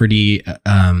in a pretty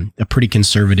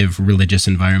conservative religious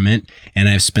environment, and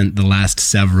I've spent the last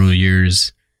several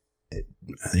years,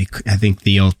 I think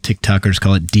the old TikTokers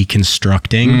call it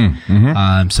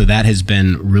deconstructing. So that has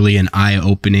been really an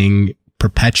eye-opening,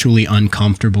 perpetually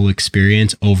uncomfortable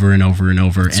experience over and over and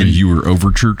over. So you were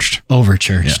over-churched?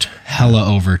 Over-churched. Yeah.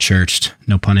 Hella over-churched.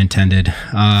 No pun intended.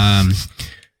 And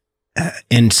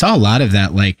saw a lot of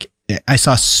that, like, I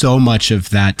saw so much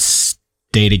of that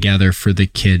stay together for the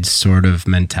kids sort of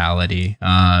mentality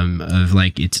of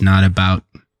like, it's not about,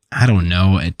 I don't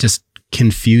know, just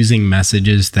confusing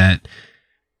messages that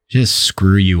just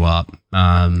screw you up.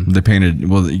 They painted,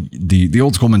 well, the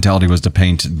old school mentality was to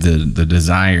paint the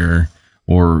desire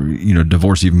or,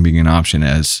 divorce even being an option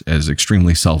as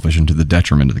extremely selfish and to the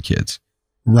detriment of the kids.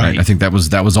 Right. I think that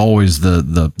was always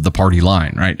the party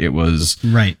line, right? It was,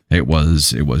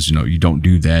 you don't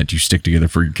do that. You stick together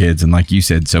for your kids. And like you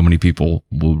said, so many people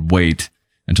will wait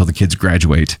until the kids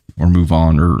graduate or move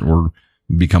on or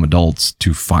become adults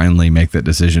to finally make that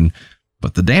decision.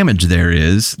 But the damage there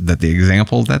is that the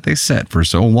example that they set for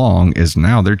so long is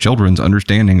now their children's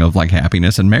understanding of like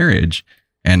happiness and marriage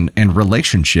and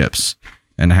relationships,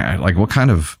 and like what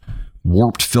kind of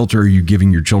warped filter are you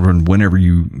giving your children whenever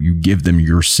you give them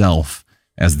yourself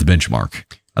as the benchmark?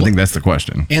 I think that's the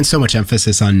question. And so much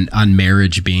emphasis on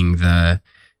marriage being the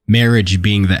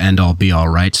end all be all,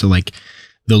 right? So like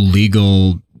the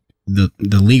legal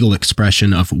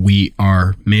expression of we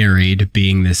are married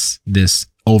being this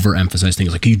overemphasized thing,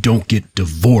 like you don't get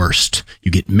divorced, you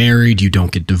get married, you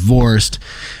don't get divorced.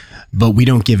 But we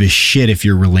don't give a shit if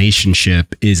your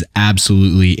relationship is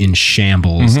absolutely in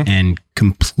shambles and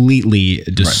completely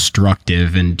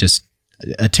destructive and just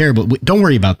a terrible, don't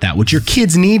worry about that. What your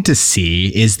kids need to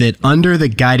see is that under the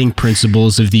guiding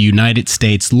principles of the United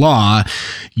States law,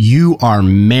 you are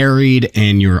married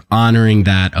and you're honoring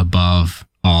that above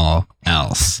all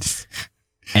else.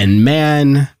 And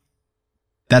man,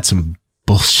 that's some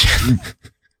bullshit.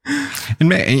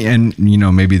 And you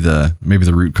know, maybe the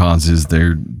root cause is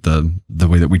the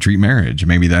way that we treat marriage.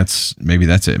 Maybe that's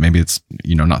it. Maybe it's,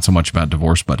 you know, not so much about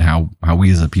divorce, but how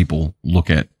we as a people look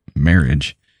at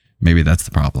marriage. Maybe that's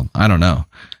the problem. I don't know.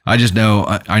 I just know,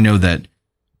 I know that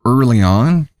early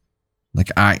on, like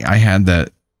I had that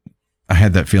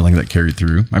feeling that carried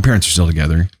through. My parents are still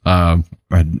together.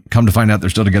 I'd come to find out they're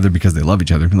still together because they love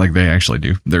each other. Like they actually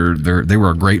do. They were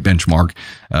a great benchmark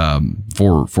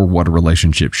for what a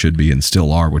relationship should be and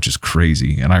still are, which is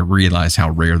crazy. And I realize how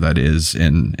rare that is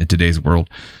in today's world.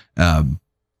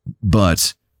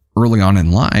 But early on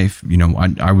in life, you know,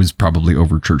 I was probably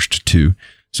over churched too.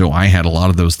 So I had a lot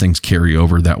of those things carry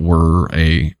over that were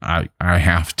I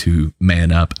have to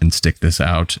man up and stick this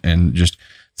out and just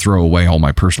throw away all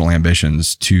my personal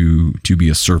ambitions to be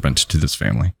a servant to this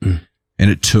family. And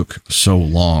it took so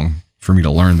long for me to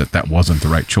learn that wasn't the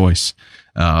right choice.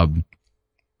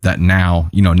 That now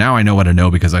I know what I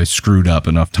know because I screwed up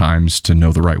enough times to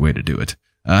know the right way to do it.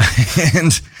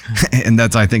 And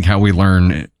that's, I think, how we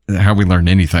learn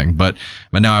anything. But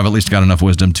now I've at least got enough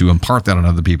wisdom to impart that on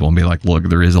other people and be like, look,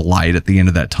 there is a light at the end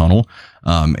of that tunnel.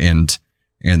 And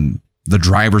the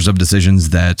drivers of decisions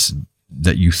that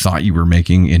you thought you were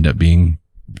making end up being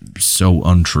so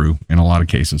untrue in a lot of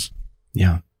cases.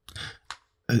 Yeah.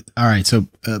 All right. So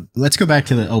let's go back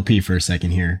to the OP for a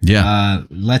second here. Yeah.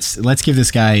 Let's give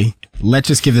this guy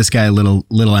a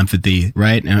little empathy,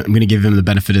 right? And I'm going to give him the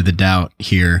benefit of the doubt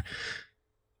here.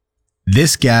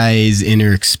 This guy's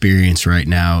inner experience right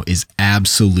now is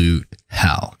absolute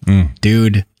hell.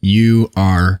 Dude, you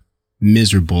are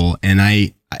miserable. And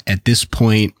at this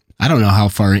point, I don't know how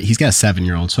far he's got a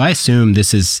 7-year-old. So I assume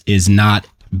this is not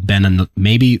been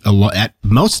at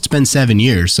most it's been 7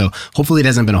 years. So hopefully it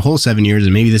hasn't been a whole 7 years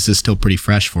and maybe this is still pretty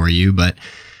fresh for you, but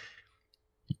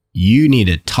you need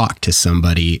to talk to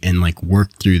somebody and like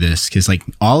work through this. Cause like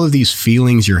all of these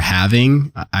feelings you're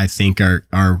having, I think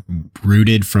are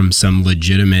rooted from some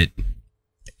legitimate,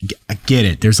 I get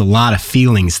it. There's a lot of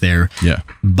feelings there, yeah,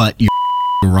 but you're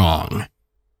wrong.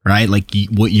 Right? Like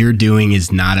what you're doing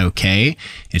is not okay.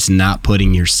 It's not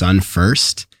putting your son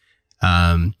first.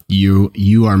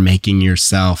 You are making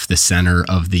yourself the center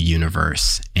of the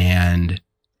universe, and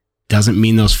doesn't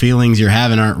mean those feelings you're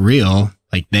having aren't real.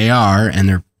 Like they are, and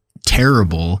they're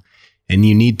terrible, and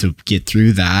you need to get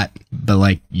through that. But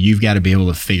like, you've got to be able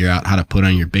to figure out how to put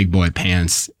on your big boy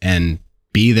pants and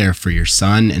be there for your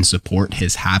son and support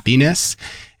his happiness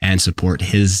and support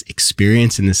his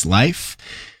experience in this life.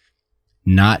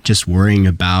 Not just worrying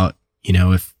about, you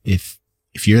know, if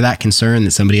you're that concerned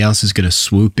that somebody else is going to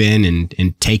swoop in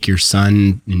and take your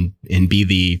son and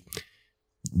be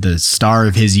the star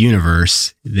of his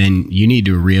universe, then you need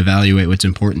to reevaluate what's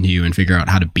important to you and figure out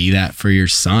how to be that for your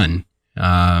son.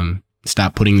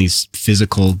 Stop putting these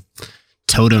physical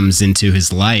totems into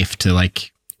his life to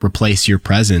like replace your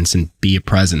presence and be a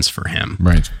presence for him.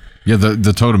 Right. Yeah.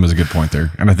 The totem is a good point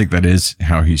there. And I think that is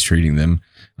how he's treating them.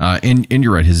 And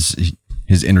you're right.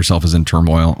 His inner self is in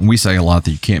turmoil. And we say a lot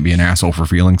that you can't be an asshole for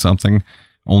feeling something,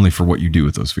 only for what you do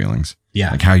with those feelings.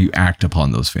 Yeah. Like how you act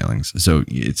upon those feelings. So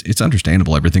it's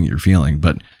understandable, everything you're feeling,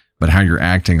 but how you're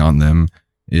acting on them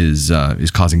is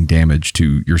causing damage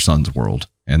to your son's world.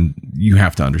 And you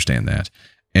have to understand that.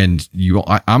 And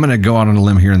I'm going to go out on a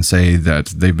limb here and say that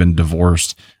they've been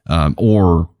divorced,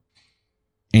 or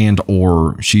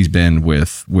she's been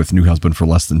with new husband for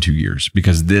less than 2 years,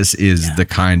 because this is the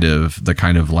kind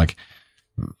of like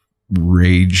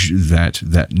rage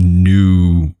that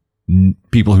new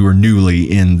people who are newly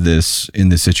in this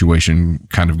situation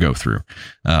kind of go through,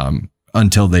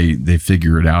 until they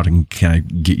figure it out and kind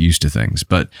of get used to things.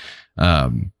 But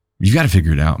you've got to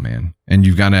figure it out, man. And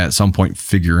you've got to at some point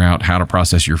figure out how to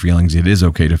process your feelings. It is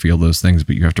okay to feel those things,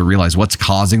 but you have to realize what's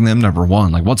causing them. Number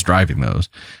one, like what's driving those.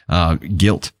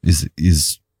 Guilt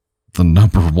is the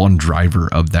number one driver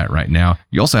of that right now.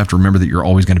 You also have to remember that you're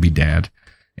always going to be dad.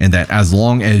 And that as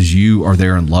long as you are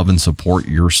there and love and support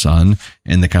your son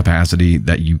in the capacity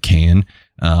that you can,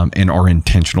 and are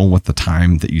intentional with the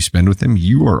time that you spend with him,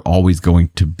 you are always going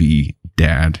to be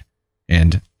dad.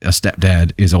 And a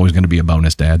stepdad is always going to be a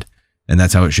bonus dad. And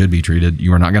that's how it should be treated.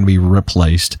 You are not going to be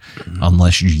replaced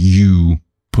unless you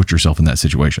put yourself in that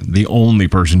situation. The only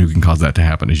person who can cause that to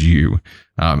happen is you.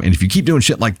 And if you keep doing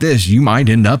shit like this, you might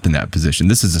end up in that position.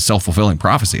 This is a self-fulfilling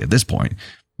prophecy at this point.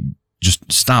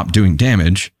 Just stop doing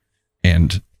damage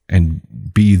and and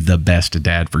be the best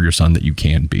dad for your son that you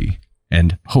can be.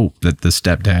 And hope that the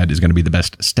stepdad is going to be the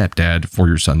best stepdad for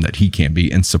your son that he can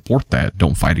be, and support that.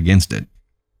 Don't fight against it.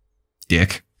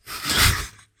 Dick.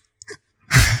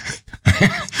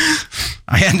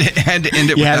 I had to end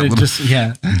it with that little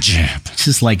jab.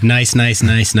 Just like nice.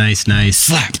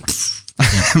 Slap.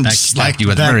 Slapped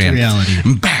you at the very end.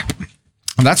 Reality. Back.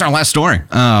 And that's our last story.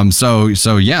 So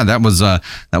yeah, that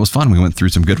was fun. We went through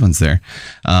some good ones there,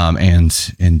 and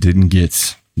didn't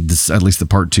get this, at least the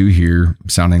part 2 here,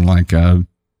 sounding like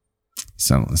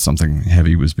something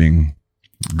heavy was being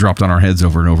dropped on our heads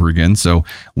over and over again. So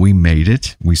we made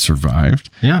it. We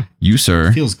survived. Yeah. You,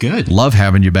 sir. Feels good. Love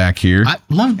having you back here. I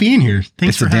love being here.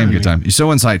 Thanks for having me. It's a damn good time. You're so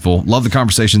insightful. Love the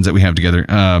conversations that we have together.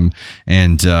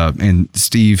 And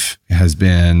Steve has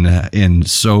been in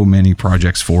so many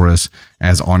projects for us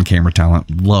as on-camera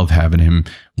talent. Love having him.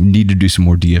 We need to do some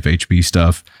more DFHB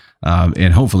stuff.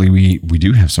 And hopefully we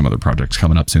do have some other projects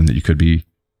coming up soon that you could be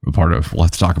a part of. We'll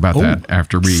have to talk about that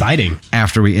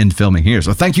after we end filming here.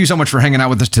 So thank you so much for hanging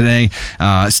out with us today.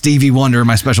 Stevie Wonder,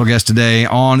 my special guest today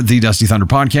on the Dusty Thunder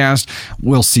podcast.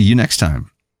 We'll see you next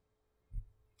time.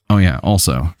 Oh yeah,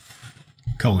 also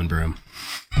Colin Broom.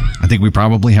 I think we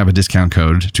probably have a discount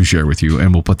code to share with you,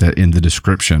 and we'll put that in the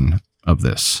description of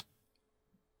this.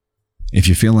 If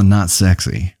you're feeling not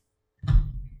sexy,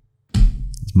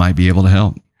 this might be able to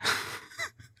help.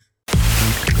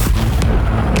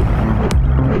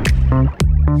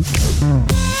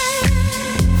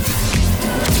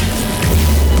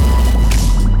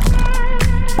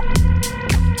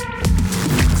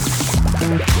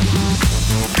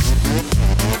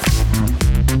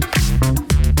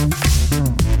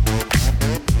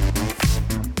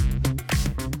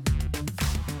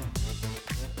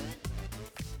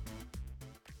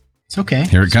 It's okay.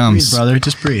 Here it comes. Breathe, brother.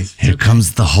 Just breathe. Here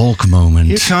comes the Hulk moment.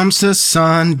 Here comes the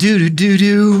sun. Do.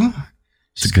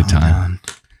 It's a good time.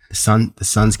 The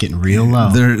sun's getting real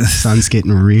low. The sun's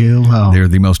getting real low. They're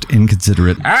the most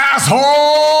inconsiderate assholes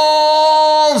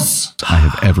I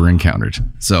have ever encountered.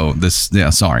 So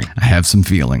sorry. I have some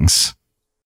feelings.